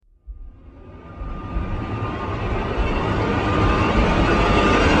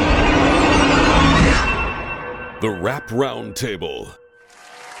The Rap Roundtable.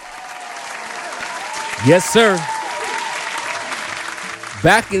 Yes, sir.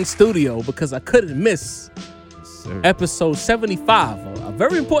 Back in studio because I couldn't miss episode 75. A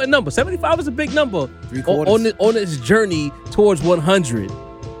very important number. 75 is a big number on its journey towards 100.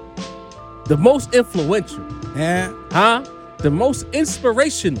 The most influential. The most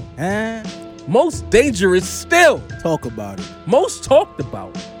inspirational. Most dangerous still. Talk about it. Most talked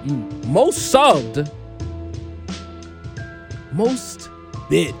about. Most subbed. Most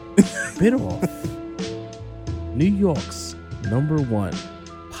bit off. New York's #1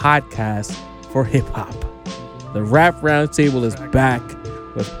 podcast for hip hop. The Rap Roundtable is back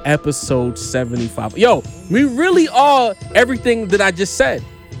with episode 75. Yo, we really are everything that I just said.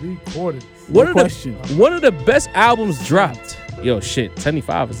 3/4. One of the best albums dropped. Yo, shit,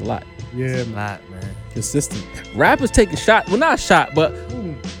 75 is a lot. Yeah, man. Consistent. Rappers taking shot. Well, not a shot, but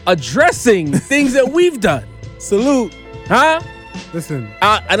addressing things that we've done. Salute. Huh? Listen.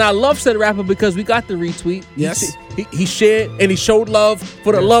 And I love said rapper because we got the retweet. Yes. He shared and he showed love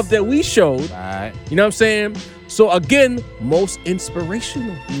for the love that we showed. Right. You know what I'm saying? So again, most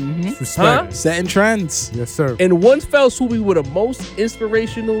inspirational. Respect. Huh? Setting trends. Yes, sir. In one fell swoop, we were the most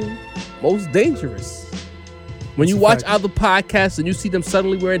inspirational, most dangerous. When you watch other podcasts and you see them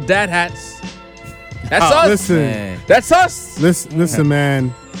suddenly wearing dad hats, that's us. Listen. Man. That's us. Listen,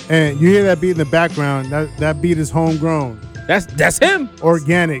 man. And you hear that beat in the background. That beat is homegrown. That's him.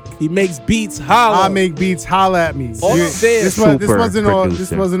 Organic. He makes beats hollow. I make beats, holla at me. All This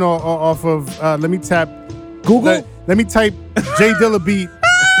wasn't all off of let me tap Google. Let me type J Dilla beat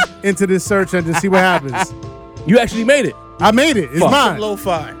into this search engine and see what happens. You actually made it. I made it. It's Fuck. mine.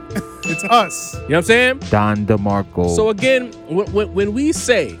 Lo-fi. It's us. You know what I'm saying? Don DeMarco. So again, when we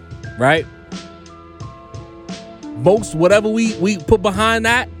say, right, most whatever we put behind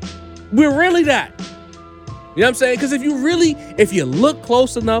that, we're really that. You know what I'm saying? Because if you look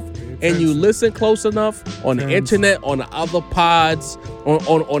close enough and you listen close enough on the internet, on the other pods,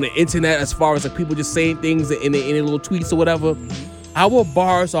 on the internet, as far as like people just saying things in their little tweets or whatever, our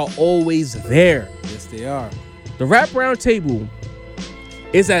bars are always there. Yes, they are. The Rap Roundtable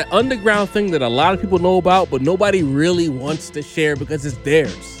is that underground thing that a lot of people know about, but nobody really wants to share because it's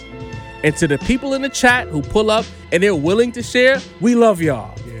theirs. And to the people in the chat who pull up and they're willing to share, we love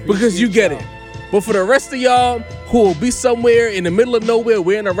y'all because you get it. But for the rest of y'all who will be somewhere in the middle of nowhere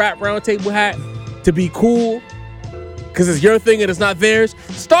wearing a Rap Roundtable hat to be cool because it's your thing and it's not theirs,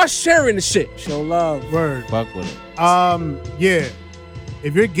 start sharing the shit. Show love. Word. Fuck with it. Yeah.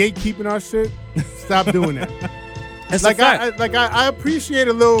 If you're gatekeeping our shit, stop doing that. That's like a fact. I appreciate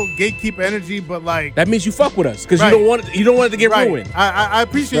a little gatekeeper energy, but like That means you fuck with us because Right. you don't want it to get ruined. I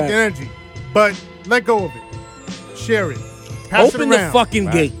appreciate the energy, but let go of it. Share it. Pass Open it the around. fucking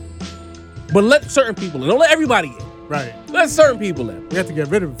gate. But let certain people in. Don't let everybody in. Right. Let certain people in. We have to get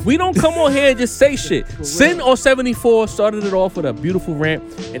rid of it. We don't come on here and just say shit. Sin on 74 started it off with a beautiful rant,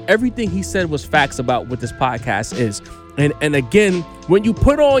 and everything he said was facts about what this podcast is. And again, when you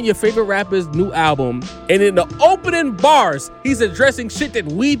put on your favorite rapper's new album, and in the opening bars, he's addressing shit that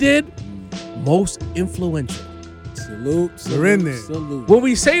we did, most influential. Salute. We're in there. Salute. When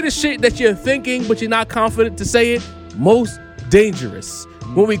we say the shit that you're thinking, but you're not confident to say it, most dangerous.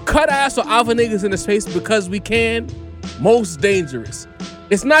 When we cut ass or other niggas in the face because we can, most dangerous.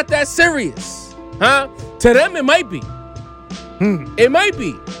 It's not that serious, huh? To them, it might be. It might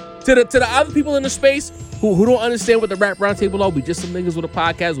be. To the other people in the space who don't understand what the Rap Roundtable are, we just some niggas with a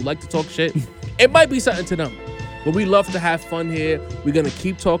podcast who like to talk shit. It might be something to them. But we love to have fun here. We're going to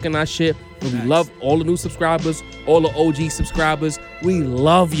keep talking our shit. And we love all the new subscribers, all the OG subscribers. We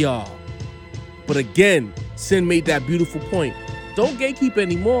love y'all. But again, Sin made that beautiful point. Don't gatekeep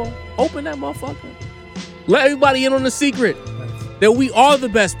anymore. Open that motherfucker. Let everybody in on the secret that we are the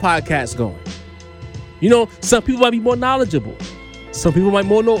best podcast going. You know, some people might be more knowledgeable. Some people might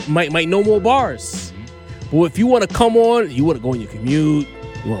know more bars. But if you want to come on, you want to go on your commute,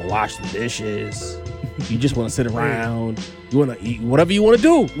 you want to wash the dishes, you just want to sit around, you want to eat, whatever you want to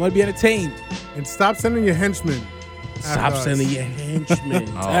do. You want to be entertained. And stop sending your henchmen. Stop sending your henchmen.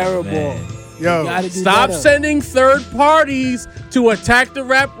 Terrible. man. Yo, You gotta do Stop better. sending third parties to attack the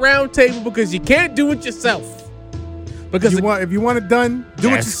Rap Roundtable because you can't do it yourself. Because if you want it done, do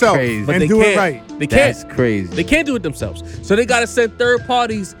it That's yourself crazy. but and they do can't. it right. They can't. That's crazy. They can't do it themselves. So they gotta send third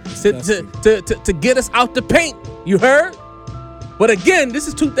parties to get us out the paint. You heard? But again, this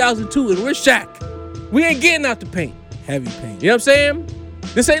is 2002 and we're Shaq. We ain't getting out the paint. Heavy pain. You know what I'm saying?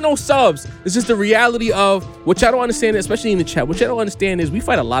 This ain't no subs. It's just the reality of what y'all don't understand, especially in the chat. What y'all don't understand is we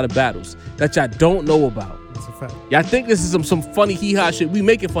fight a lot of battles that y'all don't know about. That's a fact. Y'all think this is some funny hee-haw shit. We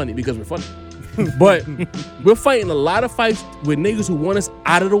make it funny because we're funny. But we're fighting a lot of fights with niggas who want us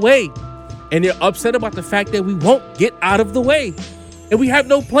out of the way. And they're upset about the fact that we won't get out of the way. And we have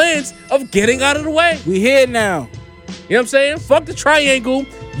no plans of getting out of the way. We here now. You know what I'm saying? Fuck the triangle.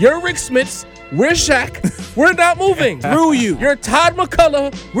 You're Rick Smits. We're Shaq. We're not moving. Through you. You're Todd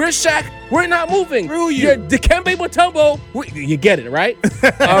McCullough. We're Shaq. We're not moving. Through you. You're Dikembe Mutombo. You get it, right?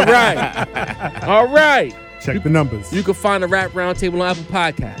 All right. All right. Check the numbers. You can find the Rap Roundtable on Apple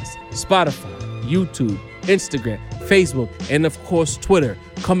Podcasts, Spotify, YouTube, Instagram, Facebook, and of course Twitter.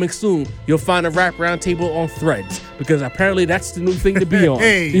 Coming soon, you'll find a Rap Roundtable on Threads because apparently that's the new thing to be on.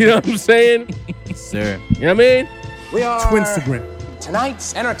 Hey. You know what I'm saying? Sir. You know what I mean? We are Twinstagram.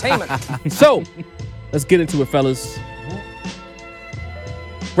 tonight's entertainment. So, let's get into it, fellas.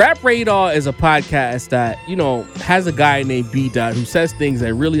 Rap Radar is a podcast that, you know, has a guy named B. Dot who says things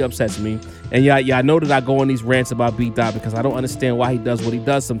that really upsets me. And y'all know that I go on these rants about B. Dot because I don't understand why he does what he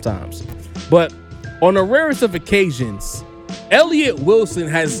does sometimes. But on the rarest of occasions, Elliott Wilson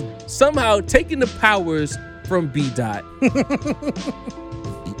has somehow taken the powers from B. Dot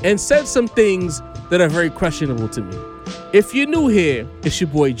and said some things that are very questionable to me. If you're new here, it's your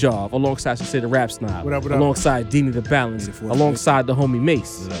boy Jarv, alongside Say the Rap Snob, What up, what up? alongside Deanie the Balance, alongside the homie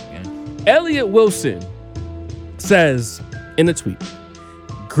Mace. What's up, man? Elliott Wilson says in a tweet,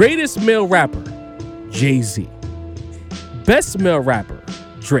 greatest male rapper, Jay-Z. Best male rapper,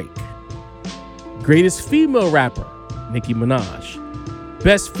 Drake. Greatest female rapper, Nicki Minaj.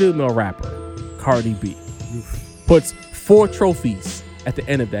 Best female rapper, Cardi B. Puts 4 trophies at the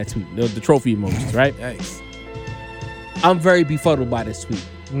end of that tweet, the trophy emojis, right? Yikes. I'm very befuddled by this tweet.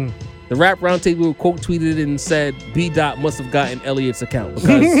 The Rap Roundtable quote tweeted it and said B. Dot must have gotten Elliott's account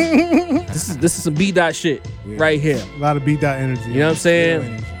because this is some B. Dot shit right here. A lot of B. Dot energy. You know what I'm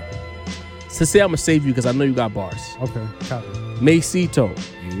saying? So say I'm gonna save you because I know you got bars. Okay, copy. Macito,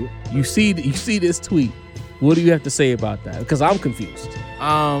 you see this tweet. What do you have to say about that? Because I'm confused.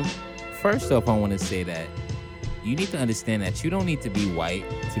 First off, I want to say that you need to understand that you don't need to be white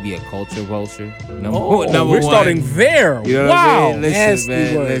to be a culture vulture. Number we're one. starting there. You know Wow. what I mean? Nasty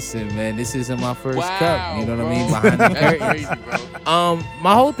word. Listen, man. This isn't my first Wow, cup. You know what I mean? bro. Behind the That's curtains. crazy, bro.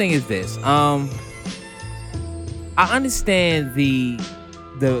 My whole thing is this. I understand the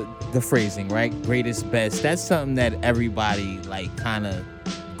phrasing, right? Greatest, best. That's something that everybody like kind of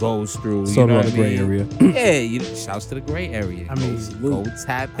goes through. So you know on what the I gray mean? area. Shouts to the gray area. I mean, go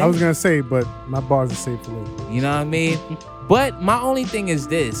tap in. I was gonna say, but my bars are safe for later. You know what I mean? But my only thing is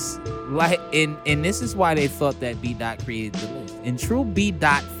this, like, and this is why they thought that B. Dot created the list. In true B.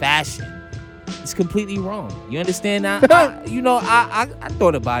 Dot fashion, it's completely wrong. You understand that? I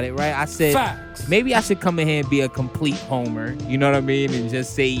thought about it, right? I said Facts. maybe I should come in here and be a complete homer. You know what I mean? And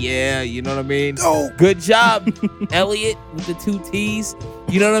just say, yeah, you know what I mean? Oh. Good job, Elliott with the 2 T's.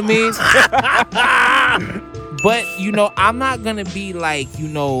 You know what I mean? But, I'm not going to be like,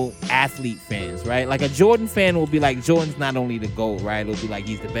 athlete fans, right? Like a Jordan fan will be like, Jordan's not only the GOAT, right? It'll be like,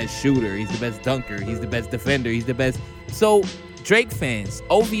 he's the best shooter, he's the best dunker, he's the best defender, he's the best. So, Drake fans,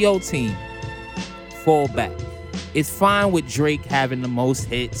 OVO team, fall back. It's fine with Drake having the most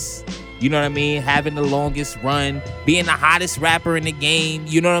hits, you know what I mean? Having the longest run, being the hottest rapper in the game,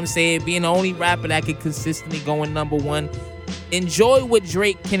 you know what I'm saying? Being the only rapper that can consistently go in number 1. Enjoy what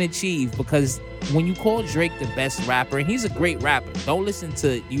Drake can achieve because when you call Drake the best rapper, and he's a great rapper, don't listen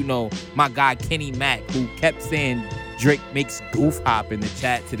to, my guy Kenny Mack, who kept saying Drake makes goof hop in the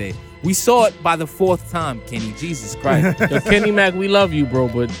chat today. We saw it by the 4th time, Kenny. Jesus Christ. Yo, Kenny Mack, we love you, bro,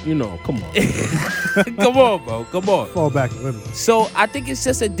 but come on. Come on, bro. Come on. Fall back a little. So I think it's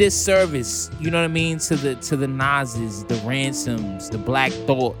just a disservice, you know what I mean, to the Nas's, the Ransoms, the Black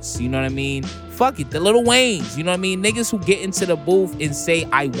Thoughts, you know what I mean? Fuck it, the Lil Waynes, you know what I mean? Niggas who get into the booth and say,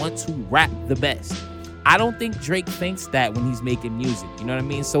 I want to rap the best. I don't think Drake thinks that when he's making music, you know what I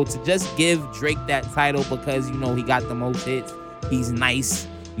mean? So to just give Drake that title because, he got the most hits, he's nice,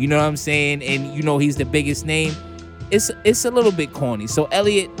 you know what I'm saying? And, he's the biggest name. It's a little bit corny. So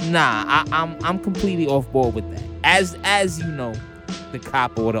Elliott, nah, I'm completely off board with that. As you know, the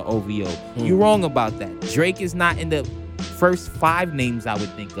cop or the OVO, you're wrong about that. Drake is not in the first 5 names I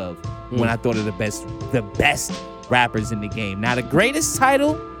would think of when I thought of the best rappers in the game. Now the greatest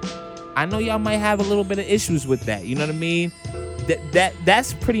title, I know y'all might have a little bit of issues with that. You know what I mean?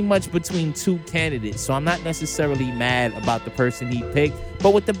 That's pretty much between 2 candidates. So I'm not necessarily mad about the person he picked.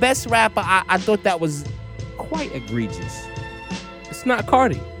 But with the best rapper, I thought that was quite egregious. It's not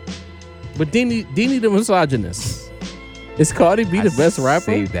Cardi. But Deanie the misogynist. Is Cardi B the best rapper?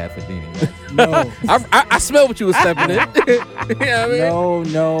 Save that for Deanie. No. I smell what you were stepping in. You know what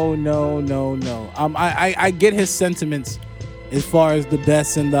I mean? No. I get his sentiments as far as the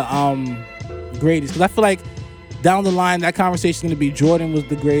best and the greatest. Because I feel like down the line, that conversation is going to be Jordan was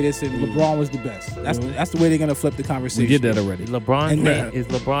the greatest and LeBron was the best. That's the way they're going to flip the conversation. We did that already. Is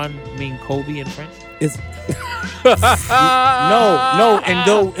LeBron mean Kobe in French? It's no,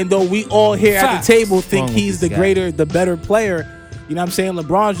 and though we all here at the table think Wrong with he's this the guy. greater, the better player, you know what I'm saying?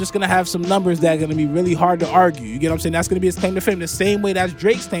 LeBron's just gonna have some numbers that are gonna be really hard to argue. You get what I'm saying? That's gonna be his claim to fame, the same way that's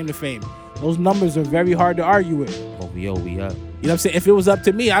Drake's claim to fame. Those numbers are very hard to argue with. OVO, we up. You know what I'm saying? If it was up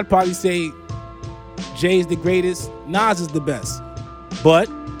to me, I'd probably say Jay's the greatest, Nas is the best. But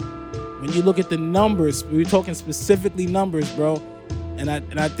when you look at the numbers, we're talking specifically numbers, bro, and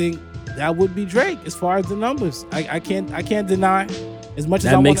I think that would be Drake as far as the numbers. I can't deny as much as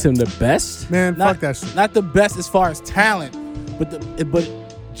I That want. makes him the best. Man, Not, fuck that shit. not the best as far as talent, but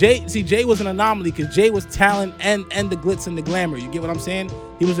Jay was an anomaly because Jay was talent and the glitz and the glamour. You get what I'm saying?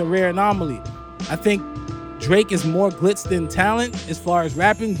 He was a rare anomaly. I think Drake is more glitz than talent as far as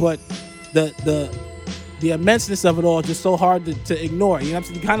rapping, but the immenseness of it all is just so hard to ignore. You know what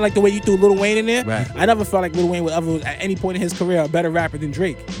I'm saying? Kind of like the way you threw Lil Wayne in there. Right. I never felt like Lil Wayne would ever, at any point in his career, a better rapper than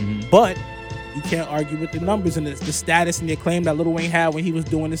Drake. But you can't argue with the numbers and the status and the acclaim that Lil Wayne had when he was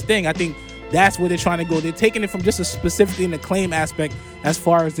doing this thing. I think that's where they're trying to go. They're taking it from just specifically an acclaim aspect as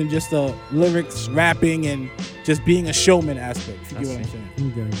far as than just the lyrics, rapping, and just being a showman aspect. If you get what I'm saying. I'm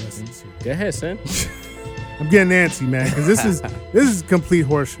getting this. Go ahead, son. I'm getting antsy, man, because this is complete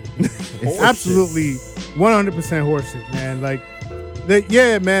horseshit. It's absolutely 100% horseshit, man. Like,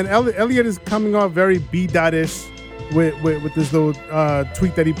 yeah, man. Elliot is coming off very B-dot-ish with this little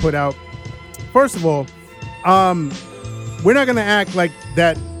tweet that he put out. First of all, we're not gonna act like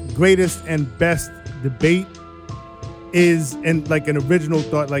that greatest and best debate is an original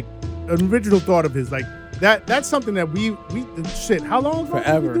thought of his. Like that's something that we shit. How long ago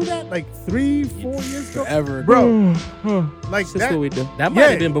Forever. did we do that? Like 3-4 years ago. Forever. Bro. Like That's that. what we do. That might Yeah.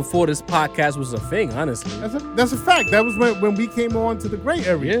 have been before this podcast was a thing, honestly. That's a fact. That was when we came on to the gray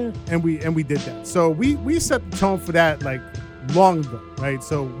area. Yeah. And we did that. So we set the tone for that like long ago, right?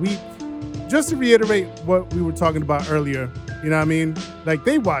 So we just to reiterate what we were talking about earlier, you know what I mean? Like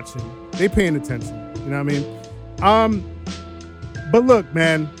they watching, they paying attention, you know what I mean? But look,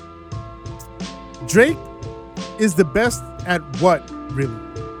 man, Drake is the best at what, really?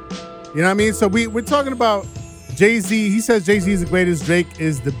 You know what I mean? So we're talking about Jay-Z. He says Jay-Z is the greatest, Drake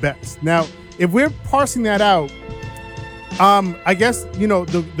is the best. Now, if we're parsing that out, I guess, you know,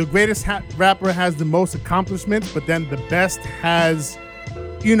 the greatest rapper has the most accomplishments, but then the best has,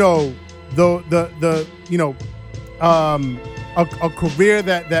 you know, a career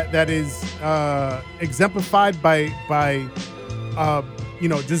that is exemplified by you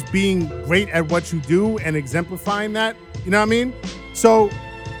know, just being great at what you do and exemplifying that, you know what I mean? So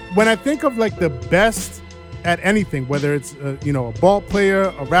when I think of like the best at anything, whether it's you know, a ball player,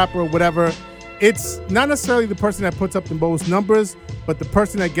 a rapper, whatever, it's not necessarily the person that puts up the most numbers, but the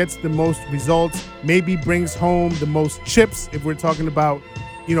person that gets the most results, maybe brings home the most chips if we're talking about,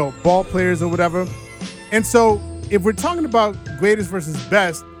 you know, ball players or whatever. And so if we're talking about greatest versus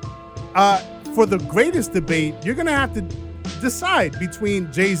best, for the greatest debate, you're gonna have to decide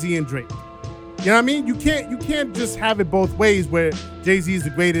between Jay-Z and Drake. You know what I mean? You can't just have it both ways where Jay-Z is the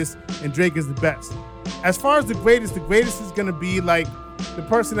greatest and Drake is the best. As far as the greatest is gonna be like the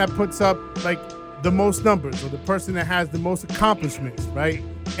person that puts up like the most numbers or the person that has the most accomplishments, right?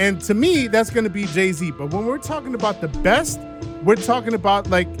 And to me, that's gonna be Jay-Z. But when we're talking about the best, we're talking about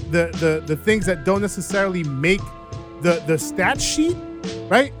like the things that don't necessarily make the stat sheet,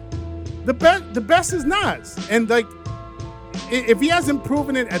 right? The best is Nas. And like if he hasn't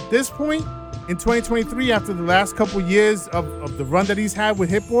proven it at this point in 2023 after the last couple years of the run that he's had with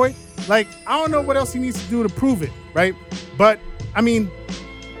Hit Boy, like I don't know what else he needs to do to prove it, right? But I mean,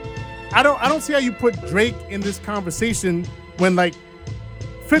 I don't see how you put Drake in this conversation when like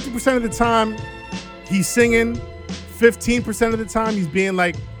 50% of the time he's singing, 15% of the time he's being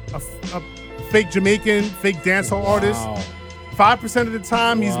like a fake Jamaican, fake dancehall artist. 5% of the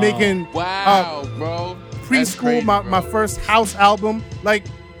time he's making bro. Preschool, my first house album. Like,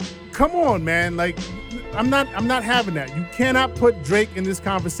 come on, man. Like, I'm not having that. You cannot put Drake in this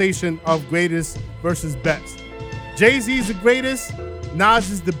conversation of greatest versus best. Jay-Z is the greatest.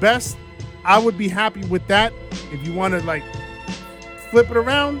 Nas is the best. I would be happy with that. If you want to like flip it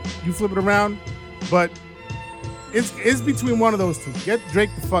around, you flip it around. But it's between one of those two. Get Drake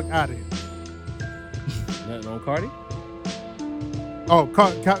the fuck out of here. Nothing on Cardi? Oh,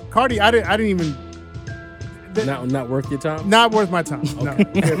 Cardi, I didn't even. Not worth your time? Not worth my time. No.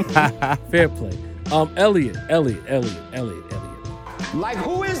 Fair play. Elliot. Like,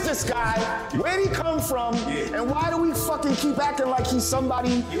 who is this guy? Where'd he come from? And why do we fucking keep acting like he's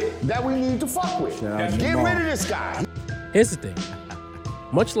somebody that we need to fuck with? Get rid of this guy. Here's the thing.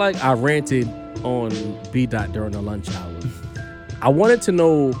 Much like I ranted on B-Dot during the lunch hour, I wanted to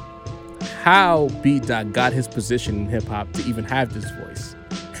know how B-Dot got his position in hip-hop to even have this voice.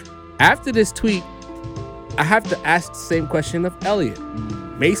 After this tweet, I have to ask the same question of Elliot.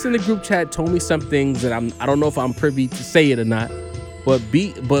 Mason in the group chat told me some things that I don't know if I'm privy to say it or not, but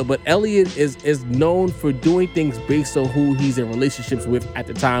Elliot is known for doing things based on who he's in relationships with at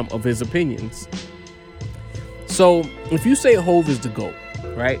the time of his opinions. So if you say Hov is the GOAT,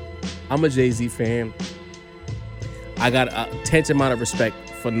 right? I'm a Jay-Z fan. I got a intense amount of respect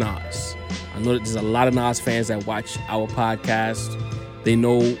for Nas. I know that there's a lot of Nas fans that watch our podcast. They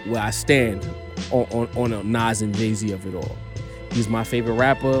know where I stand on Nas and Jay-Z of it all. He's my favorite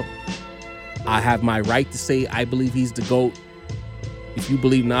rapper. I have my right to say I believe he's the GOAT. If you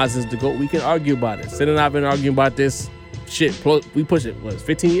believe Nas is the GOAT, we can argue about it. Sid and I have been arguing about this shit. We push it,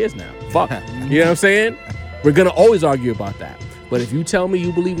 15 years now. Fuck. You know what I'm saying? We're going to always argue about that. But if you tell me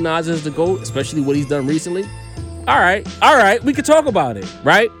you believe Nas is the GOAT, especially what he's done recently, all right, we can talk about it,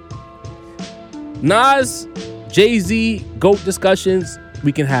 right? Nas, Jay-Z, GOAT discussions,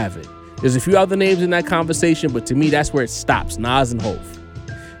 we can have it. There's a few other names in that conversation, but to me, that's where it stops, Nas and Hov.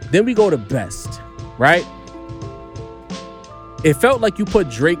 Then we go to best, right? It felt like you put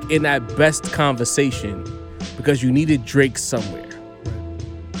Drake in that best conversation because you needed Drake somewhere.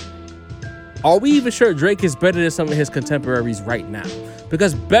 Are we even sure Drake is better than some of his contemporaries right now?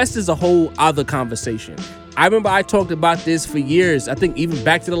 Because best is a whole other conversation. I remember I talked about this for years. I think even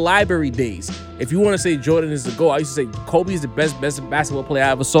back to the library days. If you want to say Jordan is the GOAT, I used to say Kobe is the best basketball player I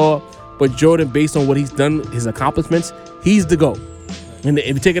ever saw. But Jordan, based on what he's done, his accomplishments, he's the GOAT. And if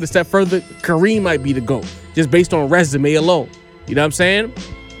you take it a step further, Kareem might be the GOAT, just based on resume alone. You know what I'm saying?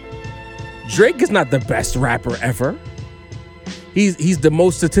 Drake is not the best rapper ever. He's the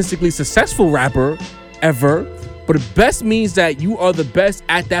most statistically successful rapper ever. But best means that you are the best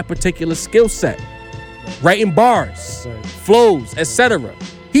at that particular skill set. Writing bars, flows, etc.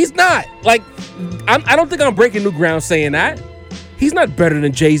 He's not. Like, I don't think I'm breaking new ground saying that. He's not better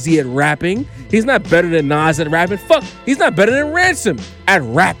than Jay-Z at rapping. He's not better than Nas at rapping. Fuck, he's not better than Ransom at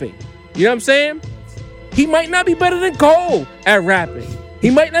rapping. You know what I'm saying? He might not be better than Cole at rapping.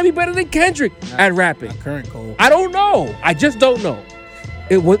 He might not be better than Kendrick at rapping. Not current Cole. I don't know. I just don't know.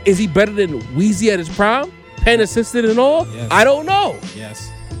 Is he better than Weezy at his prime? Pen assisted and all? Yes. I don't know. Yes.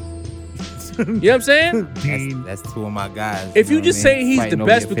 You know what I'm saying? That's two of my guys. If you know just what I mean? say he's Fighting the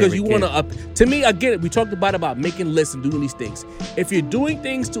over best your because you favorite want kid. to me, I get it. We talked about making lists and doing these things. If you're doing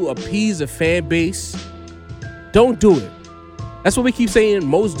things to appease a fan base, don't do it. That's what we keep saying,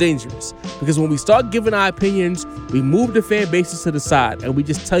 most dangerous. Because when we start giving our opinions, we move the fan bases to the side and we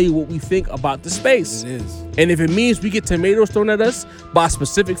just tell you what we think about the space. It is. And if it means we get tomatoes thrown at us by a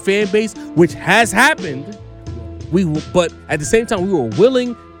specific fan base, which has happened, but at the same time, we were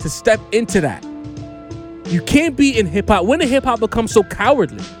willing to step into that. You can't be in hip-hop. When did hip-hop become so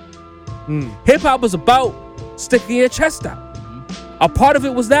cowardly? Hip-hop was about sticking your chest out. A part of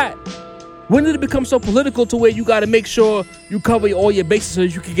it was that. When did it become so political to where you got to make sure you cover all your bases so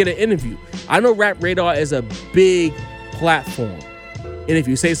you can get an interview? I know Rap Radar is a big platform. And if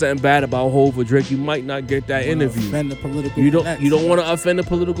you say something bad about Hov or Drake, you might not get that interview. Offend the political You don't connects. want to offend the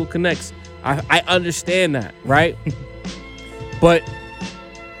political connects. I understand that, right? But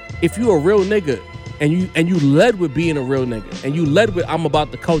if you a real nigga and you led with being a real nigga and you led with I'm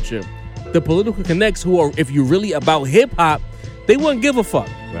about the culture, the political connects who are, if you're really about hip hop, they wouldn't give a fuck.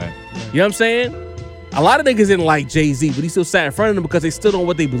 Right. You know what I'm saying? A lot of niggas didn't like Jay-Z, but he still sat in front of them because they stood on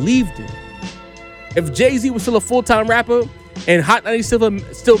what they believed in. If Jay-Z was still a full-time rapper and Hot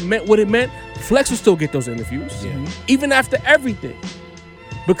 97 still meant what it meant, Flex would still get those interviews. Yeah. Even after everything.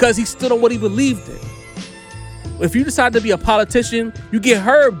 Because he stood on what he believed in. If you decide to be a politician, you get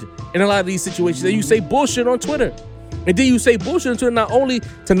herbed in a lot of these situations. And you say bullshit on Twitter. And then you say bullshit on Twitter not only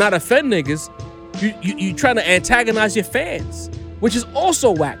to not offend niggas, you trying to antagonize your fans, which is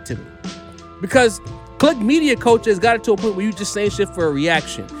also whack to me. Because click media culture has got it to a point where you just saying shit for a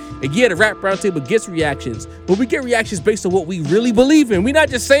reaction. And yeah, the Rap Roundtable gets reactions, but we get reactions based on what we really believe in. We not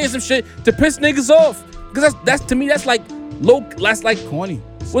just saying some shit to piss niggas off. Because that's to me, that's like Corny.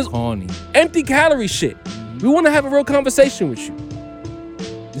 what's Corny. empty calorie shit. We want to have a real conversation with you.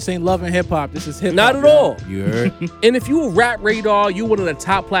 This ain't love and hip hop. This is hip hop. Not at all. You heard? And if you a Rap Radar, you one of the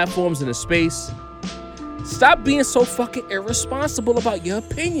top platforms in the space, stop being so fucking irresponsible about your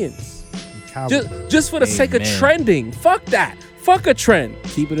opinions. Just for the sake of Amen. trending. Fuck that. Fuck a trend.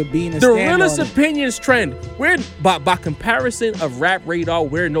 Keep it a bean and The stand realest on it. opinions trend. We're by comparison of Rap Radar,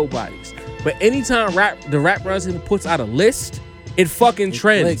 we're nobodies. But anytime the Rap Radar puts out a list, it fucking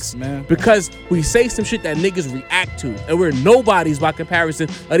trends, clicks, man. because we say some shit that niggas react to, and we're nobodies by comparison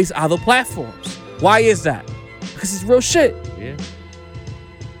of these other platforms. Why is that? Because it's real shit. Yeah.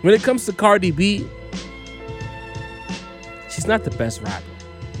 When it comes to Cardi B, she's not the best rapper.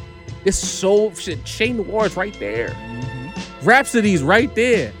 It's so shit. Shane Noir's right there. Rhapsody's right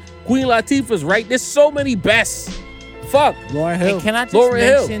there. Queen Latifah's right. There's so many bests. Fuck. Lauryn Hill. And can I just Lauryn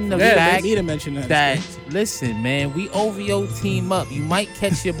Hill. mention the Yeah, fact They need to mention that. that, listen, man, we OVO team up. You might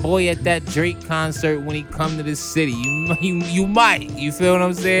catch your boy at that Drake concert when he come to this city. You might. You feel what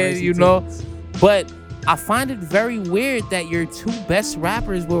I'm saying? Pricey You know? tickets. But I find it very weird that your two best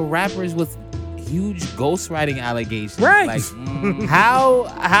rappers were rappers with huge ghostwriting allegations. Right. Like,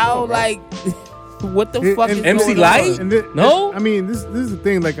 how, like, what the fuck is MC going Lyte? on? No? I mean, this is the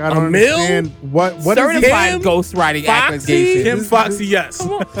thing. Like, I don't A mill? understand what is Certified Kim, ghostwriting Foxy? allegations. Kim Foxy, yes. I'm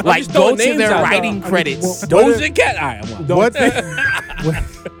Like, just go throwing to names their out. writing credits. Doja Cat. All right, I'm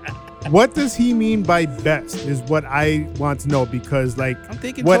what does he mean by best is what I want to know, because like I'm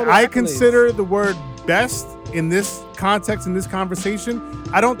thinking what total I accolades. consider the word best in this context, in this conversation,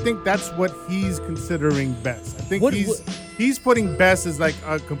 I don't think that's what he's considering best. I think What- he's putting best as like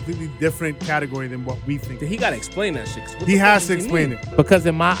a completely different category than what we think. He gotta explain that shit. 'cause what He the fuck has does to he explain mean? it. Because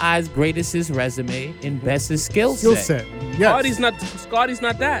in my eyes, greatest is resume and best is skill Skill set. set. Yes. Cardi's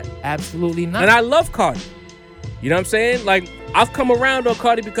not that. Absolutely not. And I love Cardi. You know what I'm saying? Like, I've come around on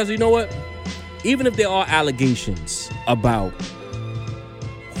Cardi because you know what? Even if there are allegations about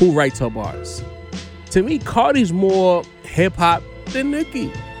who writes her bars, to me, Cardi's more hip hop than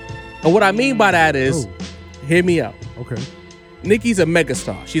Nicki. And what I mean by that is, hear me out. Okay. Nicki's a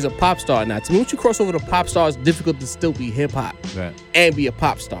megastar. She's a pop star now. To me, once you cross over to pop star, it's difficult to still be hip hop Right. and be a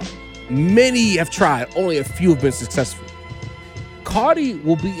pop star. Many have tried, only a few have been successful. Cardi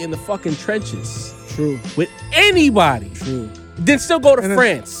will be in the fucking trenches True. with anybody, True. then still go to And then-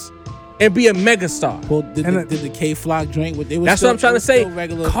 France and be a megastar. Well, did And the K Flock drink with it? Was That's still, what I'm trying it to was say. still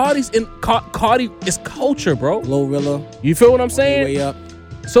Regular Cardi is culture, bro. Glorilla. You feel what I'm On your saying? way up.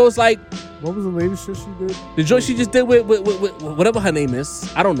 So it's like What was the latest shit she did? the joint she just did with whatever her name is.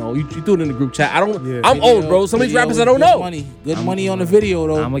 I don't know. You threw it in the group chat. I don't. Yeah. I'm Video- old, bro. Some of these video rappers was I don't good know. Money. Good money on the video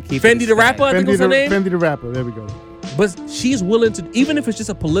though. I'm gonna keep Fendi it the a stack. rapper, I think was her name. Fendi the rapper. There we go. But she's willing to, even if it's just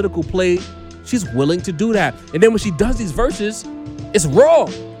a political play, she's willing to do that. And then when she does these verses, it's raw.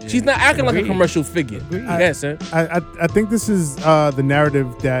 She's not acting like a commercial figure. Yeah, sir. I think this is the narrative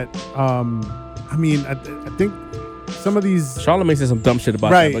that I mean I think some of these Charlamagne said some dumb shit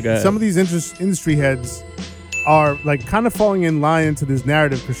about right that. But go ahead. some of these industry heads are like kind of falling in line into this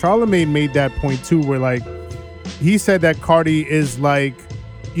narrative, because Charlamagne made that point too, where like he said that Cardi is like,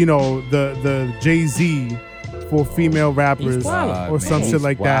 you know, the Jay-Z for female rappers wildin', or some man. shit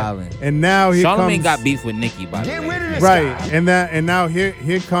like He's that. wildin'. And now here Charlamagne comes got beef with Nicki, by the Get way. rid of this right, guy. and now here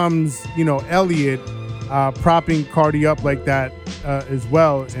comes, you know, Elliot propping Cardi up like that as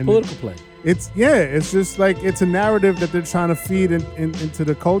well, and Political play. it's just like it's a narrative that they're trying to feed into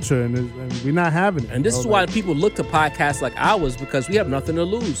the culture, and we're not having it. And this is why people look to podcasts like ours, because we have nothing to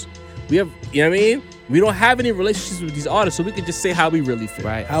lose. We have, you know what I mean? We don't have any relationships with these artists, so we can just say how we really feel.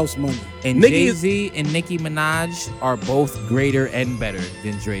 Right. House money. And Nicki is- Jay-Z and Nicki Minaj are both greater and better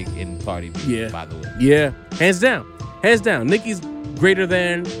than Drake and Cardi B, Yeah. by the way. Yeah, hands down. Hands down. Nicki's greater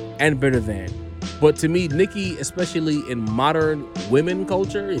than and better than. But to me, Nicki, especially in modern women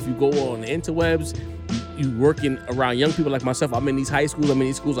culture, if you go on the interwebs, you working around young people like myself. I'm in these high schools. I'm in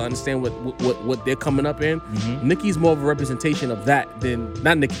these schools. I understand what they're coming up in. Nicki's more of a representation of that than,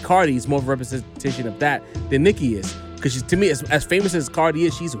 not Nicki, Cardi is more of a representation of that than Nicki is. Because to me, as famous as Cardi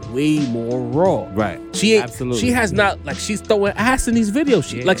is, she's way more raw. Right. She ain't. Absolutely. She has not, like, she's throwing ass in these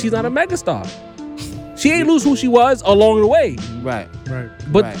videos. Yeah. Like she's not a megastar. She ain't lose who she was along the way. Right. right.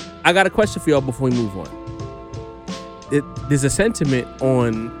 But Right. I got a question for y'all before we move on. There's a sentiment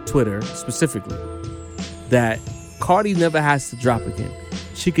on Twitter specifically that Cardi never has to drop again.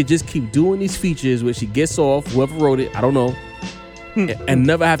 She could just keep doing these features where she gets off, whoever wrote it, I don't know, and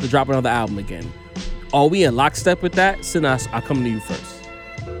never have to drop another album again. Are we in lockstep with that? Sinas, I'll come to you first.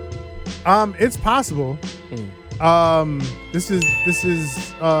 It's possible. This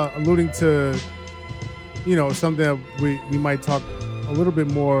is alluding to, you know, something that we might talk a little bit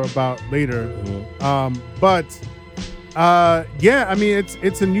more about later. But yeah, I mean,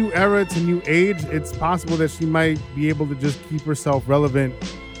 it's a new era, it's a new age. It's possible that she might be able to just keep herself relevant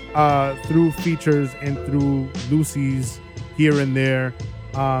through features and through Lucy's here and there.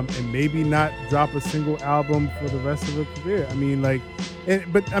 and maybe not drop a single album for the rest of her career. I mean, like,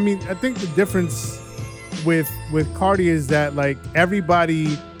 but I mean, I think the difference with Cardi is that like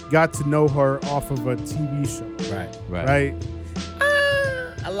everybody got to know her off of a TV show, right?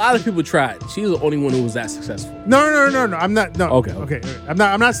 A lot of people tried. She was the only one who was that successful. No. I'm not. No. Okay. I'm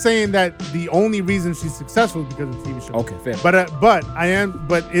not saying that the only reason she's successful is because of the TV show. Okay, fair. But I am.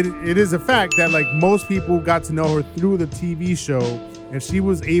 But it is a fact that like most people got to know her through the TV show, and she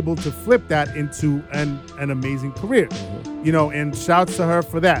was able to flip that into an amazing career. Mm-hmm. You know, and shouts to her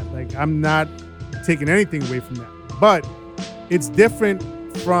for that. Like, I'm not taking anything away from that, but it's different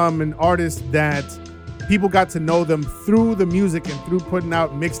from an artist that people got to know them through the music and through putting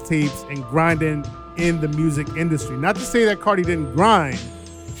out mixtapes and grinding in the music industry. Not to say that Cardi didn't grind.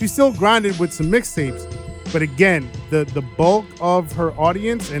 She still grinded with some mixtapes. But again, the bulk of her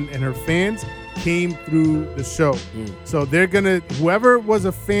audience and her fans came through the show. So they're whoever was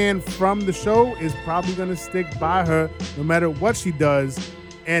a fan from the show is probably gonna stick by her no matter what she does.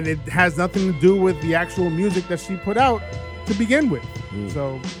 And it has nothing to do with the actual music that she put out to begin with.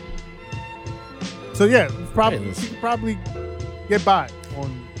 So yeah, she could probably get by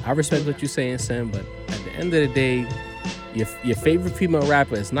on. I respect what you're saying, Sam, but at the end of the day, your favorite female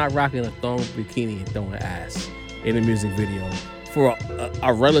rapper is not rocking a thong bikini and throwing ass in a music video for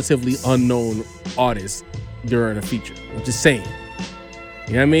a relatively unknown artist during a feature. I'm just saying.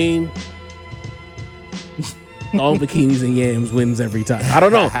 You know what I mean? Thong bikinis and yams wins every time. I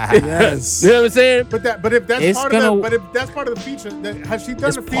don't know. Yes. You know what I'm saying? But if that's part of the feature, has she done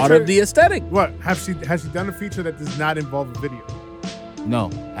It's a feature? part of the aesthetic. What has she done a feature that does not involve a video? No,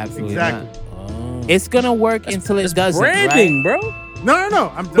 absolutely Exactly. not. It's gonna work until it doesn't. Branding, right? bro.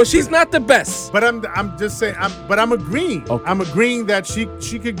 No. But she's not the best. But I'm just saying. I'm agreeing. Okay. I'm agreeing that she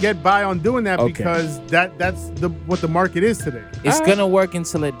could get by on doing that Okay. because that's what the market is today. It's Alright. gonna work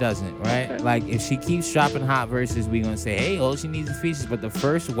until it doesn't, right? Like if she keeps dropping hot verses, we gonna say, hey, all she needs is features. But the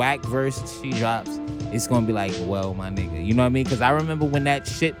first whack verse she drops, it's gonna be like, well, my nigga, you know what I mean? Because I remember when that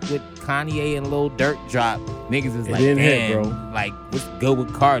shit with Kanye and Lil Durk dropped, niggas is It like, didn't hit, damn, bro. like what's good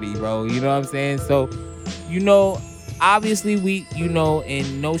with Cardi, bro? You know what I'm saying? So, you know. Obviously, we,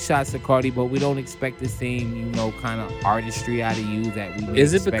 and no shots at Cardi, but we don't expect the same, kind of artistry out of you that we may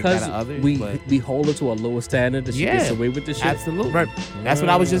Is it expect because out of others. we hold her to a lower standard that she gets away with this shit? Absolutely. Right. That's what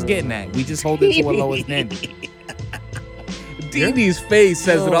I was just getting at. We just hold it to a lower standard. Dee Dee's face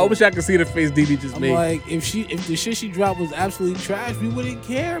says it. I wish I could see the face Dee Dee just I'm made. like, if the shit she dropped was absolutely trash, we wouldn't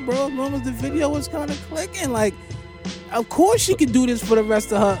care, bro. As long as the video was kind of clicking, like, of course she could do this for the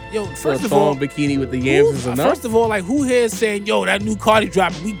rest of her. Yo, For a first of all, thong bikini with the yams is enough. First of all, like, who here is saying, yo, that new Cardi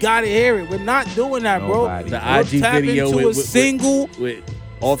dropping? We gotta hear it. We're not doing that, Nobody. bro. The We'll IG tap video into with a single with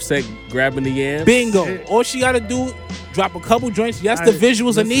Offset grabbing the yams. bingo. All she gotta do, drop a couple joints. Yes, the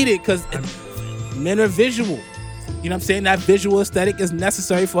visuals are needed because men are visual. You know what I'm saying? That visual aesthetic is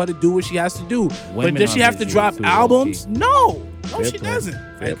necessary for her to do what she has to do. Women but does she are have to visual drop too, albums? low-key. No, Fair she play. doesn't.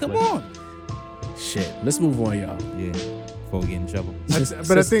 Fair Like, come play. on. Shit. Let's move on, y'all. Yeah. Before we get in trouble.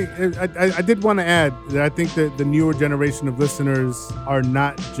 But I think I did want to add that I think that the newer generation of listeners are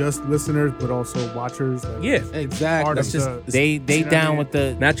not just listeners but also watchers. Like, Yeah. Exactly. part That's of just the- They you know what I down mean? with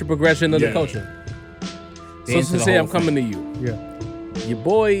the natural progression of the Yeah. culture. they So into the to say, whole I'm coming to you. Yeah. Your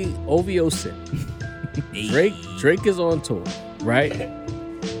boy OVO Sin. Drake is on tour, right?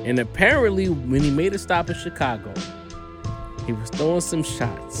 And apparently, when he made a stop in Chicago, he was throwing some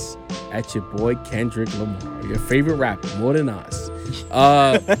shots at your boy Kendrick Lamar, your favorite rapper, more than us.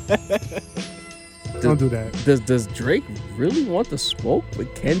 Don't do that. Does Drake really want to smoke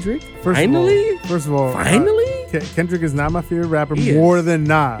with Kendrick? First Finally? of all, Finally? Kendrick is not my favorite rapper He is. more than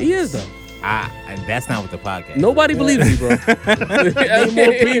Nas. He is, though. and that's not what the podcast. Nobody believes me, bro. Name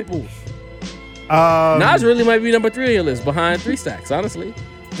more people. Nas really might be number 3 on your list, behind 3 Stacks, honestly.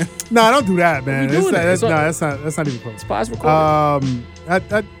 No, don't do that, man. We doing that. That's That's not even close. Pause recording.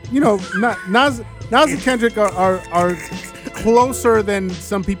 Nas and Kendrick are closer than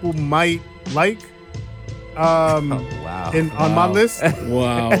some people might like. Wow. On my list,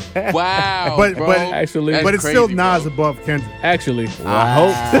 Wow. Wow, But- bro. but- Actually, That's but it's still crazy, Nas bro. above Kendrick. Actually,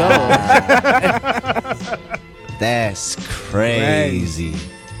 I That's crazy.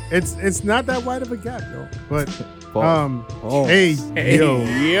 It's not that wide of a gap, though. But hope. hey, yo,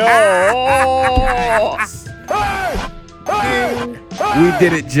 We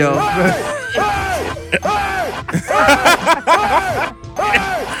did it, Joe.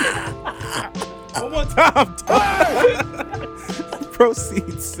 One more time.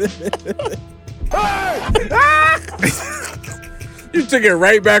 Proceeds. you took it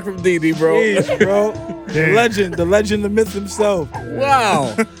right back from Dee Dee, bro. Jeez, bro. The legend, the myth himself.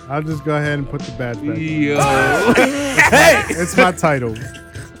 Wow. I'll just go ahead and put the badge back. Yo. It's my title.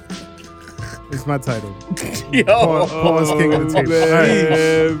 It's my title. Yo. Pause king of the table. All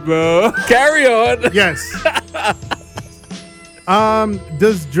right. bro. Carry on. Yes.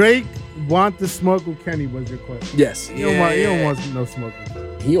 Does Drake want the smoke with Kenny? Was your question? Yes. He don't want no smoke with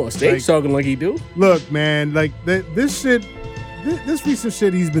Kenny. He on stage Like- talking like he do. Look, man, like this shit, this recent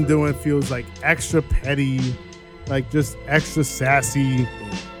shit he's been doing feels like extra petty, like just extra sassy.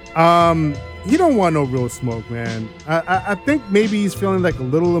 He don't want no real smoke, man. I think maybe he's feeling like a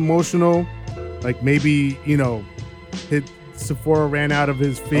little emotional, like maybe Sephora ran out of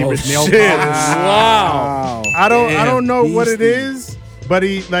his favorite nail polish. Wow. I don't know what it beastie. is, but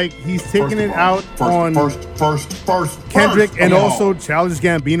he's taking it out on First. Kendrick and Come on. also Childish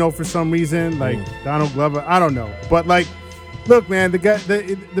Gambino for some reason, like Donald Glover. I don't know, but like, look, man,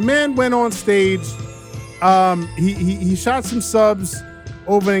 the man went on stage. He shot some subs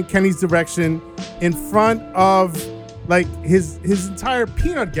over in Kenny's direction in front of like his entire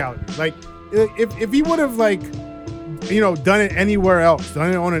peanut gallery. Like, if he would have done it anywhere else,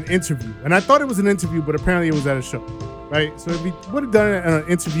 done it on an interview, and I thought it was an interview, but apparently it was at a show, right? So if he would have done it in an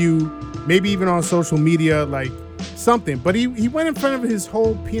interview, maybe even on social media, like something, but he went in front of his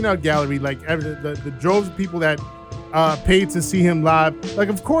whole peanut gallery, like the droves of people that paid to see him live. Like,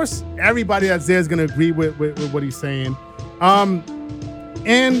 of course, everybody that's there is gonna agree with what he's saying,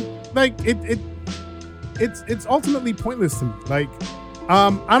 and like it's ultimately pointless to me. Like,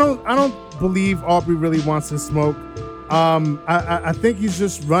 I don't believe Aubrey really wants to smoke. I think he's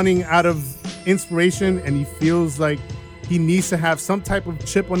just running out of inspiration, and he feels like he needs to have some type of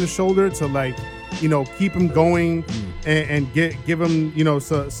chip on his shoulder to keep him going and give him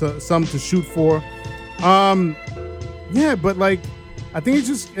some to shoot for. Yeah, but like I think it's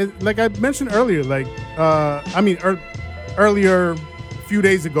just like I mentioned earlier, earlier a few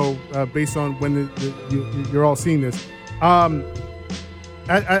days ago, based on when you're all seeing this.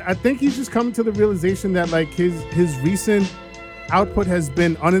 I think he's just coming to the realization that like his recent output has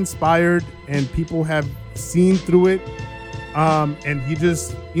been uninspired and people have seen through it. And he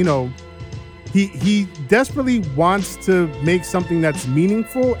just, he desperately wants to make something that's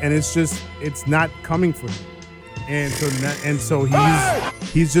meaningful, and it's not coming for him. And so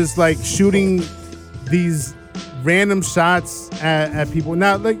he's just like shooting these random shots at people.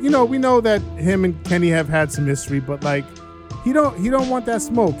 Now, like, we know that him and Kenny have had some history, but like, he don't want that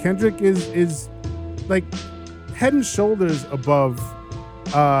smoke. Kendrick is like head and shoulders above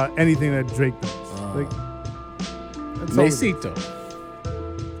anything that Drake does. Like, that's all it is. Mesito.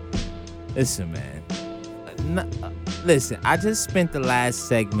 Listen, man. Listen, I just spent the last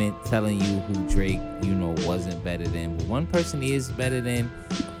segment telling you who Drake, wasn't better than. But one person he is better than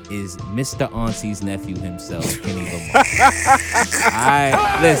is Mr. Auntie's nephew himself, Kenny Lamar.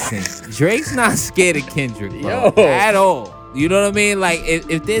 Alright, listen. Drake's not scared of Kendrick, bro. At all. You know what I mean? Like,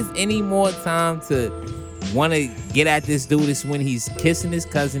 if there's any more time to want to get at this dude, it's when he's kissing his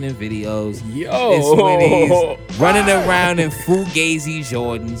cousin in videos. It's when he's running around in Fugazi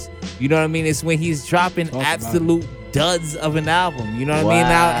Jordans. You know what I mean? It's when he's dropping absolute duds of an album. You know what I mean?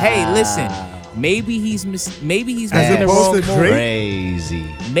 Now, hey, listen. Maybe he's making the wrong move. Crazy.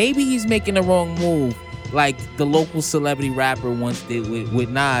 Maybe he's making the wrong move, like the local celebrity rapper once did with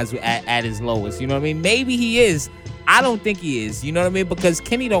Nas at his lowest. You know what I mean? Maybe he is. I don't think he is. You know what I mean? Because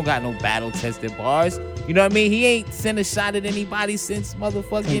Kenny don't got no battle-tested bars. You know what I mean? He ain't sent a shot at anybody since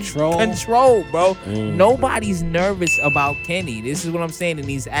motherfucking Control, bro. Nobody's nervous about Kenny. This is what I'm saying. And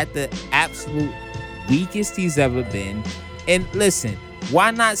he's at the absolute weakest he's ever been. And listen,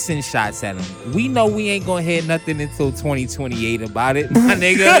 why not send shots at him? We know we ain't gonna hear nothing until 2028 about it, my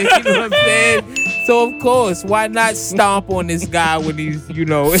nigga. You know what I'm saying? So of course, why not stomp on this guy when he's, in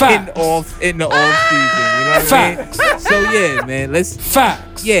the off season? You know what I mean? So yeah, man,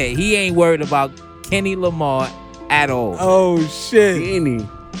 Facts. Yeah, he ain't worried about Kenny Lamar at all. Oh shit. Kenny.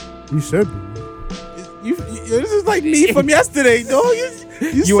 You should be. This is like me from yesterday, dog.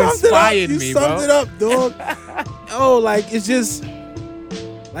 You summed inspired it up. me, You summed it up, dog. Oh, like it's just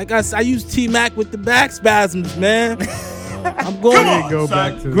like I use T-Mac with the back spasms, man. I'm going to go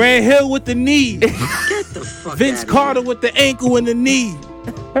back to Grant Hill with the knee. Vince Carter with the ankle and the knee.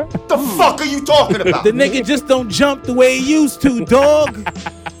 The fuck are you talking about? The nigga just don't jump the way he used to, dog.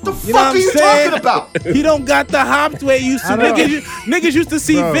 The fuck are you talking about? He don't got the hops the way he used to. Niggas used to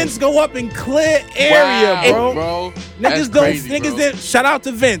see Vince go up in clear area, bro. Niggas didn't. Shout out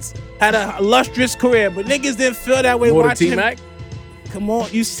to Vince. Had a illustrious career, but niggas didn't feel that way watching him. T-Mac? Come on,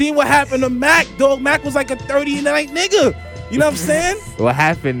 you seen what happened to Mac, dog? Mac was like a 30 night nigga. You know what I'm saying? What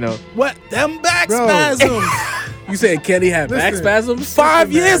happened though? What? Them back Bro. spasms. You saying Kenny had back Listen. spasms?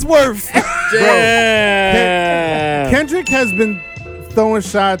 5 years worth. Damn. Kendrick has been throwing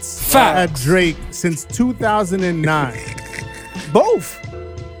shots Facts. at Drake since 2009. Both.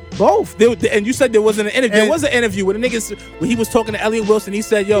 And you said there wasn't an interview. There was an interview with the niggas when he was talking to Elliot Wilson. He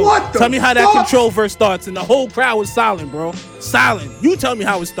said, yo, tell me how that Control verse starts. And the whole crowd was silent, bro. Silent. You tell me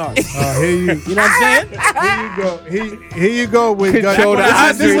how it starts. Here you You know what I'm saying? Here you go with Control Gun. the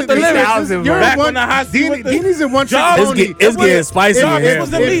hot seat with the lyrics. You're Back one. on the hot seat with the- Deanie's in one trick Job- pony. It's getting spicy in This here.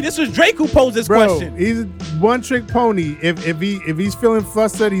 wasn't me. This was Drake who posed this Bro, question. he's a one trick pony. If he's feeling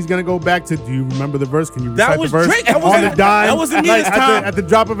flustered, he's gonna go back to. Do you remember the verse? Can you recite That was the verse Drake. That on wasn't- the dime? that wasn't me Like, this at the- time. At the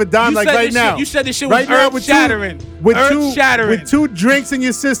drop of a dime, You like said right this now. shit- you said this shit was right now with earth-shattering. with Earth-shattering. two drinks in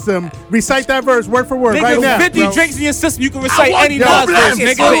your system. Recite that verse word for word Nigga, right now. 50 bro. drinks in your system, you can recite want any your Nas blame. verse, I can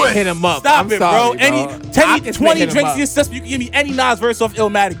nigga. spit hit him up. Stop I'm it, sorry, bro. Any bro. 10, I can 20 spit hit him drinks up. in your system, you can give me any Nas verse off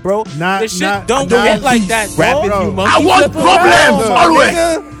Illmatic, bro. Not- The shit not- don't not- get like that, Rap bro. if you Bro. monkey I want flip problems around.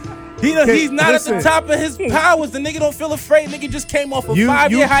 always. He's not at listen. the top of his powers. The nigga don't feel afraid. Nigga just came off a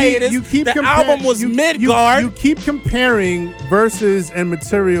 5-year hiatus. You keep the compar- album was you- mid-guard. You keep comparing verses and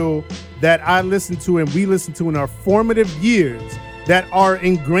material that I listened to and we listened to in our formative years that are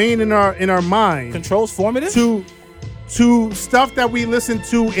ingrained in our mind Control's formative? to stuff that we listen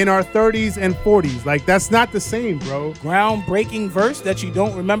to in our 30s and 40s. Like that's not the same, bro. Groundbreaking verse that you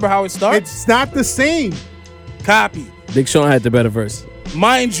don't remember how it starts? It's not the same. Copy. Big Sean had the better verse.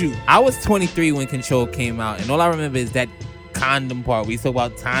 Mind you, I was 23 when Control came out, and all I remember is that condom part. We talk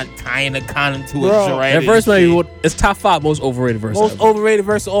about tying a condom to Bro, a dread. That verse, and man, shit. it's top 5 most overrated verse. most ever. overrated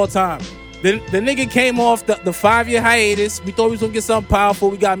verse of all time. The nigga came off the 5-year hiatus. We thought we was gonna get something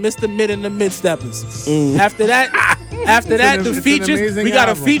powerful. We got Mr. Mid and the Mid Steppers. After that, the it's an features. amazing We got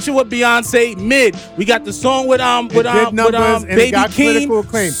album. a feature with Beyonce, Mid. We got the song with did numbers and it Baby got King. critical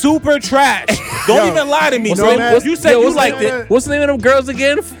acclaim. Super trash. Don't Yo, even lie to me, what's bro. the name- You said Yo, you what's liked the- it. What's the name of them girls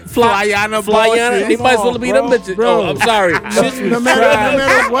again? Flyana Flyana. They might as well be them Bro, bitches. bro. Oh, I'm sorry. No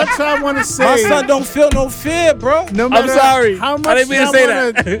matter what I want to say, My son don't feel no fear, bro. no I'm matter sorry. how much I didn't mean to I say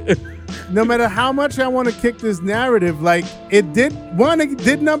wanna- that. No matter how much I want to kick this narrative, like it did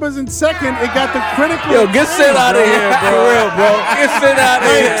numbers, and second, it got the critical. Yo, get Sid out of here, bro. For real, bro. Get Sid out of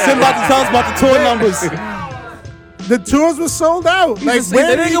here. Sim about to tell us about the tour numbers. The tours were sold out. Like The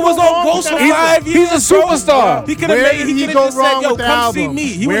where did he nigga go was wrong on with Ghost for that? 5 years. He's a bro. superstar. He could have Where made. did He he could go have just wrong said, "Yo, with the come see album? me."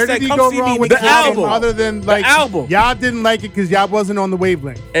 He Where would have did said, he go "Come see wrong me." with nigga. the album? album. Other than like album. y'all didn't like it because y'all wasn't on the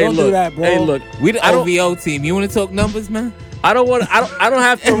wavelength. Hey, Don't do look. that, bro. Hey, look. We the I don't- OVO team. You want to talk numbers, man? I don't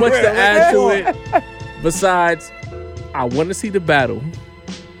have too much to add to it. Besides, I want to see the battle,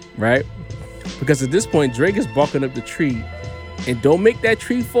 right? Because at this point, Drake is barking up the tree, and don't make that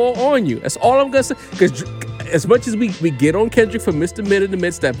tree fall on you. That's all I'm gonna say. Because as much as we get on Kendrick for Mr. Mid and the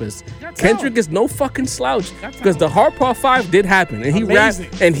Mid Steppers, Kendrick is no fucking slouch. Because the Hard Part 5 did happen, and he rapped,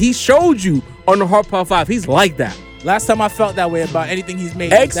 Amazing. and he showed you on the Hard Part 5. He's like that. Last time I felt that way about anything he's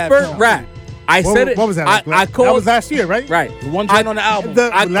made. was that Expert film. rap. I said it. What was that? I that called was last year, right? right. The one joint on the album.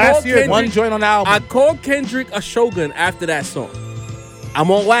 I last called year. Kendrick- One joint on the album. I called Kendrick a shogun after that song. I'm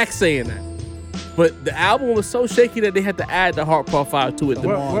on wax saying that. But the album was so shaky that they had to add the Heart Part 5 to it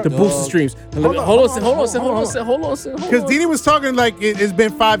to boost the streams. Hold on. Because Dini was talking like it's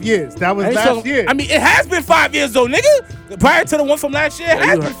been 5 years. That was I ain't last talking- year. I mean, it has been 5 years though, nigga. Prior to the one from last year, it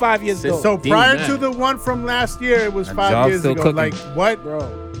has you been 5 years though. so Dini, prior man. to the one from last year, it was That 5 job's years still ago. cooking. Like what?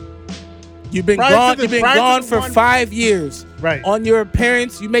 Bro, you've been Prior to gone. the- You've been prior to gone the for one- 5 years. Right. On your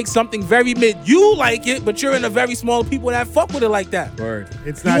appearance, you make something very mid. You like it, but you're in a very small people that fuck with it like that. Word.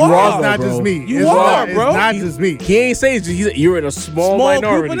 It's You not. are, It's not bro. just me. You It's are, not, bro. It's not just me. He ain't saying you're in a small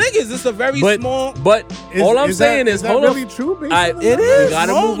minority. group of niggas. It's a very small. But all I'm saying that, is, that hold really on. true, baby? It is. We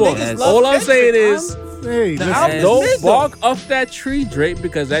gotta Bro, move on. niggas love All I'm saying Kendrick, is, Hey, The listen. album- don't mid, though. bark up that tree, Drake,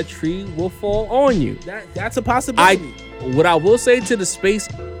 because that tree will fall on you. That's a possibility. What I will say to the space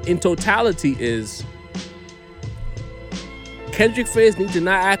in totality is Kendrick fans need to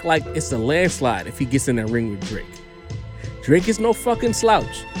not act like it's a landslide if he gets in that ring with Drake. Drake is no fucking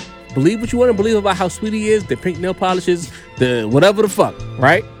slouch. Believe what you want to believe about how sweet he is, the pink nail polishes, the whatever the fuck,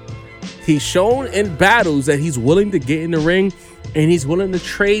 right? He's shown in battles that he's willing to get in the ring and he's willing to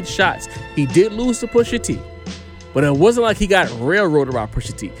trade shots. He did lose to Pusha T, but it wasn't like he got railroaded by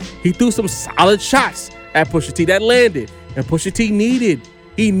Pusha T. He threw some solid shots at Pusha T that landed, and Pusha T needed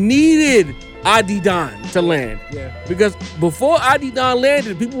Adidon to land. Yeah. Because before Adidon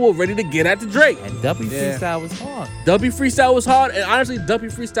landed, people were ready to get at the Drake. And W freestyle was hard. W Freestyle was hard, and honestly,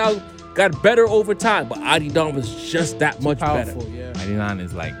 W Freestyle got better over time, but Adidon was just that much Powerful, better. yeah. 99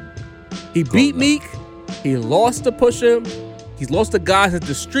 is like He beat Meek, He lost to Pusha. He's lost to guys that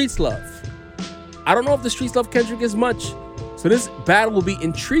the streets love. I don't know if the streets love Kendrick as much. So this battle will be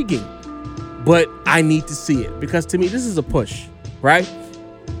intriguing. But I need to see it because to me, this is a push, right?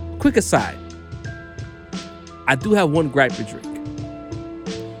 Quick aside. I do have one gripe with Drake.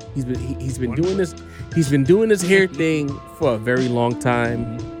 He's been doing this. He's been doing this hair thing for a very long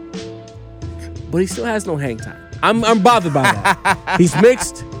time, but he still has no hang time. I'm bothered by that. He's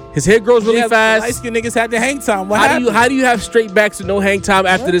mixed. His hair grows really fast. Light skinned niggas had the hang time. How do you have straight backs with no hang time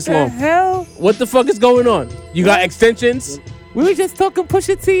after this long? Hell, What the fuck is going on? You got extensions? we were just talking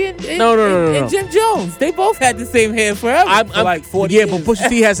Pusha T and No. Jim Jones. They both had the same hair forever. I'm like 40 yeah, years. but Pusha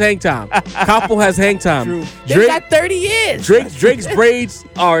T has hang time. Capo has hang time. True. They got 30 years. Drake's braids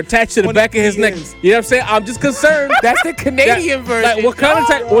are attached to the back of his neck. years. You know what I'm saying? I'm just concerned. That's the Canadian version. Like, what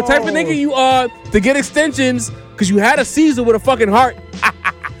type of nigga you are to get extensions because you had a Caesar with a fucking heart.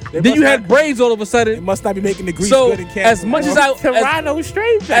 Then you had braids all of a They sudden. must not be making the grease So good in Canada. as much as I Toronto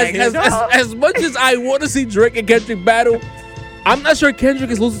straight back. as much as I want to see Drake and Kendrick battle, I'm not sure Kendrick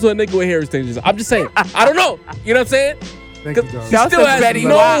is losing to a nigga with hair extensions. I'm just saying. I don't know. You know what I'm saying? Thank you, He dog. That's still a has Betty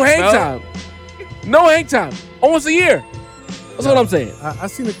no White, hang bro. time. No hang time. Almost a year. That's what I'm saying. I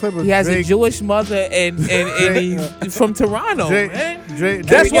seen the clip of He has Drake. a Jewish mother and he's from Toronto, man.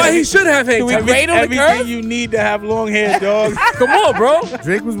 That's why he should have hang we time. rate on the everything curve? you need to have long hair, dog. Come on, bro.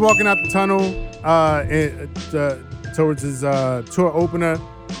 Drake was walking out the tunnel towards his tour opener,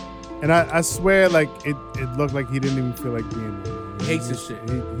 and I swear, like it looked like he didn't even feel like being there. He hates this shit.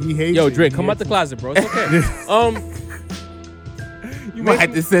 He hates Yo, it. Drake, He come out the hates closet, bro. It's okay. You might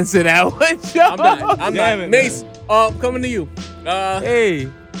have to censor that one, Joe. I'm not. I'm Damn not. it, Mace, coming to you. Hey.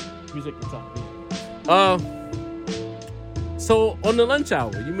 Music at the top. So on the lunch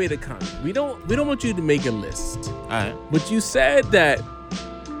hour, you made a comment. We don't want you to make a list. All right. But you said that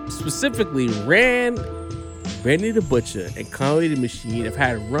specifically Benny the Butcher and Conway the Machine have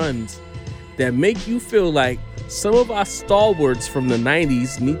had runs that make you feel like some of our stalwarts from the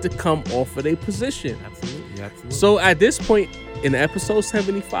 90s need to come off of their position. Absolutely. So at this point in episode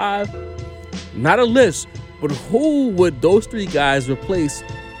 75, not a list, but who would those three guys replace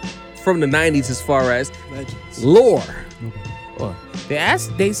from the 90s as far as lore?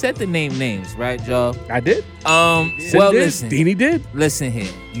 They said the names, right, Joe? I did. Well, Sid did. listen. Deanie did. Listen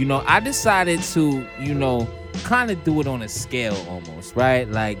here. I decided to, kind of do it on a scale almost, right?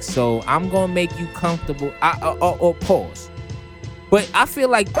 Like, so I'm gonna make you comfortable. Or pause. But I feel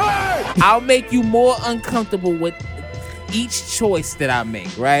like I'll make you more uncomfortable with each choice that I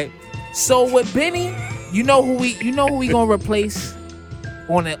make, right? So with Benny, you know who we gonna replace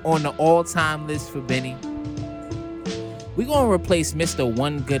on the all-time list for Benny? We gonna replace Mr.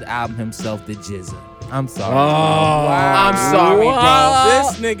 One Good Album himself, the Jizza. I'm sorry. I'm sorry,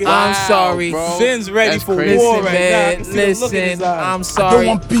 bro. This nigga. I'm sorry. bro. Sin's ready That's for crazy. war right now. I Man, can see the look in his listen, eyes. I'm sorry.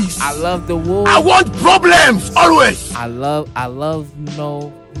 I love the war. I want problems always. I love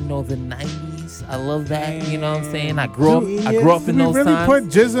the 90s. I love that. You know what I'm saying? I grew up in we those really times. put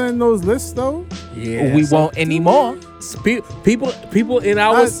Jizza in those lists though? Yeah. We won't anymore. People in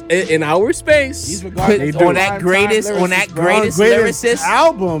our space. He's regarded On that greatest Greatest lyricist.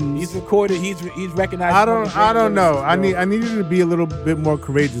 albums. He's recorded. He's recognized. I don't know. I need you to be a little bit more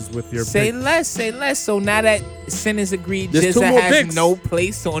courageous with your Say pick. less. So now that Sin is agreed, There's two Jizza more has picks. no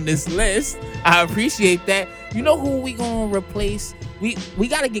place on this list. I appreciate that. You know who we gonna replace? We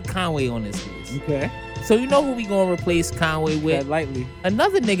gotta get Conway on this list. Okay. So you know who we gonna replace Conway with? Tread lightly.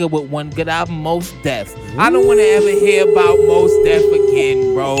 Another nigga with one good album, Mos Def. I don't want to ever hear about Mos Def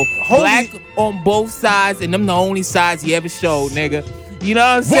again, bro. Black on both sides, and them the only sides he ever showed, nigga. You know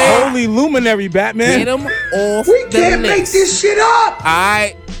what I'm saying? Holy luminary, Batman. Get him off the Can't make list. this shit up. All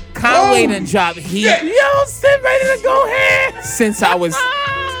right, Conway done dropped heat. Yo, Sin ready to go here. Since I was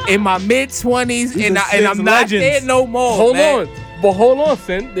in my mid-20s, and I'm Sin's not legends. there no more. Hold man. on,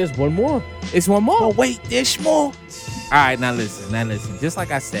 Sin. There's one more. It's one more. Oh wait, there's more. All right, now listen. Just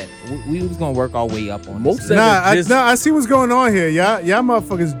like I said, we was gonna work our way up on Most this. of it just- I see what's going on here. Y'all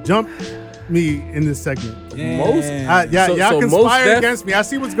motherfuckers jumped me in this segment. Most- Y'all So conspired Mos Def- against me. I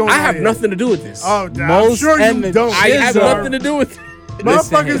see what's going on I have here. nothing to do with this. Oh, I'm Most sure you and the don't. I have Jizza. nothing to do with it.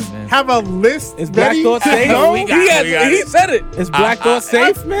 Motherfuckers man. have a list. Is Black ready Thought to safe? go? We got He said it. Is Black Thought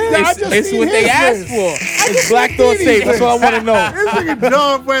safe, man? I just It's seen what they his asked list. for. Is Black Thought safe? That's all I want to know. This nigga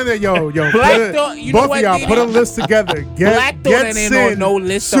John Wayne, yo, Black put Thought- you know both what, of y'all Diddy? put a list together. Black Thought Get ain't Sin, on no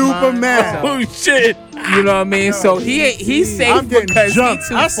list of mine. Superman. Oh, shit. You know what I mean? So he's safe I'm getting because jumped. he's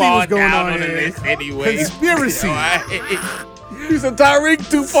too I see far what's going down on on the here. list anyway. Conspiracy. He's a Tyreek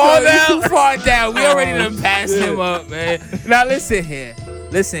too far So he's down. too far down. We already done passed him up, man. Now listen here.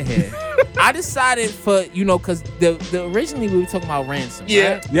 I decided for, because the originally we were talking about Ransom.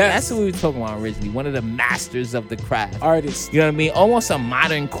 Yeah. Right? Yes. That's what we were talking about originally. One of the masters of the craft. Artist. You know what I mean? Almost a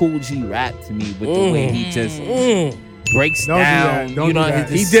modern Cool G rap to me with the way he just breaks Don't do down. that. Don't do that.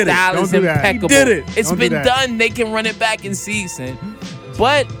 His He did it. style Don't is do that. impeccable. He did it. It's Don't do been that. done. They can run it back in season.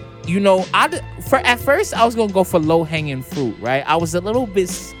 But at first I was gonna go for low hanging fruit, right? I was a little bit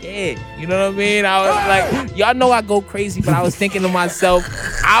scared. You know what I mean? I was like, y'all know I go crazy, but I was thinking to myself,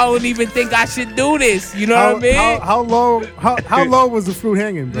 I don't even think I should do this. You know what I mean? How low was the fruit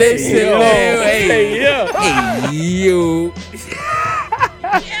hanging, bro? Listen, man, Hey, you.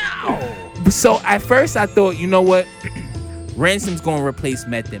 So at first I thought, you know what? Ransom's gonna replace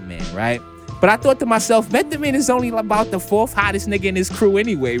Method Man, right? But I thought to myself, Method Man is only about the fourth hottest nigga in his crew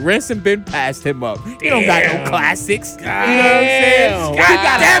anyway. Ransom been passed him up. He don't got no classics. You know what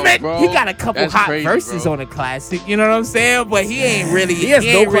I'm saying? He got a couple That's hot crazy, verses bro. on a classic. You know what I'm saying? But he ain't really. He has no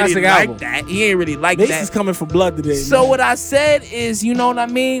ain't really classic like album. that. He ain't really like Mace that. is coming for blood today. So man. what I said is, you know what I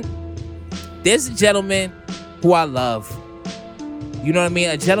mean? There's a gentleman who I love. You know what I mean?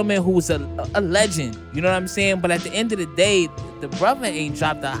 A gentleman who's a legend. You know what I'm saying? But at the end of the day, the brother ain't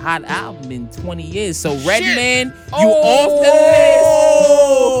dropped a hot album in 20 years. So Redman, you off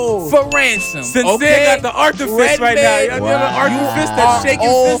the list for Ransom. Sincere okay? got the Arthur fist right now. Y'all Redman, know the Arthur fist, you that are shaking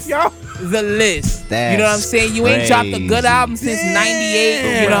off fist, y'all. the list. That's You know what I'm saying? You ain't dropped a good crazy. album since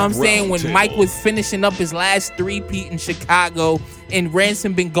 98. You know what I'm saying? When Round Mike table. was finishing up his last three-peat in Chicago, and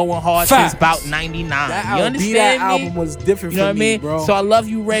Ransom been going hard Facts. since about 99. That You album, understand that me? album was different You know for what I me, mean? bro. So I love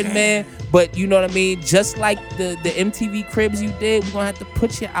you, Redman, but you know what I mean? Just like the MTV Cribs you did, we're gonna have to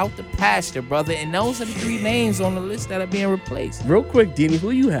put you out the pasture, brother. And those are the three names on the list that are being replaced. real quick, Dini, who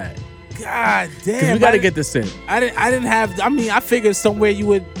you had? God damn. Because we got to get this in. I didn't have. I mean, I figured somewhere you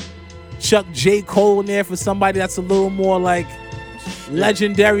would chuck J. Cole in there for somebody that's a little more like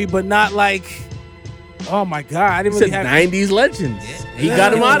legendary, but not like. Oh my God, I didn't He really said have. 90s legends. He Yeah.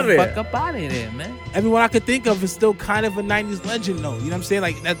 got him out of there. Fuck up out of there, man. Everyone I could think of is still kind of a 90s legend, though. You know what I'm saying?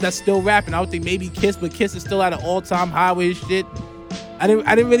 Like that's still rapping. I would think maybe Kiss, but Kiss is still at an all-time high with his shit. I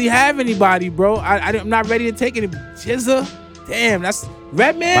didn't really have anybody, bro. I'm not ready to take any. Jizza, damn, that's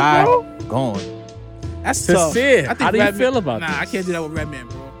Redman, Bye. bro. Gone. That's tough. Sincere, I think how do you Redman- feel about Nah, this? I can't do that with Redman,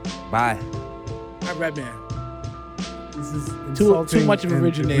 bro. Bye. Not Redman. This is Too insulting much of a and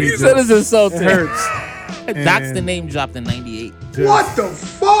originator. egregious. He said it's insulting. It hurts. Doc's the name dropped in 98. What the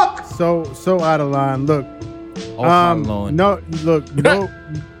fuck? So out of line. Look, Oh, my Lord. no, look, no.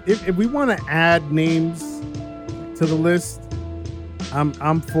 if we want to add names to the list,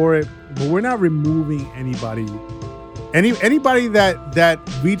 I'm for it. But we're not removing anybody. Anybody that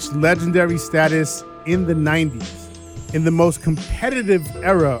reached legendary status in the 90s, in the most competitive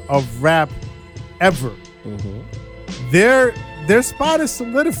era of rap ever. Their spot is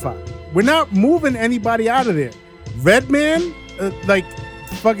solidified. We're not moving anybody out of there. Redman, like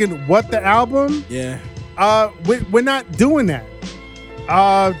fucking What the Album. Yeah. We're not doing that.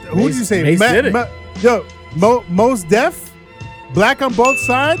 Who did you say? Mace did it. Mos Def, Black on Both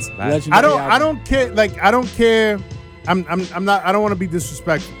Sides. Legendary I album. don't care. Like I don't care. I'm not. I don't want to be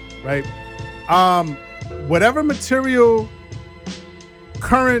disrespectful, right? Whatever material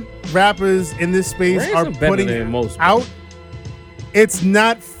current rappers in this space Ransom are better putting than most, bro. out, it's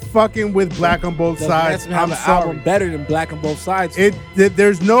not fucking with Black on Both Does Sides. Ransom have I'm an sorry. album better than Black on Both Sides?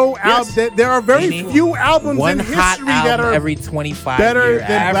 There's no Yes. album. There are very Meaning few albums One in hot history that album are every 25 better year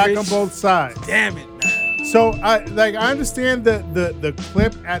than average. Black on Both Sides. Damn it, man. So I understand the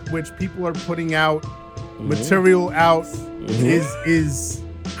clip at which people are putting out material out is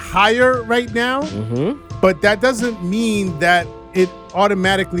higher right now, but that doesn't mean that it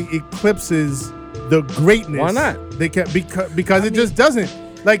automatically eclipses the greatness. Why not? They can because it just doesn't.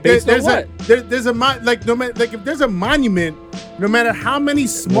 Like Based on there's a like no matter like if there's a monument, no matter how many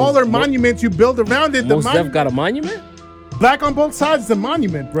smaller monuments you build around it, the Most Def monument, got a monument? Black on Both Sides is a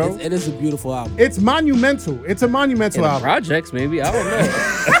monument, bro. It is a beautiful album. It's monumental. It's a monumental In the album. projects, maybe. I don't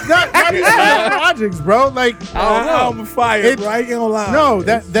know. not even the projects, bro. Like I don't know. Album fire, It- bro. I ain't gonna lie. no,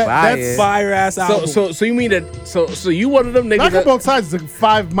 that's fire ass album. So you mean that? So you one of them niggas? Black on That, Both Sides is a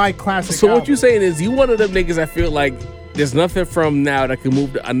 5 mic classic. so what album. you saying is you one of them niggas? I feel like there's nothing from now that can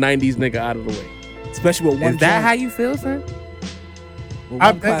move a '90s nigga out of the way. especially with one. Is that joint, how you feel, son? with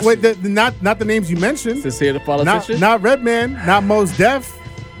one classic. Wait, not the names you mentioned. Sincere the politician. Not Redman. Not Mos Def.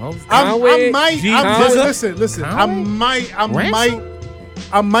 Conway, I might. G. I'm, Conway. listen. Conway?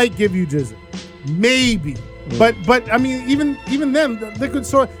 I might give you Jizza, maybe. But I mean, even them, they could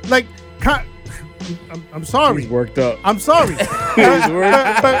sort like. I'm sorry. He's worked up. I'm sorry.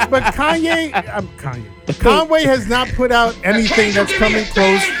 but Conway has not put out anything that's coming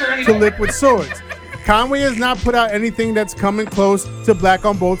close to Liquid Swords. Conway has not put out anything that's coming close to Black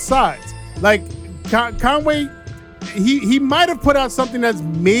on Both Sides. Like Conway, he might have put out something that's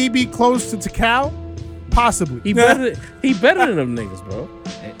maybe close to Tikal, possibly. He better than them niggas, bro.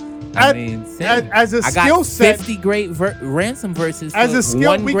 I mean, as a skill set, 50 great ransom verses as a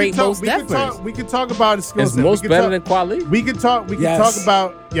skill, one great Most Def verse. We could talk about a skill Is set. Most better than Kweli? We could talk. We could talk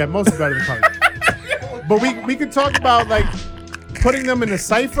about Most is better than Kweli. But we could talk about like putting them in a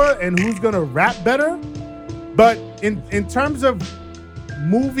cipher and who's gonna rap better. But in terms of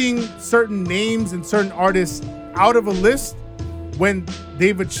moving certain names and certain artists out of a list when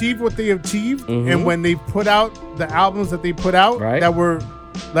they've achieved what they achieved and when they put out the albums that they put out that were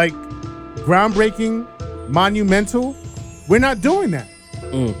like groundbreaking, monumental, we're not doing that.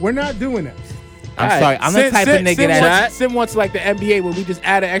 We're not doing that. I'm sorry. I'm the type of nigga that Sim wants like the NBA where we just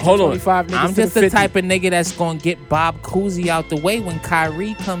add an extra 25 niggas. I'm just to the 50. type of nigga that's gonna get Bob Cousy out the way when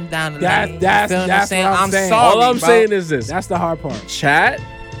Kyrie come down the lane. That's what what I'm saying. sorry, All I'm bro. saying is this. That's the hard part. Chat,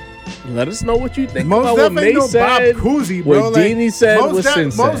 let us know what you think Most about Def what ain't Nate no said, Bob Cousy, bro. what Like, Deanie said, what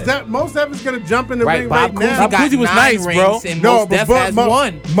Sin said. Most Def is gonna jump in the ring Bob right Cousy now. got Cousy was 9 nice, rings, bro. and Most Def has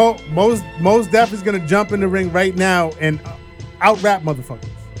one. Most Def is gonna jump in the ring right now and out rap motherfuckers.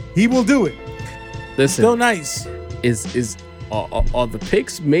 He will do it. Listen, Still nice. Are the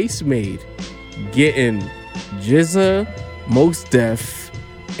picks Mace made getting Jizza, Most Def,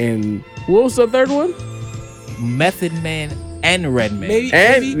 and what was the third one? Method Man and Redman.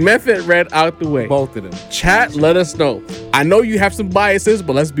 And Method Red out the way. Both of them. Chat, let us know. I know you have some biases,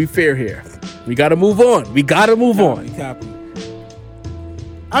 but let's be fair here. We gotta move on. Copy.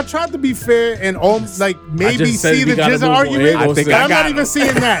 I tried to be fair and like maybe just said see we the gotta Jizza move on. argument. Here goes I'm I got not him. even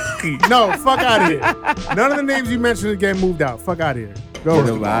seeing that. No, fuck out of here. None of the names you mentioned get moved out. Fuck out of here. Go.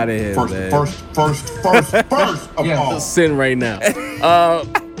 Get him out of here, man. First of all. Sin right now.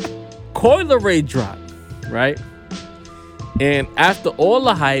 Coi Leray dropped, right? And after all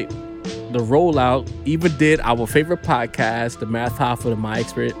the hype, the rollout, even did our favorite podcast, the Math Hoffa, the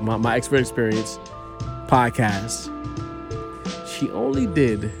My Expert Experience podcast. She only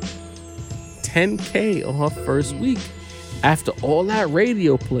did 10K on her first week after all that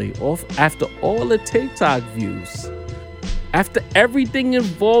radio play, after all the TikTok views, after everything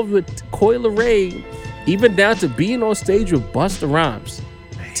involved with Coi Leray, even down to being on stage with Busta Rhymes.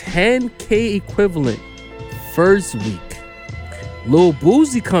 10K equivalent first week. Lil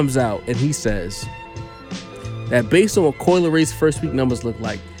Boosie comes out and he says that based on what Coi Leray's first week numbers look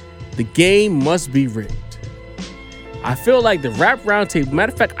like, the game must be rigged. I feel like the Rap Roundtable,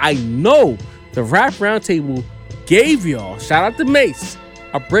 matter of fact, I know the Rap Roundtable gave y'all, shout out to Mace,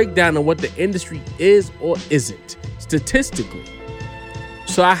 a breakdown of what the industry is or isn't, statistically.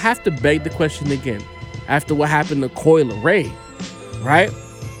 So I have to beg the question again, after what happened to Coi Leray, right?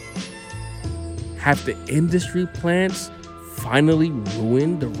 Have the industry plants finally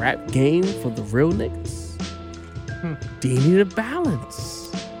ruined the rap game for the real niggas? They need a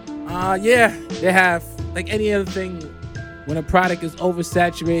balance. Yeah, they have. Like any other thing, when a product is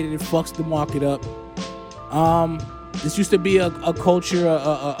oversaturated, it fucks the market up. This used to be a culture,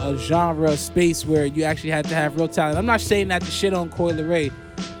 a genre, a space where you actually had to have real talent. I'm not saying that to shit on Coi Leray,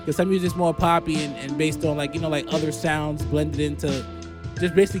 because some music's more poppy and based on like other sounds blended into,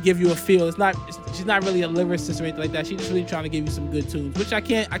 just basically give you a feel. She's not really a lyricist or anything like that. She's just really trying to give you some good tunes, which I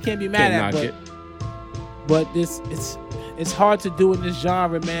can't be mad at. But it's hard to do in this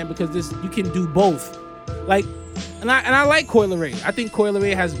genre, man, because you can do both. Like, and I like Coi Leray. I think Coi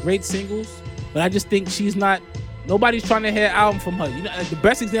Leray has great singles, but I just think nobody's trying to hear an album from her. The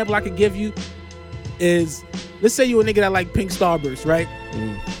best example I could give you is, let's say you a nigga that like Pink Starburst, right?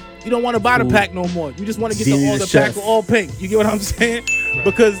 You don't want to buy the pack no more. You just want to get the pack of all pink. You get what I'm saying? Right.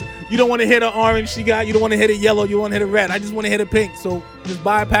 Because you don't want to hear the orange she got. You don't want to hear the yellow. You want to hear the red. I just want to hear the pink. So just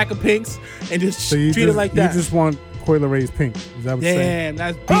buy a pack of pinks and just treat it like that. You just want Coi Leray's pink. Is that what you're saying?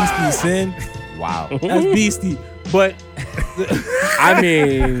 Damn, that's beastie, Sin. Wow. That's beastie. But I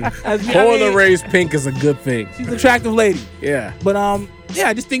mean, Coi Leray's pink is a good thing. She's an attractive lady. Yeah. But yeah,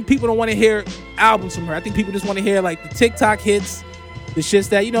 I just think people don't want to hear albums from her. I think people just want to hear like the TikTok hits, the shits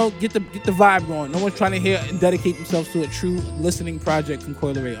that get the vibe going. No one's trying to hear and dedicate themselves to a true listening project from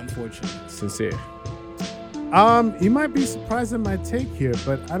Coi Leray, unfortunately. Sincere. You might be surprised at my take here,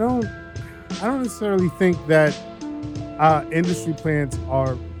 but I don't necessarily think that industry plans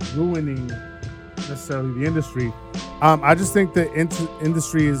are ruining necessarily the industry. I just think the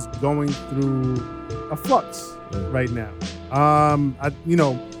industry is going through a flux right now.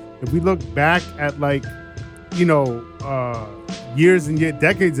 if we look back at like, you know, years and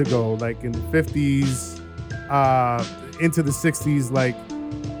decades ago, like in the 50s, into the 60s, like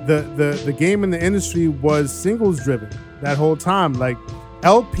the game in the industry was singles driven that whole time. Like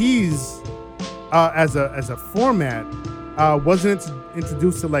LPs as a format wasn't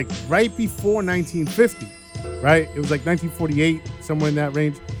introduced to like right before 1950, right? It was like 1948, somewhere in that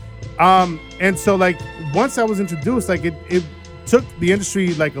range. And so like once that was introduced, like it took the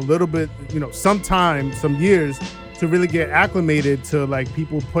industry like a little bit, you know, some years to really get acclimated to like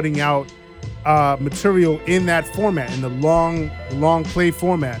people putting out material in that format, in the long play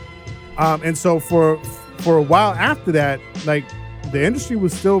format. And so for a while after that, like the industry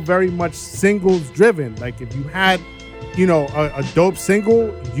was still very much singles driven. Like if you had, you know, a dope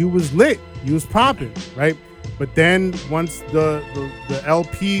single, you was lit, you was popping, right? But then once the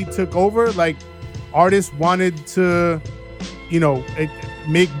LP took over, like artists wanted to, you know,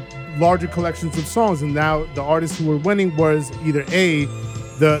 make larger collections of songs, and now the artists who were winning was either A,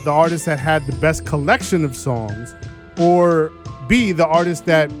 the artist that had the best collection of songs, or B, the artist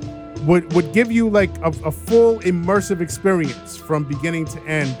that would give you like a full immersive experience from beginning to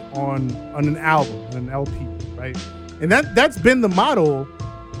end on an album, an LP, right? And that's been the model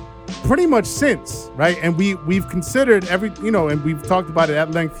pretty much since, right? And we've considered and we've talked about it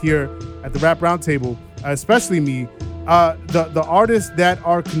at length here at the Rap Roundtable, especially me, the artists that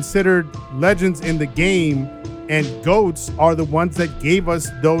are considered legends in the game and GOATs are the ones that gave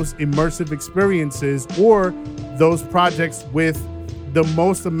us those immersive experiences or those projects with the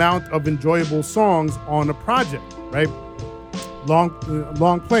most amount of enjoyable songs on a project, right?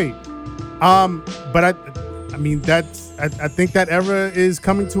 Long play. But I mean, I think that era is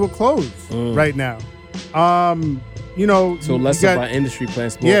coming to a close right now. You know, so less about industry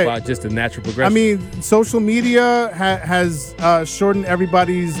plans, more about just the natural progression. I mean, social media has shortened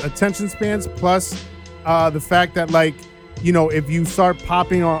everybody's attention spans. Plus, the fact that, like, you know, if you start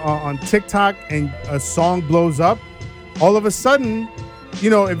popping on TikTok and a song blows up, all of a sudden, you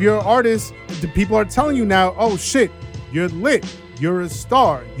know, if you're an artist, the people are telling you now, oh shit, you're lit, you're a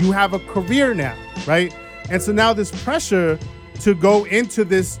star, you have a career now, right? And so now this pressure to go into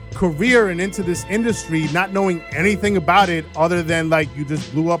this career and into this industry, not knowing anything about it other than like you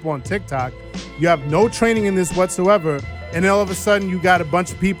just blew up on TikTok, you have no training in this whatsoever, and then all of a sudden you got a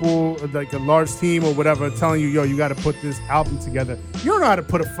bunch of people, like a large team or whatever, telling you, yo, you got to put this album together. You don't know how to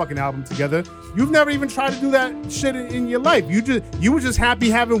put a fucking album together. You've never even tried to do that shit in your life. You were just happy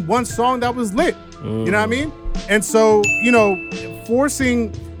having one song that was lit. You know what I mean? And so, you know,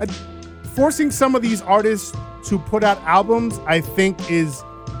 forcing some of these artists to put out albums, I think, is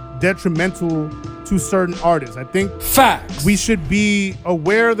detrimental to certain artists. I think facts. We should be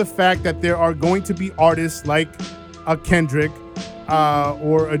aware of the fact that there are going to be artists like a Kendrick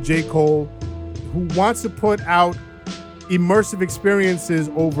or a J. Cole who wants to put out immersive experiences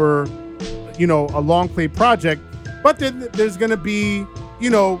over, you know, a long play project. But then there's going to be,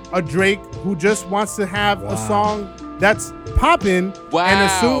 you know, a Drake who just wants to have a song that's popping, and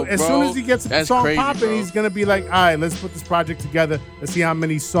as soon as he gets the song popping, he's gonna be like, all right, let's put this project together. Let's see how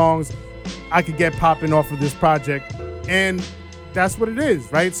many songs I could get popping off of this project, and that's what it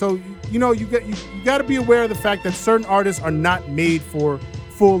is, right? So you know, you got to be aware of the fact that certain artists are not made for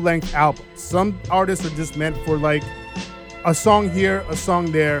full-length albums. Some artists are just meant for like a song here, a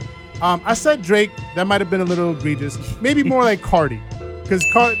song there. I said Drake, that might have been a little egregious. Maybe more like Cardi, because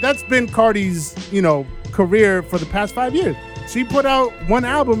that's been Cardi's, you know, career for the past 5 years. She put out one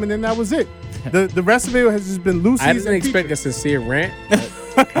album and then that was it. The rest of it has just been Lucy's. I didn't expect a sincere rant.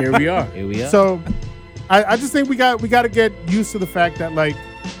 But here we are. So I just think we got to get used to the fact that like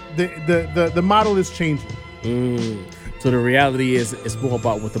the model is changing. So the reality is it's more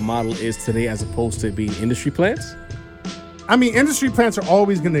about what the model is today as opposed to it being industry plans? I mean, industry plans are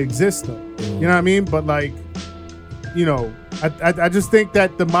always going to exist though. You know what I mean? But like, you know, I just think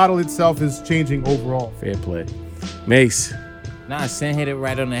that the model itself is changing overall. Fair play. Mace. Nah, Sen hit it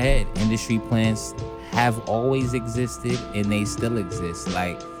right on the head. Industry plans have always existed and they still exist.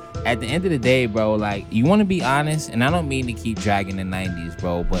 Like, at the end of the day, bro, like, you want to be honest, and I don't mean to keep dragging the 90s,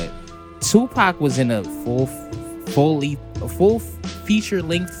 bro, but Tupac was in a full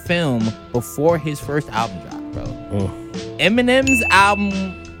feature-length film before his first album drop, bro. Eminem's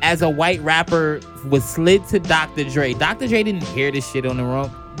album as a white rapper was slid to Dr. Dre. Dr. Dre didn't hear this shit on the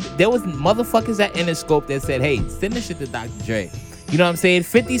road. There was motherfuckers at Interscope that said, hey, send this shit to Dr. Dre. You know what I'm saying?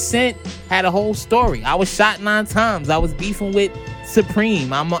 50 Cent had a whole story. I was shot 9 times. I was beefing with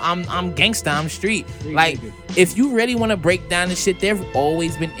Supreme. I'm gangsta. I'm street. Like, if you really want to break down this shit, there've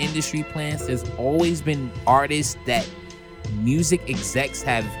always been industry plans. There's always been artists that music execs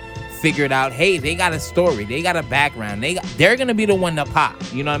have figured out, hey, they got a story, they got a background, they're gonna be the one to pop.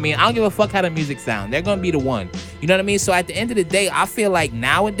 You know what I mean? I don't give a fuck how the music sound. They're gonna be the one. You know what I mean? So at the end of the day, I feel like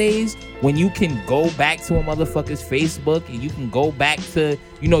nowadays, when you can go back to a motherfucker's Facebook and you can go back to,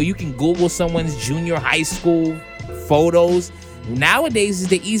 you can Google someone's junior high school photos. Nowadays is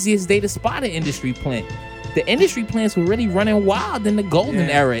the easiest day to spot an industry plant. The industry plants were really running wild in the golden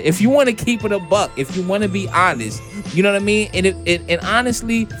era. If you want to keep it a buck, if you want to be honest, you know what I mean? And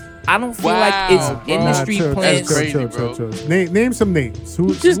honestly, I don't feel like it's industry plants. Chill. Name some names.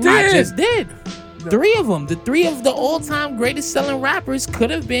 I just did. 3 of them. The 3 of the all-time greatest selling rappers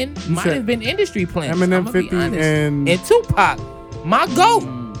might have been industry plants. Eminem, 50, and Tupac. My GOAT.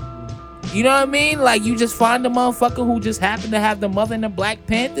 You know what I mean? Like, you just find a motherfucker who just happened to have the mother in the Black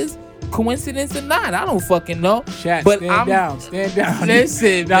Panthers. Coincidence or not, I don't fucking know. Shaq, but stand down.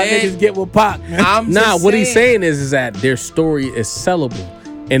 Listen, now man. niggas get with Pac, man. What he's saying is that their story is sellable,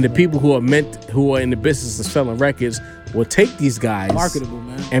 and the people who are in the business of selling records will take these guys, marketable,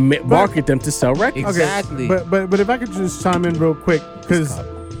 man, and market them to sell records. Exactly. Okay, but if I could just chime in real quick, because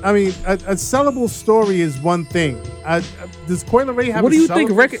I mean, a sellable story is one thing. Does Coi Leray have what a do you think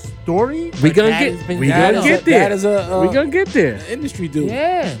record story? We gonna get there. That is a we gonna get there. Industry dude.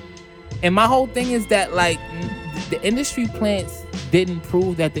 Yeah. And my whole thing is that, like, the industry plants didn't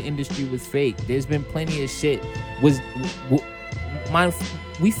prove that the industry was fake. There's been plenty of shit. We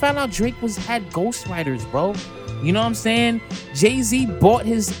found out Drake had ghostwriters, bro. You know what I'm saying? Jay-Z bought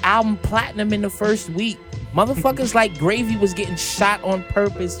his album platinum in the first week. Motherfuckers like Gravy was getting shot on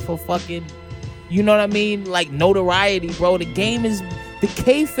purpose for fucking, you know what I mean? Like, notoriety, bro. The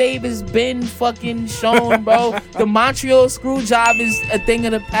kayfabe has been fucking shown, bro. The Montreal screw job is a thing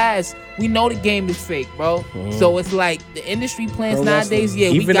of the past. We know the game is fake, bro. So it's like the industry plans nowadays,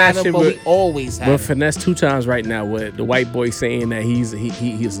 we got them, but we always have. But Finesse 2 times right now with the white boy saying that he's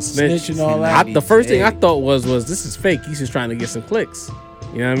a snitch. And all that. The first thing I thought was this is fake. He's just trying to get some clicks.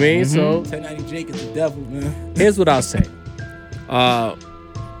 You know what I mean? So 1090 Jake is the devil, man. Here's what I'll say.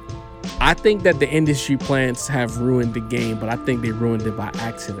 I think that the industry plants have ruined the game, but I think they ruined it by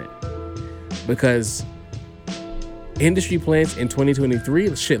accident. Because industry plants in 2023,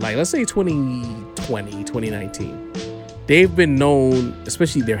 let's say 2020, 2019, they've been known,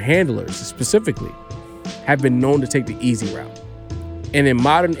 especially their handlers specifically, have been known to take the easy route. And in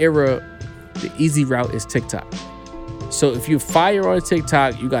modern era, the easy route is TikTok. So if you fire on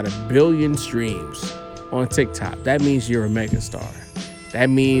TikTok, you got 1 billion streams on TikTok. That means you're a megastar. That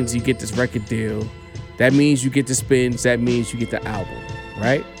means you get this record deal. That means you get the spins. That means you get the album,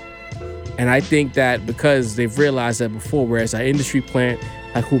 right? And I think that because they've realized that before, whereas our industry plant,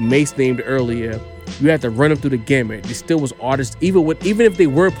 like who Mace named earlier, you had to run them through the gamut. They still was artists, even if they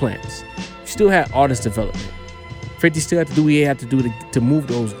were plants, you still had artist development. 50 still had to do what he had to do to move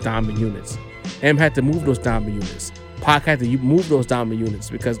those diamond units. M had to move those diamond units. Pac had to move those diamond units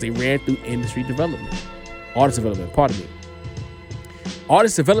because they ran through industry development. Artist development, pardon me.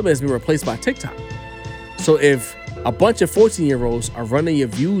 Artist development has been replaced by TikTok. So if a bunch of 14-year-olds are running your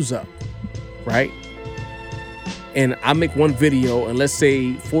views up, right? And I make one video, and let's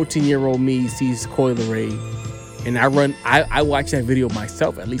say 14-year-old me sees Coi Leray, and I watch that video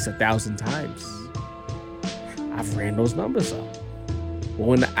myself at least 1,000 times. I've ran those numbers up. But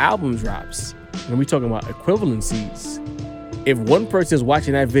when the album drops, when we're talking about equivalencies, if one person is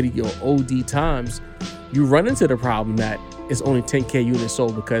watching that video OD times, you run into the problem that it's only 10K units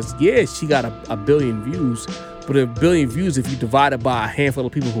sold because, she got a billion views, but 1 billion views, if you divide it by a handful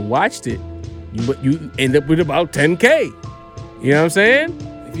of people who watched it, you end up with about 10K. You know what I'm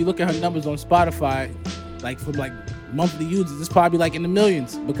saying? If you look at her numbers on Spotify, for monthly users, it's probably like in the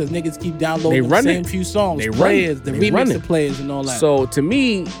millions because niggas keep downloading the same few songs, the remix of players and all that. So to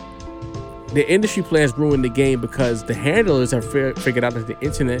me, the industry players ruined the game because the handlers have figured out that the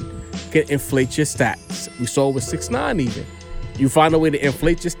internet can inflate your stats. We saw it with 6ix9ine even. You find a way to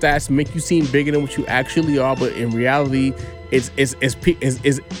inflate your stats, make you seem bigger than what you actually are, but in reality, it's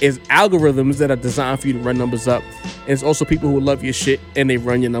algorithms that are designed for you to run numbers up. And it's also people who love your shit and they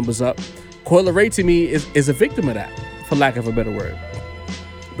run your numbers up. Coi Leray to me is a victim of that, for lack of a better word.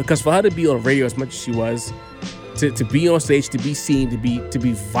 Because for her to be on radio as much as she was, to be on stage, to be seen, to be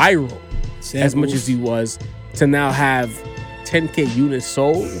viral as much as he was, to now have 10K units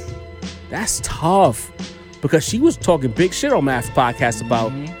sold, that's tough. Because she was talking big shit on Math's podcast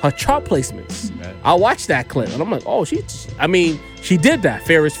about her chart placements. Right. I watched that clip and I'm like, she did that.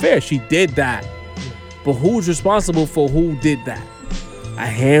 Fair is fair. She did that. But who's responsible for who did that? A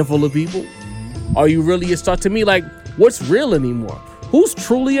handful of people? Are you really a star? To me, what's real anymore? Who's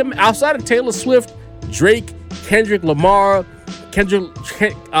truly, outside of Taylor Swift, Drake, Kendrick Lamar,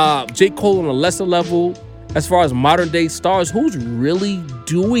 J. Cole on a lesser level. As far as modern day stars, who's really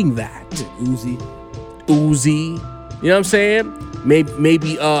doing that? Uzi. You know what I'm saying?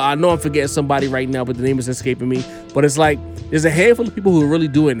 Maybe I know I'm forgetting somebody right now, but the name is escaping me. But it's like there's a handful of people who are really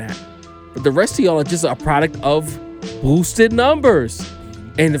doing that. But the rest of y'all are just a product of boosted numbers.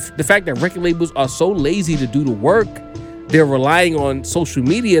 And the fact that record labels are so lazy to do the work, they're relying on social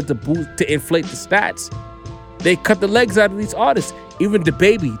media to inflate the stats. They cut the legs out of these artists. Even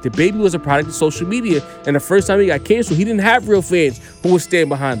DaBaby was a product of social media. And the first time he got canceled, he didn't have real fans who would stand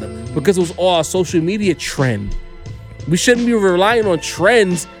behind him because it was all a social media trend. We shouldn't be relying on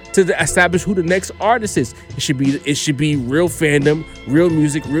trends to establish who the next artist is. It should be real fandom, real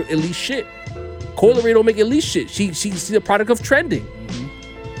music, real elite shit. Coyle Ray don't make elite shit. She's a product of trending.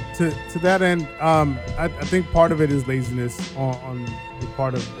 To that end, I think part of it is laziness on the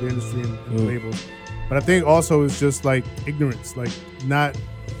part of the industry and the labels. But I think also it's just like ignorance, like not,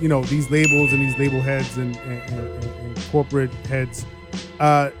 these labels and these label heads and corporate heads,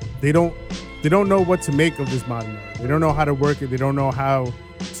 they don't know what to make of this modern era. They don't know how to work it. They don't know how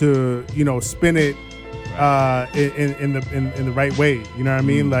to, spin it in the right way. You know what I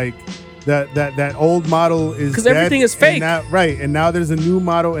mean? Like that old model is because everything is fake. And now there's a new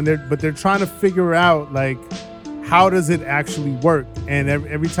model, and they're trying to figure out like how does it actually work. And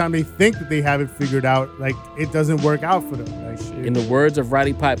every time they think that they have it figured out, like it doesn't work out for them. Like, in the words of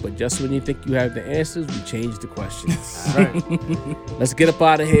Roddy Piper, just when you think you have the answers, we change the questions. Right. Let's get up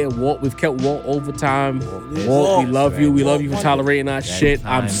out of here. Walt, we've kept Walt overtime. Walt, we love you. We love you for tolerating our shit.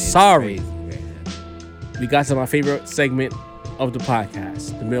 I'm sorry. We got to my favorite segment of the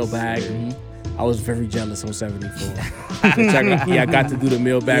podcast, the mailbag. I was very jealous on 74. I got to do the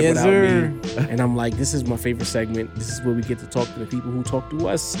mailbag without me. And I'm like, this is my favorite segment. This is where we get to talk to the people who talk to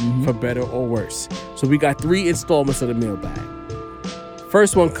us for better or worse. So we got 3 installments of the mailbag.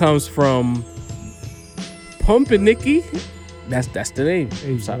 First one comes from Pumpin' Nikki. That's the name.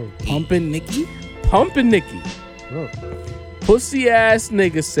 Hey, sorry. Pumpin' Nikki? Pumpin' Nikki. Bro. Pussy ass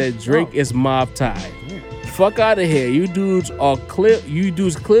nigga said Drake is mob tied. Fuck out of here. You dudes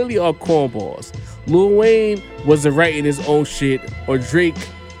clearly are cornballs. Lil Wayne wasn't writing his own shit, or Drake,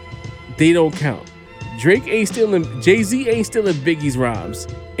 they don't count. Jay-Z ain't stealing Biggie's rhymes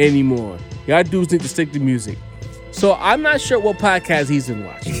anymore. Y'all dudes need to stick to music. So I'm not sure what podcast he's been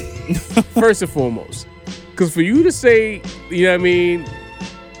watching. First and foremost. Because for you to say, you know what I mean,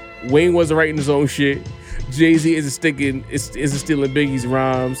 Wayne wasn't writing his own shit, Jay-Z isn't stealing Biggie's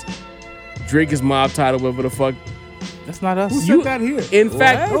rhymes, Drake is mob tied or whatever the fuck. That's not us. Who said that here? In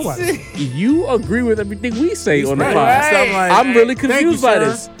fact, you agree with everything we say on the podcast. Right. I'm really confused by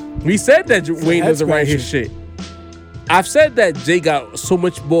this. We said that Wayne doesn't write his shit. I've said that Jay got so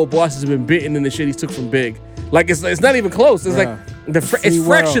much more bosses been bitten than the shit he took from Big. Like it's not even close. It's like it's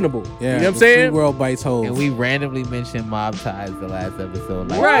fractionable. Yeah, you know what I'm saying? Free world bites holes. And we randomly mentioned mob ties the last episode.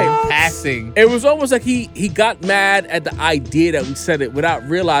 Like, right. Passing. It was almost like he got mad at the idea that we said it without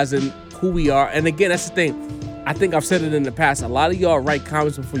realizing who we are. And again, that's the thing. I think I've said it in the past. A lot of y'all write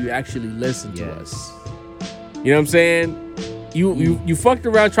comments before you actually listen to us. You know what I'm saying? You fucked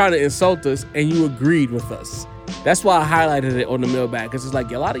around trying to insult us and you agreed with us. That's why I highlighted it on the mailbag, because it's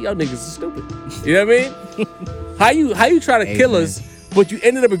like a lot of y'all niggas are stupid. You know what I mean? How you trying to kill us, but you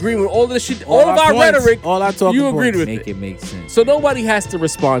ended up agreeing with all this shit, all of our rhetoric. All our talking you agreed with Make it make sense. So nobody has to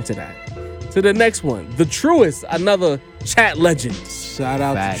respond to that. To the next one, The Truest, another chat legend. Shout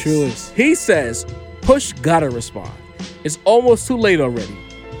out to Truest. He says, Push gotta respond. It's almost too late already.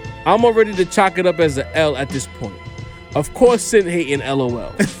 I'm already to chalk it up as an L at this point. Of course, Sin hating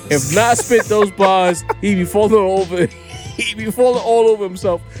LOL. If not spit those bars, he'd be falling all over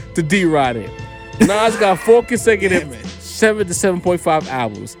himself to D-Rod it. Nas got 4 consecutive 7 to 7.5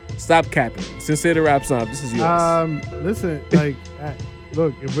 albums. Stop capping. Sincere the Rap Song, this is yours. Listen, like,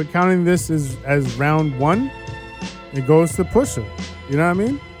 look, if we're counting this as round 1, it goes to Pusha. You know what I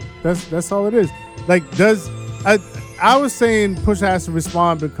mean? That's all it is. Like, I was saying Pusha has to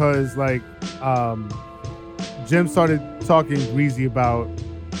respond because, like, Jim started talking greasy about,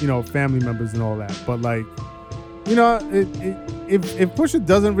 family members and all that. But, like, if Pusha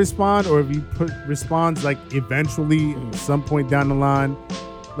doesn't respond, or if he responds, like, eventually at some point down the line,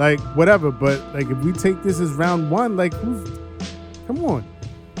 like, whatever. But, like, if we take this as round 1, like, come on.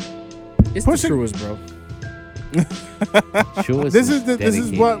 It's Pusha, the Truest, bro. This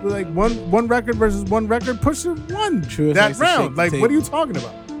is what, like, one record versus one record. Pusha won that round. Like, what are you talking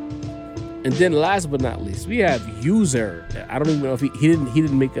about? And then last but not least, we have User. I don't even know if he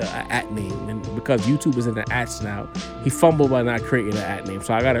didn't make a at name, and because YouTube is in the ats now, he fumbled by not creating an at name.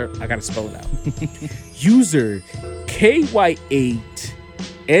 So I gotta spell it out. User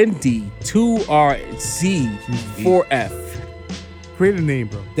KY8ND2RZ4F. Create a name,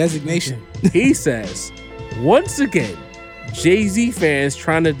 bro. Designation. He says, once again, Jay-Z fans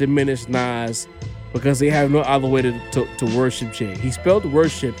trying to diminish Nas because they have no other way to worship Jay. He spelled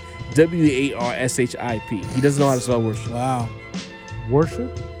worship WARSHIP. He doesn't know how to spell worship. Wow.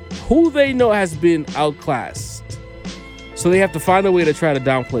 Worship? Who they know has been outclassed. So they have to find a way to try to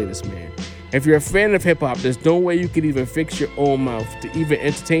downplay this man. If you're a fan of hip hop, there's no way you can even fix your own mouth to even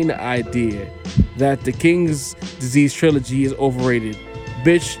entertain the idea that the King's Disease trilogy is overrated.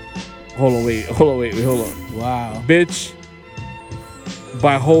 Bitch, hold on. Wow. Bitch,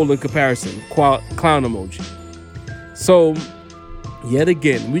 by whole in comparison, clown emoji. So, yet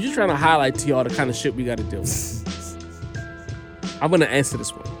again, we're just trying to highlight to y'all the kind of shit we got to deal with. I'm gonna answer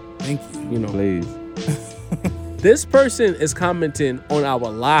this one. Thank you. You know, Please. this person is commenting on our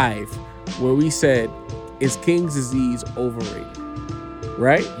live where we said, "Is King's Disease overrated?"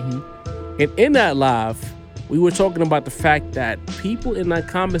 Right? Mm-hmm. And in that live, we were talking about the fact that people in that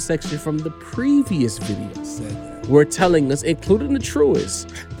comment section from the previous videos were telling us, including the truest,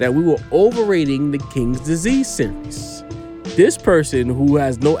 that we were overrating the King's Disease series. This person, who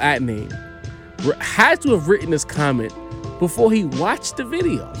has no at name, had to have written this comment before he watched the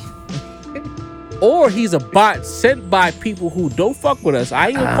video. Or he's a bot sent by people who don't fuck with us. I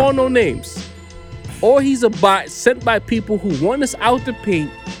ain't gonna call no names. Or he's a bot sent by people who want us out the paint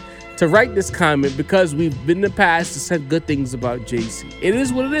to write this comment because we've been in the past to said good things about Jay-Z. It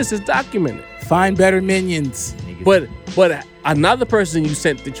is what it is. It's documented. Find better minions. But another person you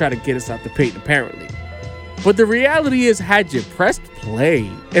sent to try to get us out the paint, apparently. But the reality is, had you pressed play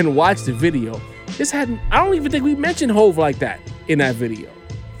and watched the video, I don't even think we mentioned Hove like that in that video.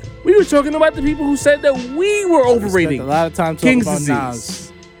 We were talking about the people who said that we were overrating A lot of time talking King's about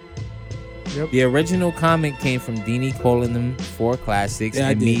Disease. Nas. The original comment came from Deanie calling them 4 classics Yeah,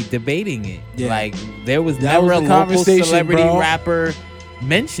 I and did. me debating it. Yeah. Like, there was That never was a the local conversation, celebrity bro. rapper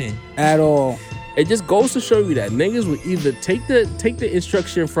mentioned. At all. It just goes to show you that niggas will either take the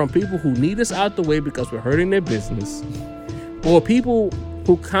instruction from people who need us out the way because we're hurting their business, or people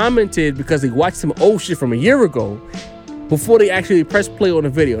who commented because they watched some old shit from a year ago before they actually pressed play on the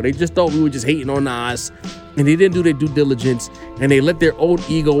video. They just thought we were just hating on Nas, and they didn't do their due diligence, and they let their own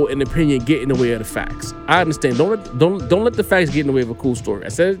ego and opinion get in the way of the facts. I understand. Don't let the facts get in the way of a cool story. I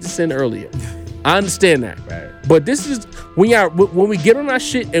said it just earlier. I understand that. Right. But this is when we get on our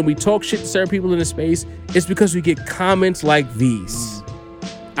shit and we talk shit to certain people in the space, it's because we get comments like these.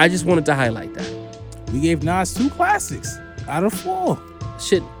 I just wanted to highlight that. We gave Nas 2 classics out of 4.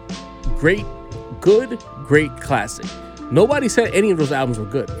 Shit, great, good, great, classic. Nobody said any of those albums were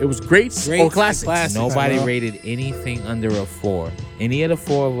good. It was greats or classics. classics. Nobody bro. rated anything under a 4. Any of the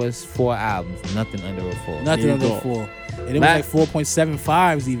 4 was 4 albums. Nothing under a 4. Nothing There you under go. 4. And it was like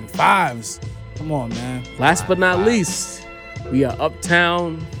 4.75s, even 5s. Come on, man. Last but not least, we are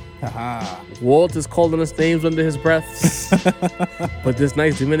Uptown. Haha. Walt is calling us names under his breath. But this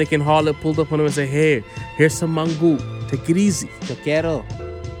nice Dominican harlot pulled up on him and said, "Hey, here's some mango. Take it easy." Yo quiero.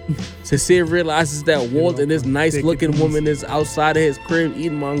 Cecile realizes that Walt and this nice looking woman is outside of his crib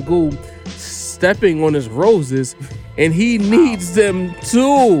eating mango, stepping on his roses, and he needs them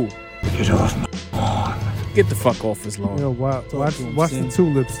too. Get the fuck off his lawn. Yo, watch the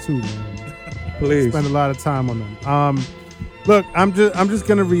tulips too, man. Please. Spend a lot of time on them. Look, I'm just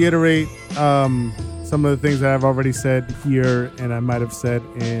gonna reiterate some of the things that I've already said here, and I might have said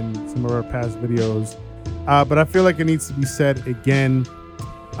in some of our past videos. But I feel like it needs to be said again.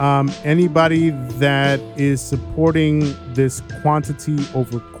 Anybody that is supporting this quantity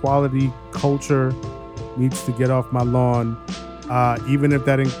over quality culture needs to get off my lawn. Even if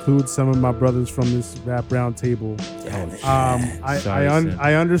that includes some of my brothers from this rap round table.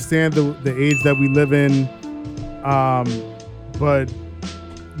 I understand the age that we live in. But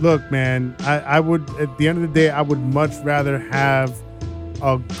look, man, I would, at the end of the day, I would much rather have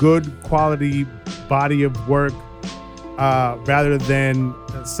a good quality body of work rather than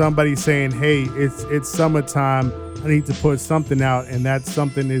somebody saying, "Hey, it's summertime, I need to put something out," and that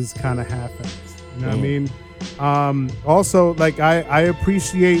something is kind of half-assed. You know what I mean? Also, like I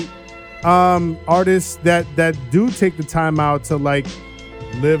appreciate artists that do take the time out to like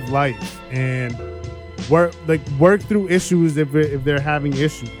live life and work through issues if they're having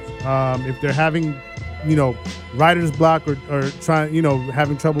issues. If they're having, writer's block or trying,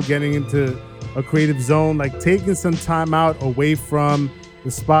 having trouble getting into a creative zone, like taking some time out away from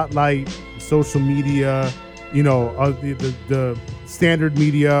the spotlight, social media, the standard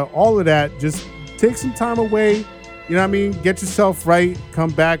media, all of that. Just take some time away. You know what I mean? Get yourself right. Come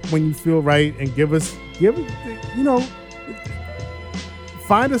back when you feel right, and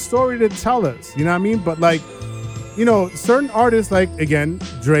find a story to tell us. You know what I mean? But certain artists, like again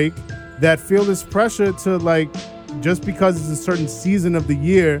Drake, that feel this pressure to just because it's a certain season of the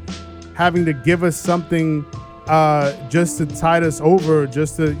year, having to give us something just to tide us over,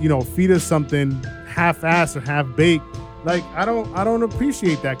 just to feed us something half-assed or half-baked. I don't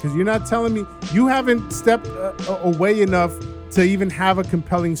appreciate that, because you're not telling me, you haven't stepped away enough to even have a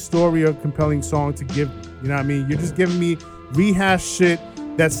compelling story or compelling song to give me. You know what I mean? You're just giving me rehash shit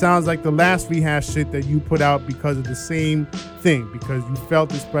that sounds like the last rehash shit that you put out because of the same thing, because you felt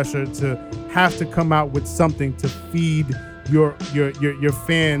this pressure to have to come out with something to feed your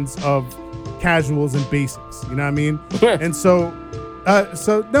fans of casuals and basics. You know what I mean? And so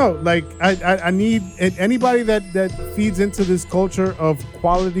no, I need anybody that feeds into this culture of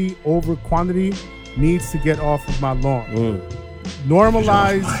quality over quantity needs to get off of my lawn.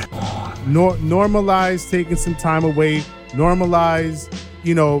 Normalize taking some time away. Normalize,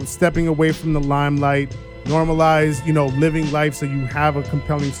 stepping away from the limelight. Normalize, living life so you have a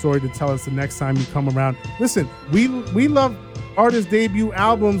compelling story to tell us the next time you come around. Listen, we love artists' debut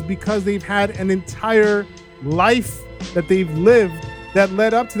albums because they've had an entire life that they've lived that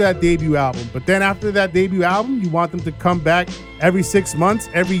led up to that debut album. But then after that debut album, you want them to come back every 6 months,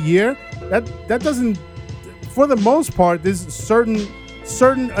 every year. That doesn't, for the most part, there's certain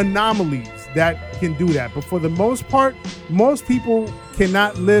anomalies that can do that. But for the most part, most people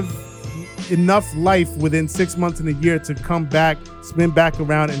cannot live enough life within 6 months and a year to come back, spin back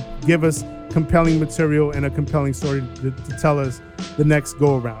around, and give us compelling material and a compelling story to tell us the next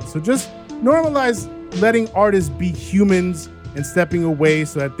go around. So just normalize letting artists be humans and stepping away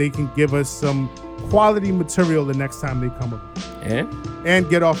so that they can give us some quality material the next time they come around. And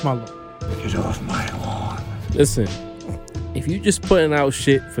get off my lawn. Get off my lawn. Listen, if you just putting out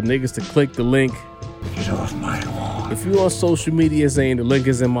shit for niggas to click the link, get off my lawn. If you on social media saying the link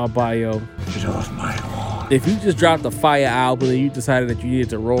is in my bio, get off my lawn. If you just dropped a fire album and you decided that you needed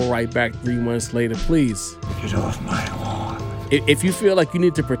to roll right back 3 months later, please get off my lawn. If you feel like you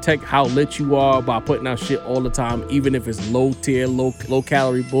need to protect how lit you are by putting out shit all the time, even if it's low tier, low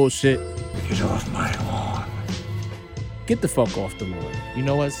calorie bullshit, get off my lawn. Get the fuck off the lawn. You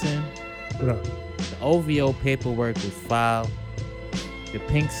know what, Sin? What up? The OVO paperwork was filed. The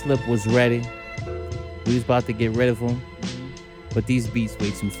pink slip was ready. We was about to get rid of them. But these beats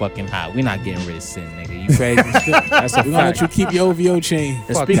way too fucking hot. We're not getting rid of Sin, nigga. You crazy? That's a We're gonna fact. let you keep your OVO chain.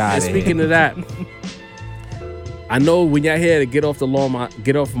 And speaking of that, I know when y'all here to get off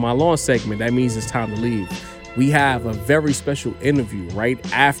my lawn segment, that means it's time to leave. We have a very special interview right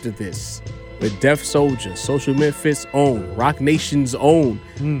after this with Def Soldier, Social Memphis' own, Rock Nation's own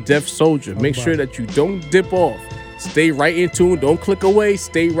Def Soldier. Make sure that you don't dip off. Stay right in tune. Don't click away.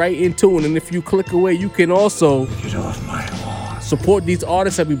 Stay right in tune. And if you click away, you can also get off my lawn. Support these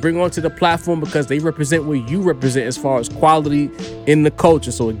artists that we bring onto the platform because they represent what you represent as far as quality in the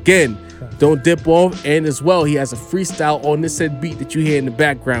culture. So again, don't dip off. And as well, he has a freestyle on this said beat that you hear in the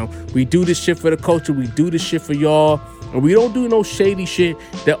background. We do this shit for the culture. We do this shit for y'all. And we don't do no shady shit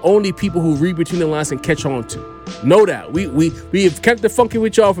that only people who read between the lines and catch on to. Know that. We have kept it funky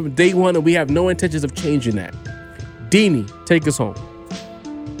with y'all from day one, and we have no intentions of changing that. Deanie, take us home.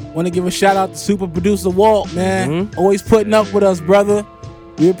 Want to give a shout out to super producer Walt, man. Always putting up with us, brother.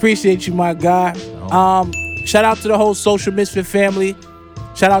 We appreciate you, my guy. Shout out to the whole Social Misfit family.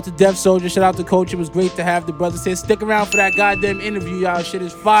 Shout out to Def Soldier. Shout out to Coach. It was great to have the brothers here. Stick around for that goddamn interview, y'all. Shit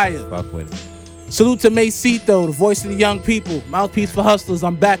is fire. Fuck with it. Salute to Macito, the voice of the young people. Mouthpiece for hustlers.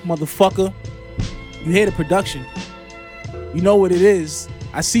 I'm back, motherfucker. You hear the production. You know what it is.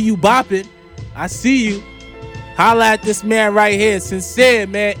 I see you bopping. I see you. Holla at this man right here. Sincere,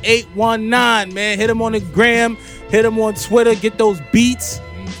 man. 819, man. Hit him on the gram. Hit him on Twitter. Get those beats.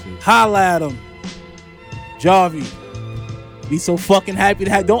 Holla at him. Jarvie. Be so fucking happy to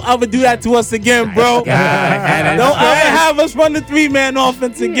have. Don't ever do that to us again, bro. Don't ever have us run the 3-man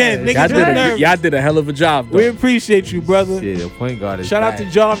offense again. Niggas, y'all did a hell of a job, though. We appreciate you, brother. Yeah, the point guard is Shout back. out to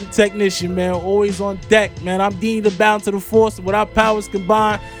Jarvie, the technician, man. Always on deck, man. I'm Dean the Bound to the Force. With our powers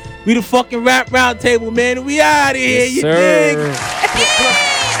combined, we the fucking rap round table, man. And we out of here. Yes, you sir. dig?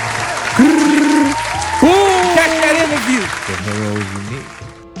 Catch that interview. The heroes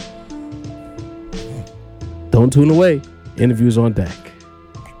unique. Don't tune away. Interviews on deck.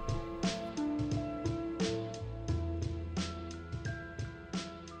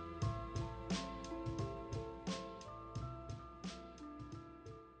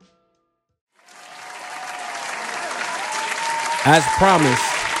 As promised,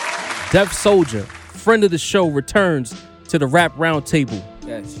 Def Soldier, friend of the show, returns to the Rap Roundtable.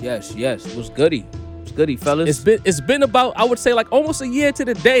 Yes. What's goody? What's goody, fellas? It's been about, I would say, like almost a year to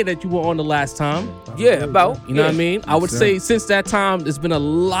the day that you were on the last time. Yeah, about. You know what I mean? I would say since that time, there's been a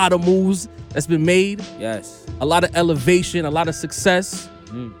lot of moves that's been made. Yes. A lot of elevation, a lot of success.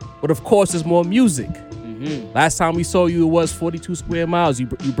 But of course, there's more music. Last time we saw you, it was 42 Square Miles. You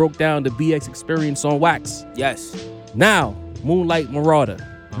broke down the BX experience on Wax. Yes. Now, Moonlight Marauder.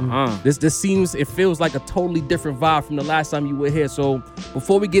 It feels like a totally different vibe from the last time you were here. So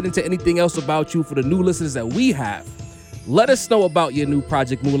before we get into anything else about you, for the new listeners that we have, let us know about your new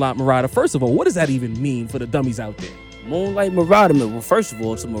project, Moonlight Marauder. First of all, what does that even mean for the dummies out there? Moonlight Marauder. Well, first of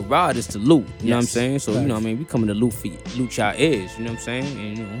all, to maraud is to loot. You know what I'm saying? So, you know what I mean? We coming to loot y'all ears. You know what I'm saying?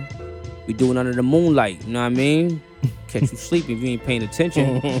 And, you know, we doing under the moonlight. You know what I mean? Catch you sleeping if you ain't paying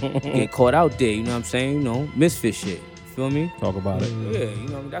attention. Get caught out there. You know what I'm saying? You know, misfit shit. You feel me? Talk about it. Yeah, you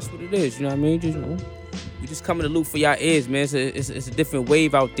know, that's what it is. You know what I mean? Just, you know, we just coming to loot for y'all ears, man. It's a different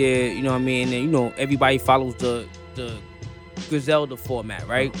wave out there. You know what I mean? And, you know, everybody follows the Griselda format,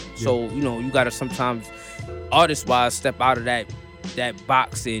 right? Yeah. So, you know, you gotta sometimes, artist-wise, step out of that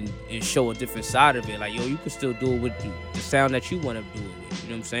box and show a different side of it. Like, yo, you can still do it with the sound that you want to do it with. You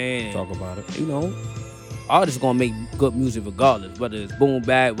know what I'm saying? Talk about it. You know, artists gonna make good music regardless, whether it's boom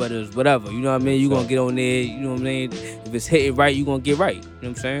bap, whether it's whatever. You know what I mean? You gonna get on there. You know what I mean? If it's hitting right, you gonna get right. You know what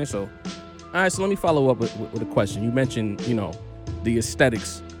I'm saying? So, all right. So let me follow up with a question. You mentioned, you know, the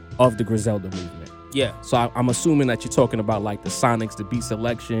aesthetics of the Griselda movement. Yeah. So I'm assuming that you're talking about like the sonics, the beat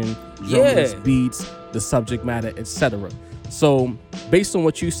selection, drumless beats, the subject matter, etc. So based on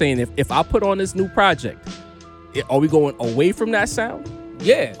what you're saying, if I put on this new project, are we going away from that sound?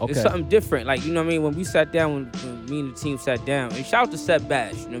 Yeah, okay. It's something different. Like, you know what I mean? When we sat down, when me and the team sat down, and shout out to Seb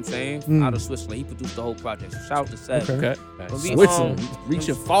Bash, you know what I'm saying? Out of Switzerland. He produced the whole project. So shout out to Seb. Okay. Switzerland,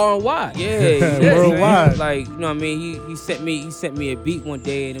 reaching far and wide. Yeah, worldwide. Like, you know what I mean? He sent me a beat one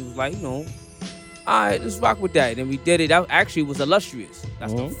day, and it was like, you know, all right, let's rock with that. And we did it. That actually was Illustrious.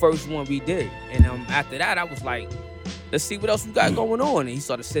 That's the first one we did. And after that, I was like, let's see what else we got going on. And he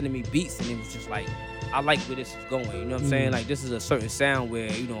started sending me beats, and it was just like, I like where this is going. You know what I'm saying? Like, this is a certain sound where,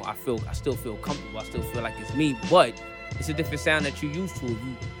 you know, I still feel comfortable. I still feel like it's me, but it's a different sound that you're used to if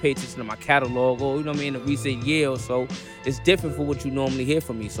you pay attention to my catalog or, you know what I mean, in a recent year or so. It's different from what you normally hear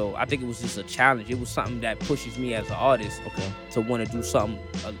from me. So I think it was just a challenge. It was something that pushes me as an artist to want to do something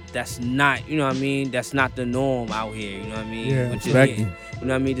that's not, you know what I mean, that's not the norm out here. You know what I mean? Yeah, you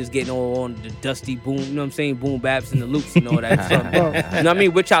know what I mean? Just getting on the dusty boom, you know what I'm saying? Boom baps and the loops and all that. You know what I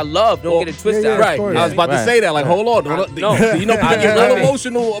mean? Which I love. Don't get it twisted. Yeah, right. I was about to say that. Like, hold on. No. You know, I get real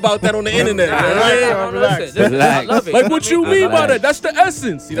emotional about that on the internet. I love it. Like, what you mean by that? That's the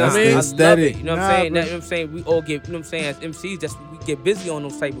essence. You know what I mean? I love it. You know what I'm saying? You know what I'm saying? We all get, you know what I'm saying? As MCs, we get busy on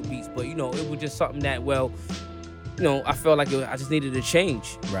those type of beats. But, you know, it was just something that, well, you know, I felt like I just needed a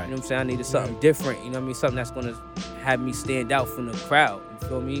change. Right. You know what I'm saying? I needed something different. You know what I mean? Something that's going to have me stand out from the crowd. You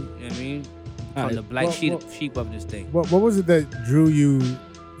feel me? You know what I mean? I'm the black sheep of this thing. What was it that drew you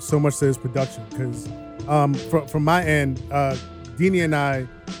so much to this production? Because from my end, Dini and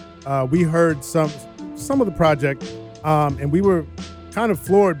I, we heard some of the project, and we were kind of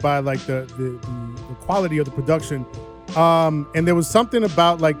floored by like the quality of the production. And there was something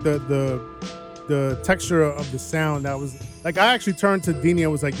about like the texture of the sound that was like, I actually turned to Dini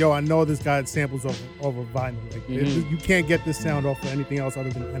and was like, yo, I know this guy had samples over vinyl. Like, you can't get this sound off of anything else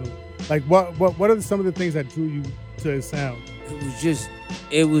other than vinyl. Like, what are some of the things that drew you to his sound?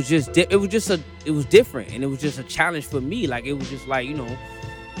 It was different, and it was just a challenge for me. Like, it was just like, you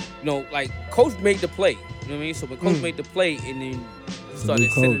know, like Coach made the play. You know what I mean? So when Coach made the play, and then he started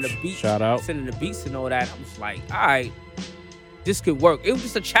sending the beats, sending the beats and all that, I was like, all right, this could work. It was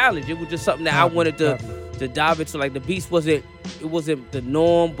just a challenge. It was just something that I wanted to dive into. Like, the beats wasn't the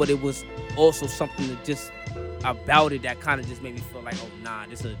norm, but it was also something that just about it that kind of just made me feel like, oh nah,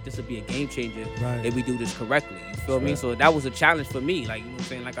 this will be a game changer if we do this correctly. You feel me? So that was a challenge for me. Like, you know what I'm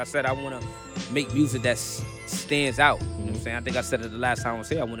saying? Like I said, I want to make music that stands out. You know what I'm saying? I think I said it the last time I was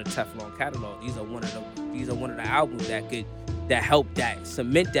here. I want a Teflon catalog. These are one of the albums that help that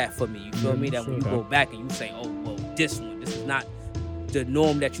cement that for me. You feel me? That when you go back and you say, oh well, this is not the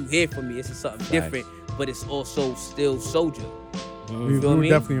norm that you hear from me. This is something different, but it's also still Soldier. We were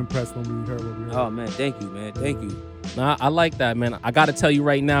definitely impressed when we heard what we heard. Oh man, thank you, man. Thank you. Nah, I like that, man. I gotta tell you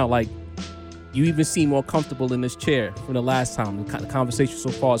right now, like, you even seem more comfortable in this chair from the last time. The conversation so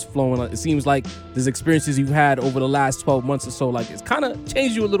far is flowing. It seems like there's experiences you've had over the last 12 months or so, like, it's kind of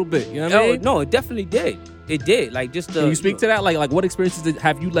changed you a little bit. You know what I mean? No, it definitely did. it did. Like just the. Can you speak to that? Like what experiences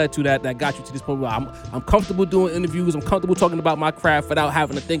have you led to that got you to this point where I'm comfortable doing interviews, I'm comfortable talking about my craft without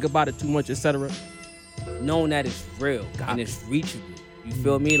having to think about it too much, etc. Knowing that it's real and it's reachable. You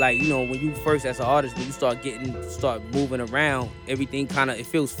feel me? Like, you know, when you first as an artist, when you start moving around, everything kind of, it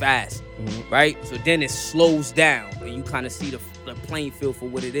feels fast, right? So then it slows down and you kind of see the playing field for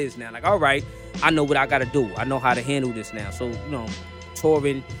what it is now. Like, all right, I know what I got to do. I know how to handle this now. So, you know,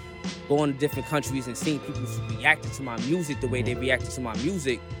 touring, going to different countries and seeing people reacting to my music the way they reacted to my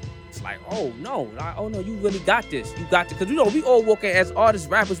music, it's like, oh no, you really got this. You got this. Because, you know, we all walking as artists,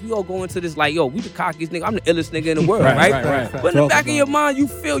 rappers, we all go into this like, yo, we the cockiest nigga. I'm the illest nigga in the world, right? But in the back of your mind, you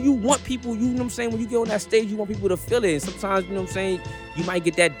feel, you want people, you know what I'm saying? When you get on that stage, you want people to feel it. And sometimes, you know what I'm saying, you might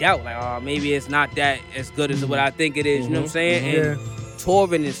get that doubt. Like, oh, maybe it's not that as good as what I think it is. You know what I'm saying? And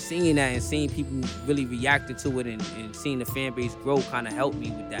touring and seeing that and seeing people really reacting to it and seeing the fan base grow kind of helped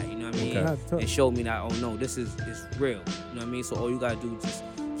me with that. You know what I mean? And showed me that, oh no, it's real. You know what I mean? So all you got to do is just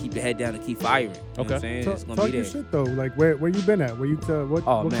keep your head down and keep firing. You know what I'm saying? It's gonna be there. Talk your shit though. Like where you been at? Where you what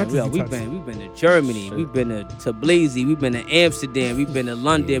countries we've been to Germany, we've been to Tbilisi, we've been to Amsterdam, we've been to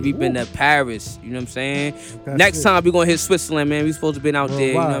London, we've been to Paris. You know what I'm saying? Next time we're gonna hit Switzerland, man. We supposed to been out there,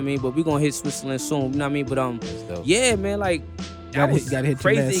 you know what I mean? But we're gonna hit Switzerland soon. You know what I mean? But yeah, man, like that was gotta hit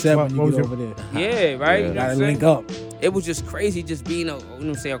crazy. 7 when you get over there. Yeah, right. You know gotta link up. It was just crazy, just being, you know what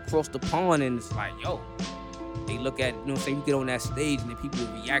I'm saying, across the pond, and it's like, yo. They look at, you know what I'm saying, you get on that stage and then people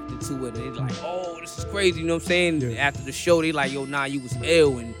reacting to it and they're like, oh, this is crazy, you know what I'm saying? Yeah. After the show, they like, yo, nah, you was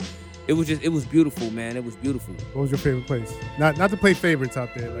ill, and it was beautiful, man. It was beautiful. What was your favorite place? Not to play favorites out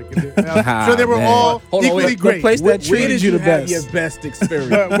there. Like, I'm sure they were all equally great. The place that treated you the best. Your best experience.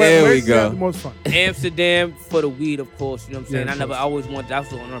 There we go. The most fun. Amsterdam for the weed, of course. You know what I'm saying? Yeah, I always wanted, that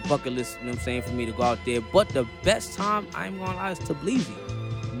was on our bucket list. You know what I'm saying, for me to go out there. But the best time, I ain't gonna lie, is Tbilisi.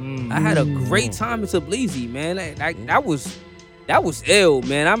 I had a great time in Tbilisi, man. That was ill,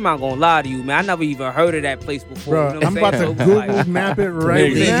 man. I'm not gonna lie to you, man. I never even heard of that place before. Bro, you know I'm about to Google map it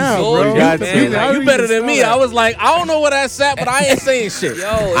right now, bro. You better than me. I was like, I don't know where that's at, but I ain't saying shit.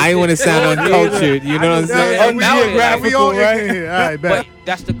 Yo, I ain't want to sound uncultured. You know what I'm saying? Ungeographical, right? All right, but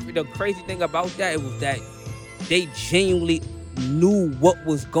that's the crazy thing about that. It was that they genuinely knew what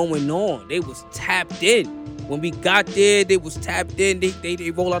was going on. They was tapped in. When we got there, they was tapped in.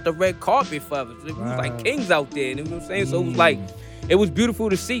 They roll out the red carpet for us. It was like kings out there. You know what I'm saying? So it was like, it was beautiful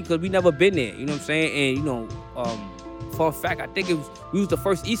to see because we never been there. You know what I'm saying? And you know, fun fact, I think we was the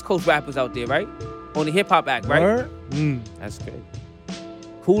first East Coast rappers out there, right? On the hip hop act, right? That's good.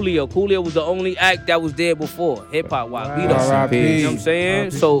 Coolio was the only act that was there before hip hop. Wow. You know what I'm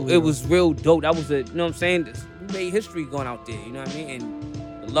saying? So it was real dope. That was you know what I'm saying? We made history going out there. You know what I mean?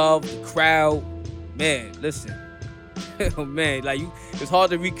 And the love, the crowd. Man, listen. Oh man, like it's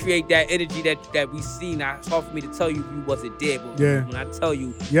hard to recreate that energy that we see now. It's hard for me to tell you if you wasn't there, but when I tell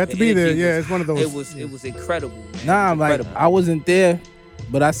you, you have to be there. Yeah, it's one of those. It was incredible, man. Nah, like I wasn't there,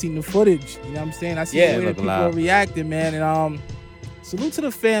 but I seen the footage. You know what I'm saying? I seen the way that people are reacting, man. And salute to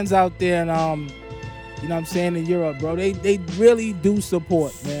the fans out there, and you know what I'm saying, in Europe, bro. They really do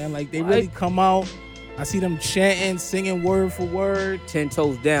support, man. Like they really come out. I see them chanting, singing word for word. 10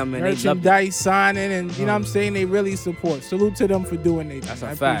 toes down, man. Merchandise signing, and you know what I'm saying? They really support. Salute to them for doing their thing. That's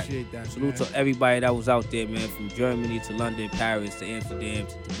a fact. I appreciate that. Salute to everybody that was out there, man. From Germany to London, Paris to Amsterdam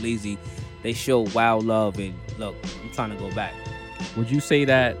to Tbilisi. They show wild love, and look, I'm trying to go back. Would you say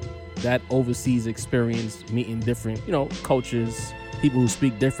that overseas experience, meeting different, you know, cultures, people who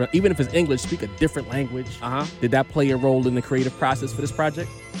speak different, even if it's English, speak a different language, did that play a role in the creative process for this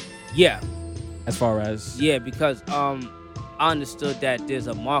project? Yeah. As far as because I understood that there's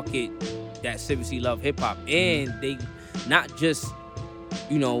a market that seriously love hip hop, and they not just,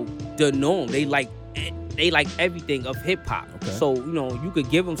 you know, the norm. They like everything of hip hop. Okay. So you know, you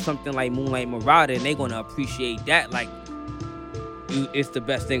could give them something like Moonlight Marauder, and they're gonna appreciate that. Like it's the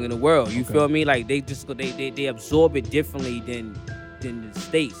best thing in the world. You feel me? Like they just they absorb it differently than the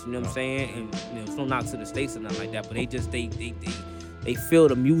States. You know what I'm saying? And you know, it's no knock to the States or nothing like that, but they feel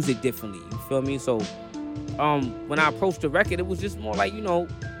the music differently. You feel me? So, when I approached the record, it was just more like, you know,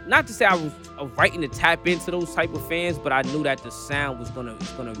 not to say I was writing to tap into those type of fans, but I knew that the sound was gonna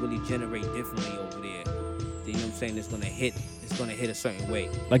really generate differently over there. You know what I'm saying? It's gonna hit a certain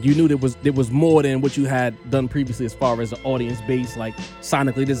way. Like you knew there was more than what you had done previously as far as the audience base. Like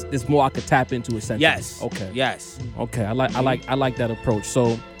sonically, there's more I could tap into essentially. Yes. Okay. Yes. Okay. I like that approach.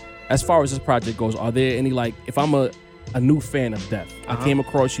 So, as far as this project goes, are there any, like, if I'm a new fan of Def. I came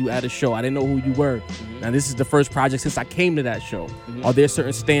across you at a show. I didn't know who you were. Now, this is the first project since I came to that show. Are there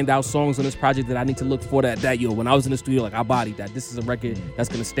certain standout songs on this project that I need to look for that when I was in the studio, like, I bodied that? This is a record that's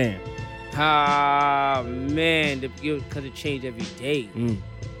going to stand. Ah, man, because it changed every day.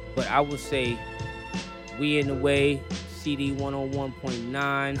 But I would say We in the Way, CD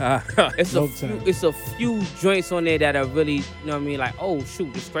 101.9. It's a few joints on there that are really, you know what I mean? Like, oh,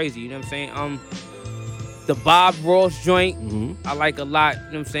 shoot, it's crazy. You know what I'm saying? The Bob Ross joint, I like a lot. You know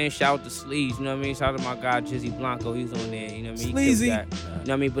what I'm saying? Shout out to Sleaze. You know what I mean? Shout out to my guy, Jizzy Blanco. He's on there. You know what I mean? Sleazy. You know what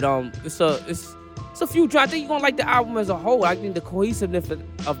I mean? But it's a few joints. I think you're going to like the album as a whole. I think the cohesiveness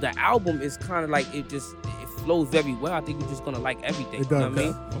of the album is kind of like, it flows very well. I think you're just going to like everything. It does. You know what I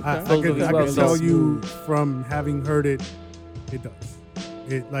mean? I Flows can very well. tell you from having heard it, it does.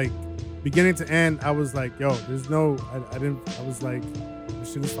 It, like, beginning to end, I was like, yo, there's no, I was like,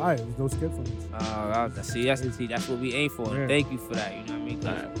 this shit is fire. There's no skip from this. That's what we aim for. Yeah. Thank you for that. You know what I mean?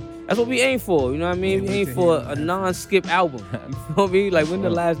 'Cause that's what we aim for. You know what I mean? We aim for a non-skip album. You feel me? Like, when the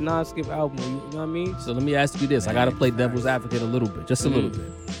last non-skip album? You know what I mean? So let me ask you this. I got to play devil's advocate a little bit, just a little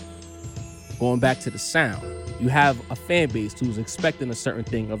bit. Going back to the sound, you have a fan base who's expecting a certain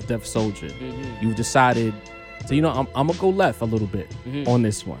thing of Def Soldier. You've decided to, I'm going to go left a little bit on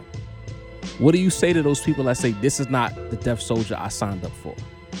this one. What do you say to those people that say, this is not the Def Soldier I signed up for?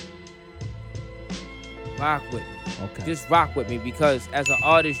 Rock with me. Okay. Just rock with me, because as an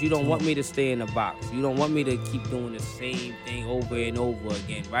artist, you don't want me to stay in a box. You don't want me to keep doing the same thing over and over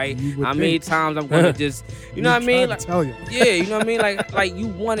again, right? How many times I'm gonna just, you know what I mean? Like, tell you. yeah, you know what I mean? Like you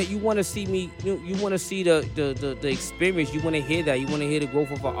want to see me, you want to see the experience. You want to hear that. You want to hear the growth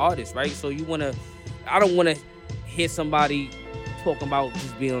of an artist, right? So I don't want to hear somebody talking about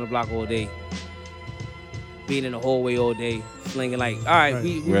just being on the block all day, being in the hallway all day, slinging like, all right,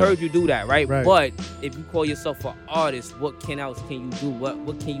 we heard you do that, right? But if you call yourself an artist, what else can you do?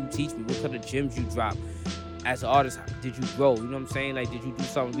 What can you teach me? What kind of gems you drop? As an artist, did you grow? You know what I'm saying? Like, did you do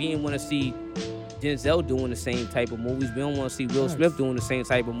something? We didn't want to see Denzel doing the same type of movies. We don't want to see Will Smith doing the same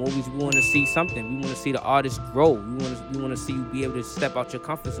type of movies. We want to see something. We want to see the artist grow. We want to see you be able to step out your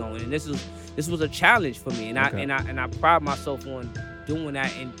comfort zone. And this was a challenge for me. And I pride myself on doing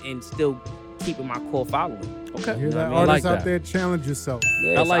that and still keeping my core following. Okay. Hear that? Artists out there, challenge yourself.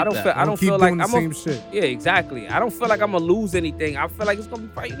 Yeah, I like that. I don't feel like I'm same shit. Yeah, exactly. I don't feel like I'm gonna lose anything. I feel like it's gonna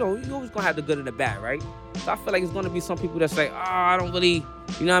be, you always gonna have the good and the bad, right? So I feel like it's gonna be some people that say, I don't really,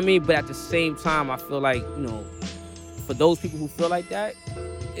 you know what I mean? But at the same time, I feel like, for those people who feel like that,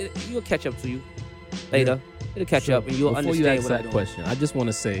 it'll catch up to you later. Yeah. It'll catch up and you'll understand. Before you ask that question, I just want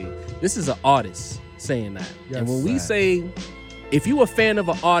to say, this is an artist saying that. Yes, and when we say, if you a fan of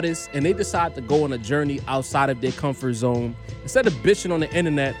an artist and they decide to go on a journey outside of their comfort zone, instead of bitching on the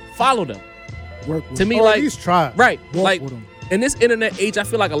internet, follow them. Work with to me, them. like, at least try. Right. Walk like, with them. In this internet age, I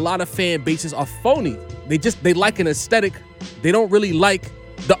feel like a lot of fan bases are phony. They like an aesthetic. They don't really like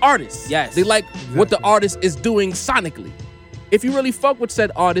the artist. Yes. They like what the artist is doing sonically. If you really fuck with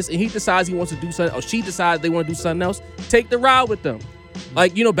said artist and he decides he wants to do something, or she decides they want to do something else, take the ride with them.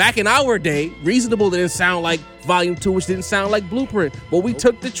 Like, back in our day, Reasonable didn't sound like Volume 2, which didn't sound like Blueprint. But we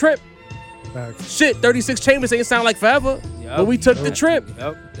took the trip. Shit, 36 Chambers ain't sound like Forever. But we took the trip.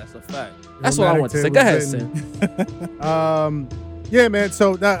 Yep, that's a fact. That's what I want to say. Go ahead, Sin. Yeah, man.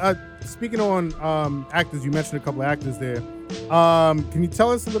 So speaking on actors, you mentioned a couple of actors there. Can you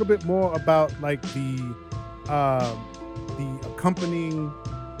tell us a little bit more about like the accompanying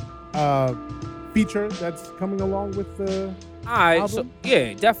feature that's coming along with the album? album? So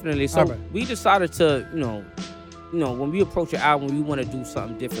yeah, definitely. So right. we decided to, when we approach your album, we want to do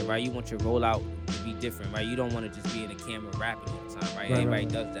something different, right? You want your rollout to be different, right? You don't want to just be in the camera rapping all the time, right? Everybody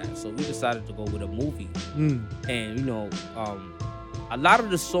does that. So we decided to go with a movie. And, a lot of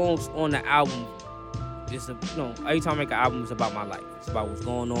the songs on the album is, every time I make an album, it's about my life. It's about what's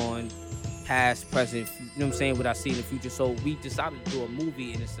going on, past, present, you know what I'm saying, what I see in the future. So we decided to do a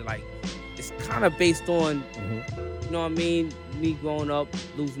movie, and it's kind of based on, you know what I mean, me growing up,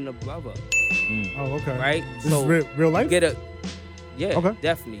 losing a brother. Oh, okay. Right? This is real life? Okay.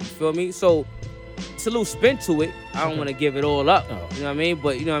 Definitely. You feel me? So it's a little spin to it. I don't want to give it all up. You know what I mean?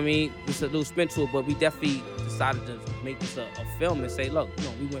 But, you know what I mean? It's a little spin to it, but we definitely decided to make this a film and say, look,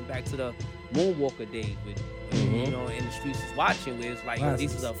 we went back to the Moonwalker days with, and the streets is watching, where it's like,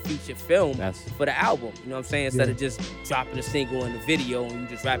 this is a feature film for the album. You know what I'm saying? Instead of just dropping a single in the video and you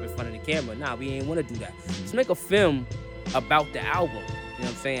just rap in front of the camera. Nah, we ain't want to do that. Let's make a film about the album. You know what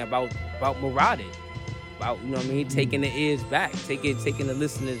I'm saying? About Marauding. About, you know what I mean? Taking the ears back. Taking the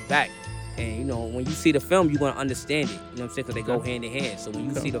listeners back. And, when you see the film, you're going to understand it. You know what I'm saying? Because they go hand in hand. So when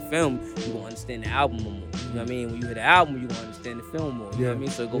you see the film, you're going to understand the album more. You know what I mean? When you hear the album, you're going to understand the film more. You know what I mean?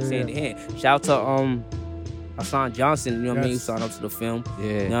 So it goes hand in hand. Shout out to Hassan Johnson, you know what I mean, who Yes. signed up to the film. Yeah.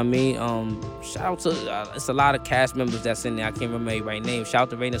 You know what I mean? Shout out to it's a lot of cast members that's in there. I can't remember everybody's name. Shout out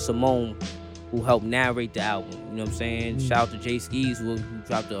to Raina Simone, who helped narrate the album. You know what I'm saying? Shout out to Jay Skees, who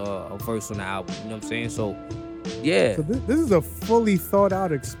dropped a verse on the album. You know what I'm saying? So, yeah. So this is a fully thought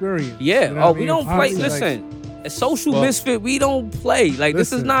out experience. Yeah. You know what I We mean? don't play. Honestly, like, Listen, a social Well, misfit, we don't play. Like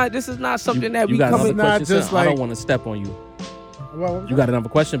this is listen. not something that You we got come another in. not question? just Son? I don't like- want to step on you. well, You got another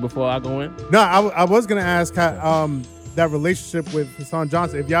question before I go in? No, I was gonna ask how, that relationship with Hassan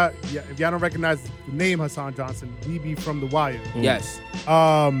Johnson. If y'all don't recognize the name Hassan Johnson, BB from The Wire. Yes.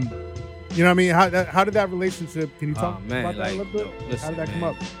 You know what I mean? How did that relationship? Can you talk Oh, man, about that a like, little bit? yo, listen, How did that come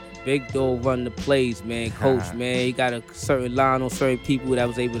man. up? Big dog run the plays, man. Coach, man, he got a certain line on certain people that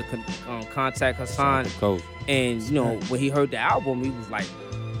was able to contact Hassan. Coach. And you know, when he heard the album, he was like,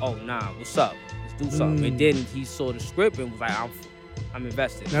 "Oh nah, what's up? Let's do something." And then he saw the script and was like, "I'm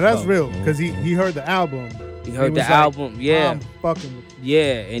invested." Now that's So, real because he heard the album. He heard was the like, album, yeah, I'm fucking with you.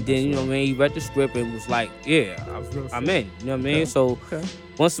 yeah. And then you know, man, he read the script and was like, "Yeah, I'm in." You know what I mean? So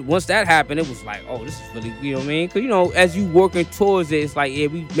once that happened, it was like, "Oh, this is really," you know what I mean? Because you know, as you working towards it, it's like, yeah,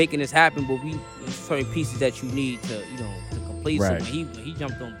 we making this happen, but there's certain pieces that you need to, you know, to complete. Right. So when he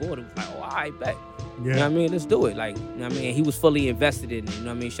jumped on board, it was like, "Oh, I bet." Yeah. You know what I mean? Let's do it. Like, you know what I mean? He was fully invested in it. You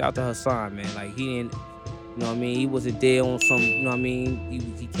know what I mean? Shout out to Hassan, man. Like, he didn't, you know what I mean? He wasn't there on some, you know what I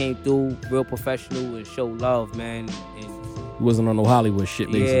mean? He came through real professional and showed love, man. And He wasn't on no Hollywood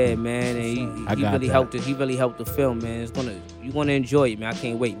shit, basically. yeah, man. And I he got really that. helped it. He really helped the film, man. You're gonna enjoy it, man. I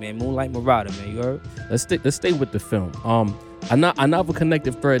can't wait, man. Moonlight Marauder, man. You heard? Let's stay with the film. Another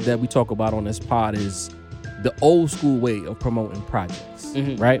connective thread that we talk about on this pod is the old school way of promoting projects,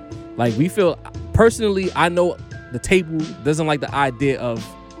 Mhm. right? Like we feel personally, I know the table doesn't like the idea of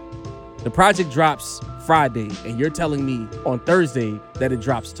the project drops Friday and you're telling me on Thursday that it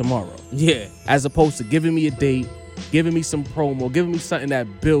drops tomorrow, Yeah. as opposed to giving me a date, giving me some promo, giving me something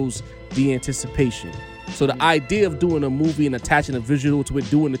that builds the anticipation. So the idea of doing a movie and attaching a visual to it,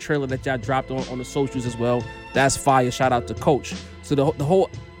 doing the trailer that y'all dropped on the socials as well, that's fire. Shout out to Coach. So the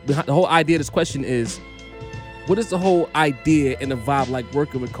whole idea of this question is, what is the whole idea and the vibe like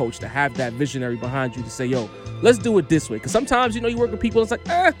working with Coach to have that visionary behind you to say, yo, let's do it this way? Because sometimes, you know, you work with people, it's like,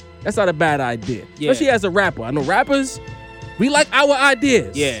 that's not a bad idea. Yeah. Especially as a rapper. I know rappers, we like our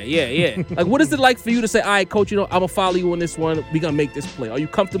ideas. Yeah. Like, what is it like for you to say, all right, Coach, you know, I'm going to follow you on this one. We going to make this play. Are you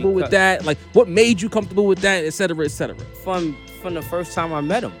comfortable with that? Like, what made you comfortable with that, et cetera, et cetera? From the first time I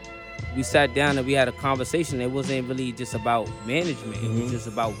met him, we sat down and we had a conversation. It wasn't really just about management. It was just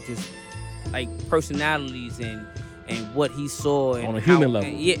about like personalities and what he saw and On a human how- level.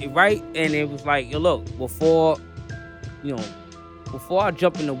 and yeah, right. And it was like, yo, look, before I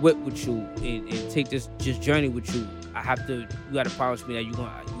jump in the whip with you and take this journey with you, you got to promise me that you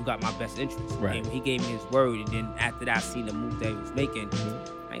got my best interest. Right. And he gave me his word, and then after that, I seen the move that he was making.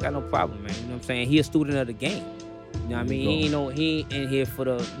 I ain't got no problem, man. You know what I'm saying? He a student of the game. You know what I mean? He ain't in here for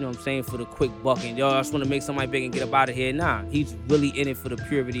the, you know what I'm saying, for the quick buck and, yo, I just want to make somebody big and get up out of here. Nah, he's really in it for the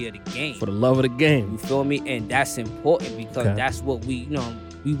purity of the game. For the love of the game. You feel me? And that's important because Okay. that's what we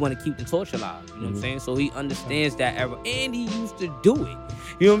want to keep the torch alive. You know what I'm saying? So he understands that era, and he used to do it.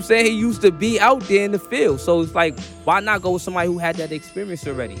 You know what I'm saying? He used to be out there in the field. So it's like, why not go with somebody who had that experience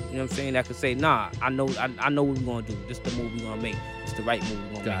already? You know what I'm saying? That could say, nah, I know what we're gonna do. This the move we're gonna make. It's the right move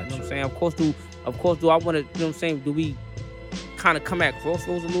we're gonna make. You know what I'm saying? Of course do I want to, you know what I'm saying? Do we kind of come at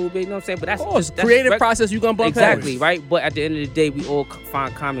crossroads a little bit? You know what I'm saying? But that's Of course, that's creative process, you gonna bump exactly heads. right. But at the end of the day, we all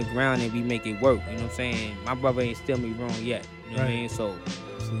find common ground and we make it work. You know what I'm saying? My brother ain't still me wrong yet. You know what I Right. mean? So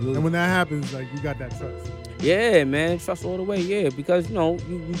And when that happens, like, you got that trust. yeah, man, trust all the way. Yeah, because you know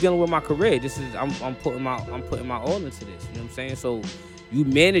you dealing with my career. This is I'm putting my all into this. You know what I'm saying? So you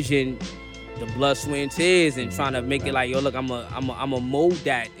managing the blood, sweat, and tears, and trying to make it like, yo, look, I'm a mold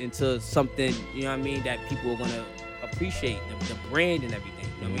that into something. You know what I mean? That people are gonna appreciate the brand and everything.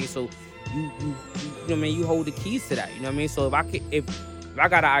 You know what I mean? So you know what I mean? You hold the keys to that. You know what I mean? So if I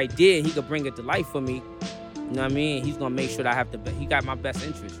got an idea, and he could bring it to life for me. You know what I mean? He's gonna make sure that he got my best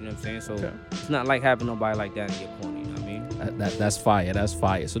interest. You know what I'm saying? So it's not like having nobody like that in your corner. You know what I mean? That's fire. That's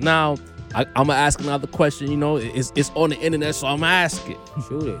fire. So now I'm gonna ask another question. You know, it's on the internet, so I'm gonna ask it.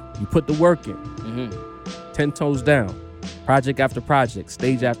 Shoot it. You put the work in, Mm-hmm. 10 toes down, project after project,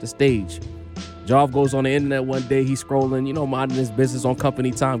 stage after stage. Jav goes on the internet one day. He's scrolling, you know, minding his business on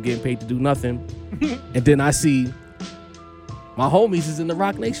company time, getting paid to do nothing. And then I see my homies is in the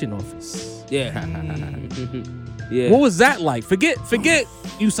Rock Nation office. Yeah. Yeah. What was that like? Forget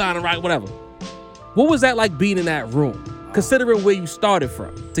you signing Rock, whatever. What was that like being in that room? Considering where you started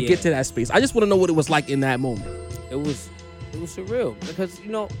from to get to that space. I just want to know what it was like in that moment. It was surreal because, you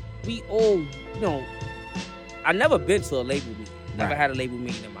know, we all, you know, I never been to a label meeting. Never Right. had a label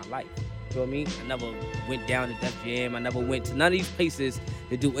meeting in my life. You know what I mean? I never went down to Def Jam. I never went to none of these places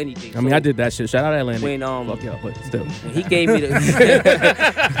to do anything. I mean, So I did that shit. Shout out Atlantic. when Fuck y'all, but still. when he gave me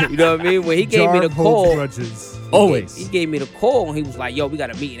the, you know what I mean? When he gave me the Jarv holds call, grudges. Always. he gave me the call and he was like, "Yo, we got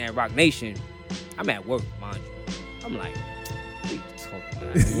a meeting at Rock Nation." I'm at work, mind you. I'm like, "What you talking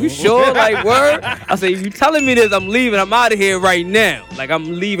about? You sure? Like, word?" I say, "You telling me this? I'm leaving. I'm out of here right now. Like,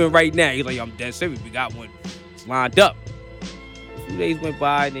 I'm leaving right now." He's like, "Yo, I'm dead serious. We got one. It's lined up." A few days went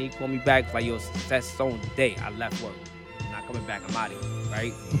by and then he called me back. It's like, "Yo, that's on the day I left work. I'm not coming back. I'm out of here."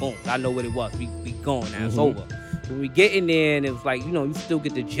 Right? Boom. I know what it was. We gone now. It's over. When we get in there and it was like, you still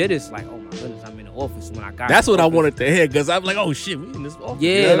get the jitters. Like, oh my goodness, I'm in the office when I got. That's in what the I office. wanted to hear because I'm like, oh shit, we in this office.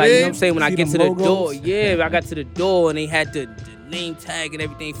 Yeah, You know what I like, you know mean? what I'm saying? When I See get to them the door, logos? I got to the door and they had the name tag and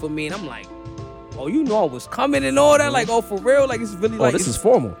everything for me. And I'm like, oh, I was coming and all that? Like, oh, for real? Like, it's really Oh, like, this it's is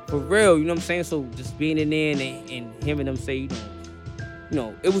formal. for real. You know what I'm saying? So just being in there and hearing them say,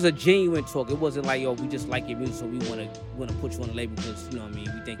 it was a genuine talk. It wasn't like, yo, we just like your music, so we want to put you on the label because, you know what I mean?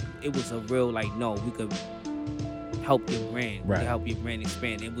 We think it was a real, like, no, we could help your brand. We Right. could help your brand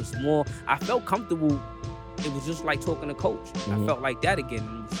expand. It was more, I felt comfortable. It was just like talking to coach. I felt like that again.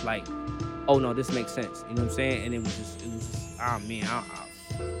 And it was like, oh no, this makes sense. You know what I'm saying? And it was just, man,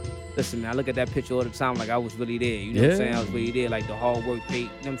 listen, man, I look at that picture all the time like I was really there. You know what I'm saying? I was really there. Like the hard work paid. You know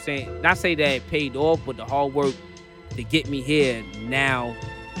what I'm saying? Not say that it paid off, but the hard work to get me here now,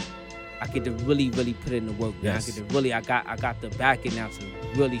 I get to really, really put in the work. Now. Yes. I get to really, I got the backing now to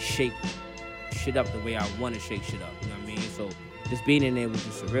really shake shit up the way I want to shake shit up. You know what I mean? So just being in there was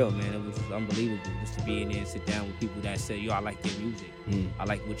just surreal, man. It was unbelievable just to be in there and sit down with people that say, yo, I like your music. I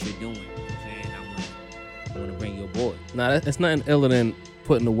like what you're doing. You know what I'm saying? I want to bring you aboard. Nah, that's nothing iller than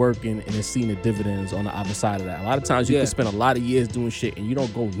putting the work in and then seeing the dividends on the other side of that. A lot of times you can spend a lot of years doing shit and you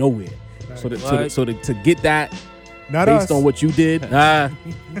don't go nowhere. So to get that Not based us. on what you did,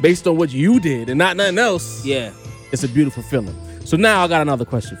 based on what you did and not nothing else, it's a beautiful feeling. So now I got another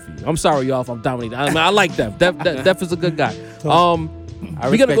question for you. I'm sorry, y'all, if I'm dominating. I mean, I like Def. Def is a good guy. I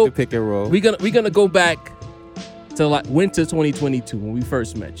respect the pick and roll. We're gonna go back to like winter 2022 when we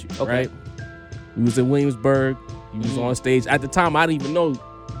first met you. Okay. Right? We was in Williamsburg. You was on stage. At the time, I didn't even know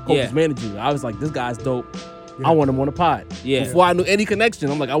Coach was managing you. I was like, this guy's dope. I want him on the pod. Yeah. Before I knew any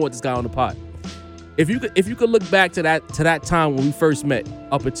connection, I'm like, I want this guy on the pod. If you could look back to that time when we first met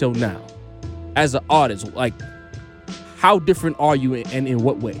up until now, as an artist, like, how different are you and in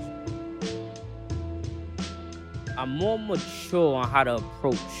what way? I'm more mature on how to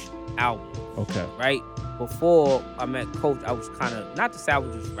approach albums. Okay. Right? Before I met Coach, I was kind of, not to say I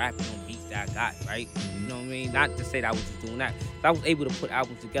was just rapping on beats that I got, right? You know what I mean? Not to say that I was just doing that. I was able to put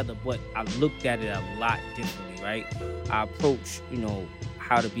albums together, but I looked at it a lot differently, right? I approached,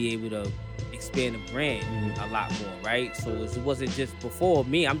 how to be able to expand the brand a lot more, right? So it wasn't just before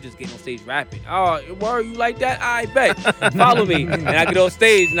me, I'm just getting on stage rapping. Oh, were you like that? I bet. Follow me. And I get on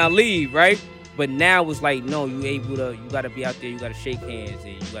stage and I leave, right? But now it's like, no, you gotta be out there, you gotta shake hands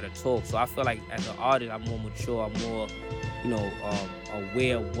and you gotta talk. So I feel like as an artist, I'm more mature, I'm more,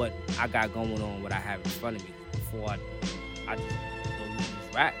 aware of what I got going on, what I have in front of me. Before I just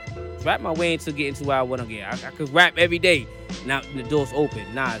rap my way into getting to where I want to get. I could rap every day. Now the door's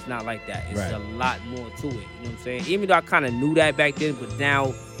open. Nah, it's not like that. It's a lot more to it. You know what I'm saying? Even though I kind of knew that back then, but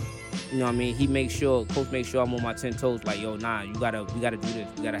now, you know what I mean? Coach makes sure I'm on my 10 toes. Like, yo, nah, we gotta do this.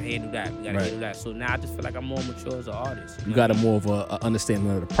 We gotta handle that. We gotta handle that. So now I just feel like I'm more mature as an artist. You got a more of a understanding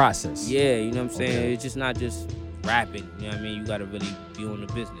of the process. Yeah, you know what I'm saying? Okay. It's just not just rapping. You know what I mean? You gotta really be on the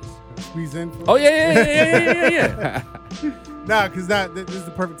business. Squeeze in. Oh yeah. Nah, because this is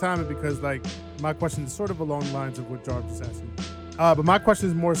the perfect timing because like my question is sort of along the lines of what Jarv just asked me. But my question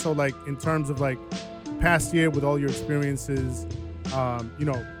is more so like in terms of like the past year with all your experiences,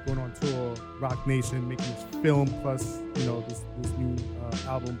 going on tour, Rock Nation, making this film plus this new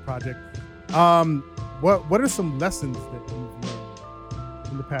album project. What are some lessons that you've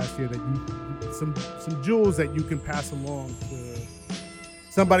learned in the past year that you some jewels that you can pass along to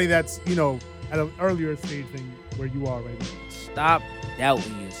somebody that's at an earlier stage than where you are right now? Stop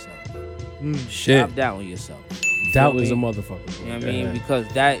doubting yourself. Shit. Stop doubting yourself. Doubt is a motherfucker. You know what I mean? Because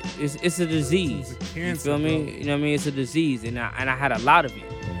it's a disease. It's a You cancer, feel me? bro. You know what I mean? It's a disease, and I had a lot of it. You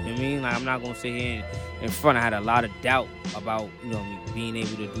know what I mean? Like I'm not gonna sit here in front. I had a lot of doubt about me being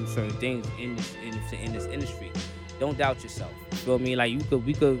able to do certain things in this industry. Don't doubt yourself. You feel me? Like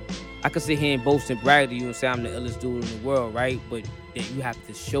I could sit here and boast and brag to you and say I'm the illest dude in the world, right? But then you have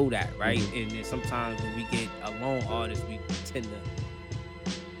to show that, right? And then sometimes when we get alone artists, we tend to like,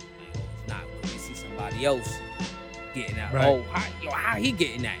 oh, it's not. When we see somebody else getting that. Right. Oh, how he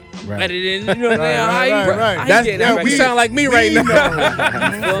getting that? I'm Right. better than, you know what I mean? Right. How he That's, getting that that? you sound like me right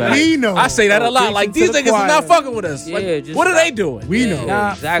now. We know. I say that a lot. Like, these Preaching to niggas the is not choir. fucking with us. Yeah, Like, just what are stop. they doing? We know.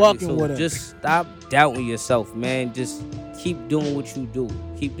 Not Exactly. fucking So with us. just stop doubting yourself, man. Just keep doing what you do.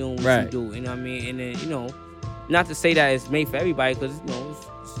 Keep doing what Right. you do. You know what I mean? And then, you know, not to say that it's made for everybody, because, you know,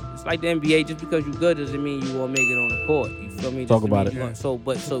 it's like the NBA. Just because you're good doesn't mean you won't make it on the court. You feel me? Talk Just about mean it. you gonna-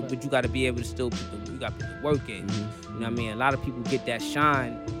 but you got to be able to still you got to put the work in. Mm-hmm. You know what I mean? A lot of people get that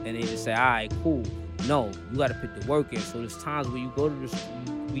shine and they just say, all right, cool. No, you got to put the work in. So there's times where you go to this,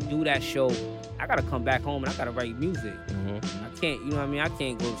 we do that show. I got to come back home and I got to write music. Mm-hmm. I can't, you know what I mean? I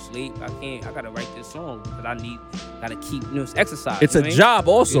can't go to sleep. I got to write this song because got to keep, you know, it's exercise. It's you a know what I mean? job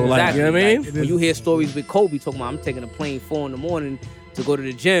also. Like, you know what I mean? Like, when you hear stories with Kobe talking about, I'm taking a plane 4 a.m. to go to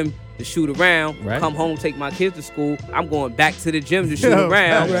the gym to shoot around, Right. come home, take my kids to school. I'm going back to the gym to shoot Yeah,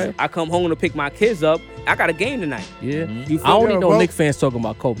 around. right. I come home to pick my kids up. I got a game tonight. Yeah. You feel I don't me? need no Well- Knicks fans talking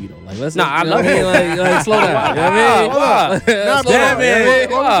about Kobe, though. Like, let's Nah, I you know love what it. Like, slow down. You know what I mean? Why? Nah, Slow bro, down, man.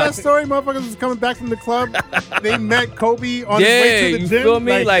 What was that story? Motherfuckers was coming back from the club. They met Kobe on his Yeah, way to the you gym. feel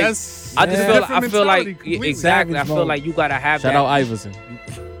me? Like, that's I just a feel, different I feel like mentality completely. exactly. I Savage feel mode. like you gotta have Shout that. out Iverson.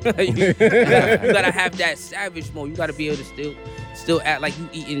 you gotta have that savage mode. You gotta be able to still act like you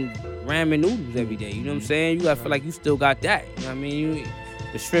eating ramen noodles every day. You know what I'm saying? You gotta feel like you still got that. You know what I mean?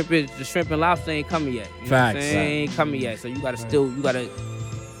 The shrimp and lobster ain't coming yet. You know what I'm Facts. saying? Ain't coming yet. So you gotta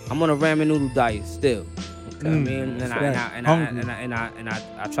I'm on a ramen noodle diet still. You know what I mean? And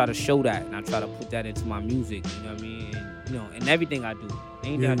I try to show that, and I try to put that into my music. You know what I mean? And, you know, and everything I do,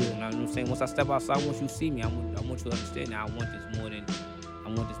 anything I do. You know what I'm saying? Once I step outside, once you see me, I want you to understand that I want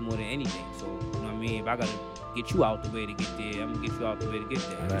this more than anything. So you know what I mean? If I gotta get you out the way to get there, I'm gonna get you out the way to get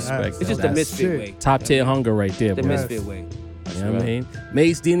there. Respect. It's just that. the misfit shit. way. Top tier hunger right there, The bro. misfit way. You know what I mean?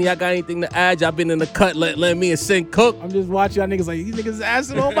 Mace, Dini, I got anything to add? Y'all been in the cut. Let me and Sink cook. I'm just watching y'all niggas like, these niggas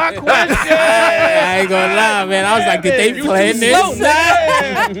asking all my questions. I ain't gonna lie, man. I was like, did they playing this?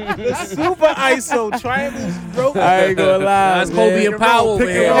 The super ISO triangles broke. I ain't gonna lie. That's Kobe and Power over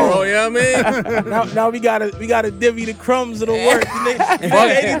Pick here, and roll. bro. You know what I mean? Now we gotta divvy the crumbs of the work. These niggas Go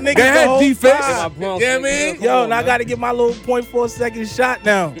ahead, the whole defense. time. My Bronx, You know what I nigga. mean? Yo, and I gotta get my little 0.4 second shot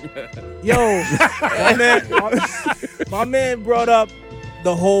now. Yo, my man brought up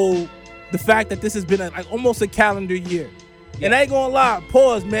the fact that this has been like almost a calendar year. And I ain't gonna lie,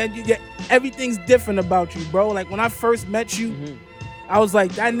 pause, man. Everything's different about you, bro. Like when I first met you, I was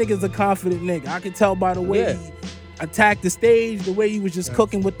like, that nigga's a confident nigga. I could tell by the way he attacked the stage, the way he was just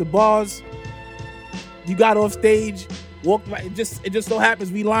cooking with the bars. You got off stage, walked right. It just so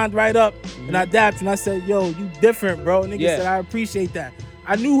happens we lined right up, and I dapped and I said, "Yo, you different, bro." Nigga said, "I appreciate that."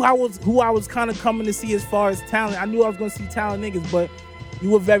 I knew who I was kind of coming to see as far as talent. I knew I was gonna see talent niggas, but you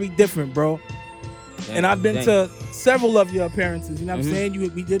were very different, bro. And I've been to several of your appearances. You know what I'm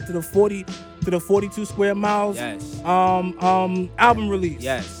saying? We did to the 42 Square Miles. Yes. Album release.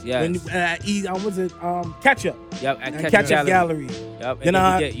 Yes. When, was it Catch Up? Yep. At Catch Up Gallery. Yep. Then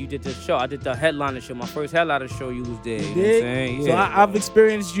And you did the show. I did the headliner show. My first headliner show. You was there. You know what I'm saying? So Yeah. I've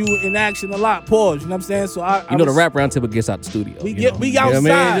experienced you in action a lot. Pause. You know what I'm saying? So You know the rap roundtable gets out the studio. We you know? we You know what I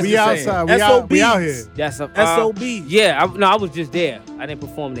mean? outside. Just We the same. outside. We out here. That's a SOB. Yeah. I was just there. I didn't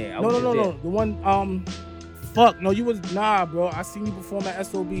perform there. I was just No. there. The one fuck. No, you was bro. I seen you perform at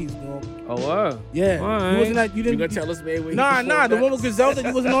SOBs, bro. Oh, wow. Yeah. All right. You wasn't that. You You didn't. gonna tell us, man? Where Nah. The one with Griselda.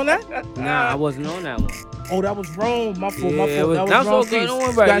 You wasn't on that. Nah, I wasn't on that one. Oh, that was wrong. My fault. Yeah, That was that's wrong. okay. Don't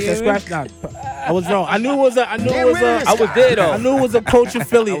worry about it, Scratch that. I was wrong. I knew it was a. I was there though. I knew it was a coach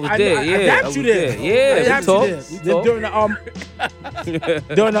affiliate. I was there, yeah, I I adapt was you there. there. Yeah, I we adapt talked, you we there. talked.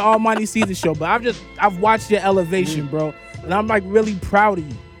 During the Almighty Season show. But I've watched your elevation, bro, and I'm like really proud of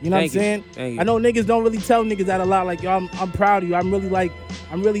you. You know Thank what I'm you. saying? Thank you. I know niggas don't really tell niggas that a lot. Like, yo, I'm proud of you. I'm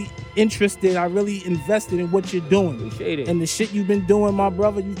really interested. I really invested in what you're doing. Appreciate it. And the shit you've been doing, my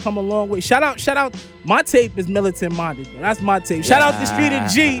brother, you've come a long way. Shout out. My tape is militant minded. That's my tape. Shout out to Street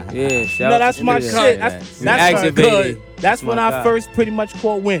and G. Yeah, You shout know, out that's to my Street. shit. Yeah. That's Activated. good. That's when my I guy. first pretty much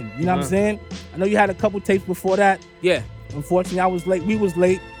caught wind. You know what I'm saying? I know you had a couple tapes before that. Yeah. Unfortunately, I was late. We was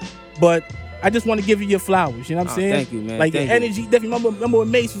late, but I just want to give you your flowers. You know what I'm Oh, saying? thank you, man. Like Thank your you. energy different. Remember when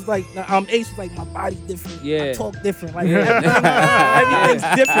Mace was like, Ace was like, my body different. Yeah. I talk different. Like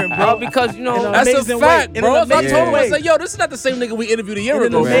everything's different, bro. Bro, because you know In an That's a amazing fact, way. In bro. an If I amazing told him, I way. said, yo, this is not the same nigga we interviewed a year In an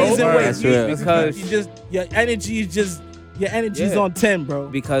ago, bro. amazing way. That's real. Because- you just your energy is just your energy's Yeah. on 10, bro.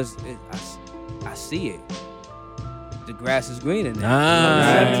 because I see it. The grass is greener now.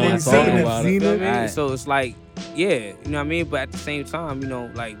 Ah, You know what I'm that's saying? what I'm talking about. You know what I Zenith. mean? Right. So it's like, yeah, you know what I mean? But at the same time, you know,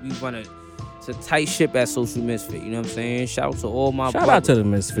 like we run a It's a tight ship at Social Misfit. You know what I'm saying? Shout out to all my Shout brothers. out to the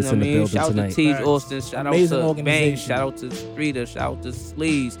Misfits You know in the what I mean? building Shout tonight. out to Teej Austin. Shout Amazing out to organization. Bang. Shout out to Streeter. Shout out to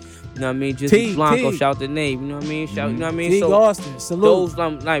Sleeves. You know what I mean? Just Teague, Blanco. Teague. Shout out to Nave. You know what I mean? Shout. You know what I mean? Teague Austin, salute. Those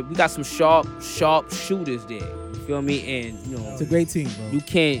like we got some sharp shooters there. You feel me? And you know, It's a great team, bro. you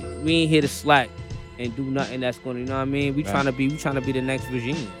can't. We ain't here to slack and do nothing that's gonna. You know what I mean? We trying to be the next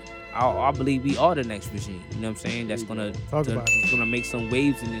regime. I believe we are the next regime. You know what I'm saying? That's gonna make some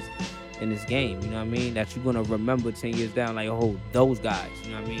waves in this game. You know what I mean? That you're gonna remember 10 years down, like, oh, those guys.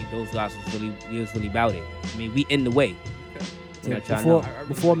 You know what I mean? Those guys was really about it. I mean, we in the way. Yeah,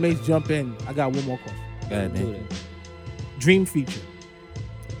 before Mace jump in, I got one more question. Go ahead, man. Dream feature.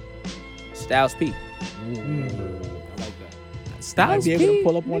 Styles P. Styles be able to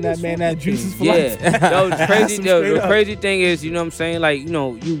pull up on that man that juices for life. Yo, the crazy thing is, you know what I'm saying? Like, you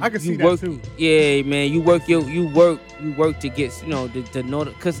know, I can see work, that too. Yeah, man, you work to get, you know, the know,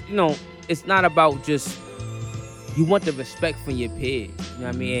 because, you know, it's not about just, you want the respect from your peers. You know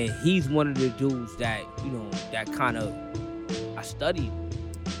what I mean? And he's one of the dudes that, you know, that kind of, I studied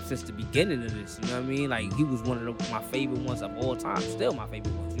since the beginning of this. You know what I mean? Like, he was one of my favorite ones of all time. Still my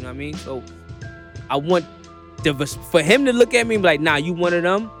favorite ones. You know what I mean? So I want for him to look at me and be like, nah, you one of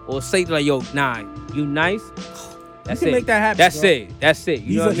them, or say like, yo, nah, you nice. That's you can it. make that happen. That's it.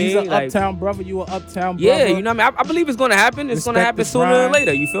 You know what I mean? He's an Like, uptown brother. You an uptown brother. yeah, you know what I mean? I believe it's gonna happen. It's gonna Respect happen the sooner grind. or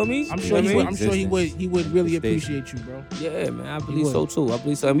later. You feel me? I'm You sure know he what I would. mean? I'm sure he would really appreciate you, bro. Yeah, man, I believe so too. I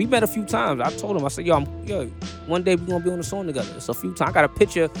believe so. And we met a few times. I told him, I said, yo, one day we're gonna be on the song together. It's a few times. I got a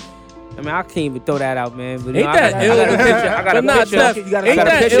picture. I mean, I can't even throw that out, man. But, Ain't that ill? I got a picture. I got a picture. Ain't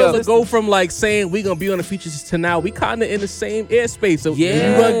that ill to go from like saying we gonna be on the features to now we kind of in the same airspace, so you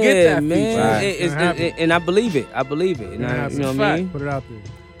gonna get that man. feature. And I believe it. I believe it. And you know what I mean? Put it out there.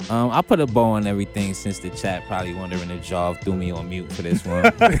 I put a bow on everything since the chat probably wondering if Jaw threw me on mute for this one.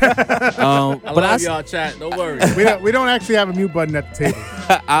 I love y'all chat. Don't worry. we don't actually have a mute button at the table.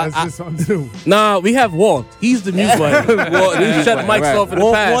 That's just something to do. Nah, we have Walt. He's the mute button. Walt, he shut the mics off in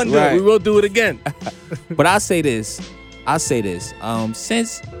the past. We will do it again. But I'll say this.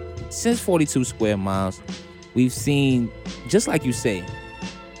 Since 42 Square Miles, we've seen, just like you say,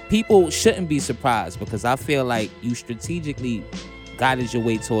 people shouldn't be surprised because I feel like you strategically guided your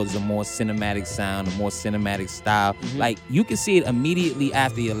way towards a more cinematic sound, a more cinematic style. Mm-hmm. Like, you can see it immediately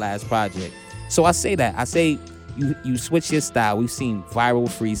after your last project. So I say that. I say you switch your style. We've seen viral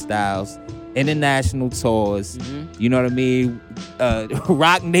freestyles, international tours, you know what I mean?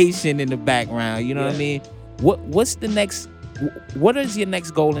 Rock Nation in the background, you know what I mean? What's the next, what is your next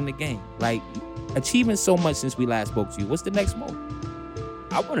goal in the game? Like, achieving so much since we last spoke to you, what's the next move?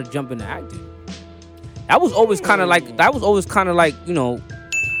 I want to jump into acting. That was always kind of like, you know,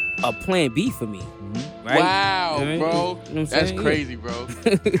 a plan B for me. Right? Wow, you know bro. You know what I'm That's saying? crazy, bro.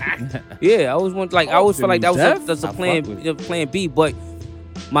 Yeah, I always want, like, I always felt like that's a plan B, but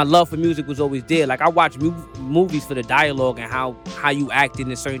my love for music was always there. Like, I watch movies for the dialogue and how you act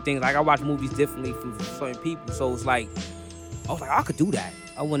in certain things. Like, I watch movies differently from certain people. So it's like, I was like, I could do that.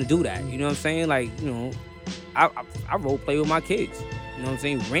 I want to do that. You know what I'm saying? Like, you know, I role play with my kids. You know what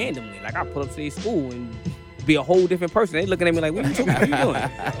I'm saying? Randomly. Like, I pull up to their school and be a whole different person. They looking at me like, what are you doing? You know what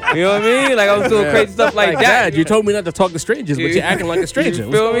I mean? Like, I was doing crazy stuff like that. Dad, you told me not to talk to strangers, but you're acting like a stranger.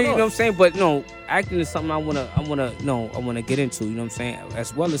 You feel me? You know what I'm saying? But no, acting is something I wanna get into. You know what I'm saying?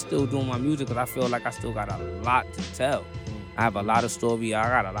 As well as still doing my music, because I feel like I still got a lot to tell. I have a lot of story. I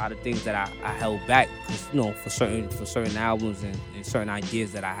got a lot of things that I held back, you know, for certain albums and certain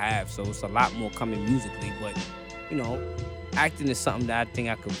ideas that I have. So it's a lot more coming musically. But you know, acting is something that I think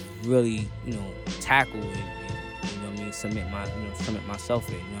I could really, you know, tackle and you know what I mean, submit myself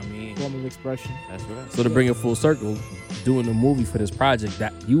in. You know what I mean? Form of expression. That's right. So to bring it full circle, doing a movie for this project,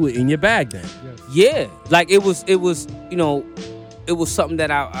 that you were in your bag then. Yeah, like it was, you know, it was something that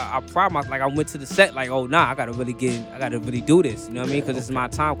I pride myself. Like, I went to the set like, oh nah, I gotta really do this. You know what I mean? Because it's my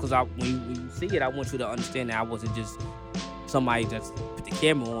time. Because when you see it, I want you to understand that I wasn't just somebody just put the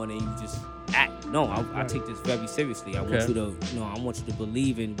camera on and you just act. No, I take this very seriously. I want you to, you know, I want you to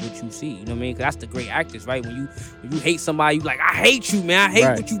believe in what you see. You know what I mean? Because that's the great actors, right? When you hate somebody, you like, I hate you, man. I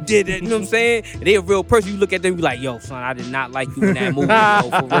hate what you did. You know what I'm saying? And they a real person. You look at them, you be like, yo, son, I did not like you in that movie.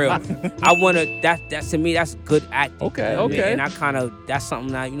 For real. I wanna. That's to me. That's good acting. Okay. You know what I mean? And that's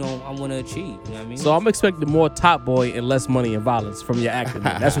something that, you know, I want to achieve. You know what I mean? So I'm expecting more Top Boy and less money and violence from your acting.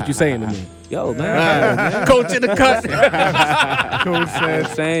 That's what you're saying to me. Yo, man. Coach in the cut. Coach said,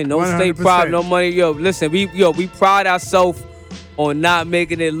 saying no 100%. state pride, no money. Yo, listen, we pride ourselves on not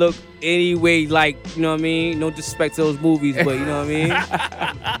making it look any way like, you know what I mean? No disrespect to those movies, but you know what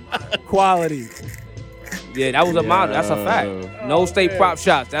I mean? Quality. Yeah, that was a model. That's a fact. No state prop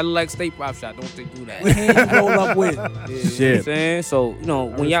shots. That look like state prop shot. Don't they do that? Hand you roll up with. You know what I'm Shit. saying? So, you know,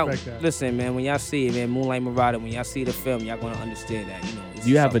 when y'all respect that. listen, man, when y'all see it, man, Moonlight Marauder, when y'all see the film, y'all gonna understand that. You know, it's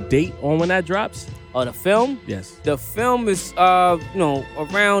Do you have a something. date on when that drops? Oh, the film? Yes. The film is you know,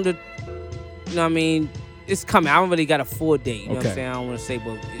 around the, you know what I mean? It's coming. I don't really got a full date. You know what I'm Okay. saying? I don't want to say,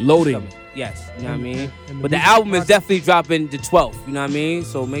 but it's Loading. coming. Yes. You know what I mean? And the But the music album is project- definitely dropping the 12th. You know what I mean?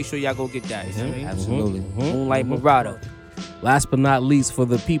 So make sure y'all go get that. You know what I mean? Absolutely. Moonlight Marauder. Last but not least, for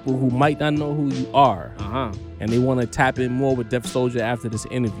the people who might not know who you are Uh-huh. and they want to tap in more with Def Soldier after this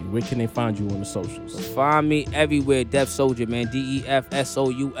interview, where can they find you on the socials? Find me everywhere, Def Soldier, man.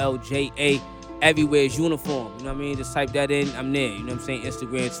 DEFSOULJA. Everywhere is uniform. You know what I mean? Just type that in. I'm there. You know what I'm saying?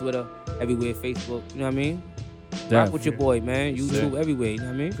 Instagram, Twitter, everywhere, Facebook. You know what I mean? Def. Rock with your boy, man. YouTube, everywhere. You know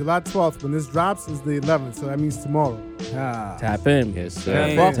what I mean? July 12th, when this drops, is the 11th, so that means tomorrow. Tap in. Yes, sir.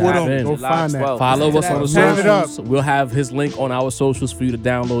 Man, Fuck with Tap him. in. Go July find that. 12th. Follow us on the Turn it up. socials. We'll have his link on our socials for you to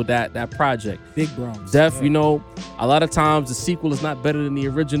download that project. Big Bronx. Def, you know, a lot of times the sequel is not better than the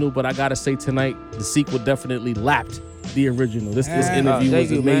original, but I gotta say tonight, the sequel definitely lapped the original. This interview thank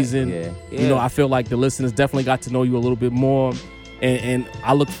was you, man. amazing. Yeah. You know, I feel like the listeners definitely got to know you a little bit more, and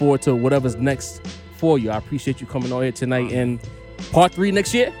I look forward to whatever's next for you. I appreciate you coming on here tonight, and part 3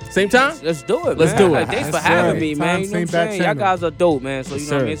 next year, same time. Let's do it, Let's man. do it. Like, thanks for Yes, having sir. me, Time, man. You know same what I'm back saying? Y'all channel. guys are dope, man. So, you Yes,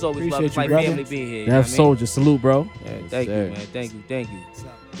 know what I sir. mean? It's always love. Appreciate It's you, like brother. family being here. You know Def what I mean? Soldier, salute, bro. Yeah, thank you, sir. man. Thank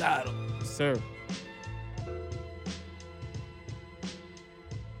you. Sir.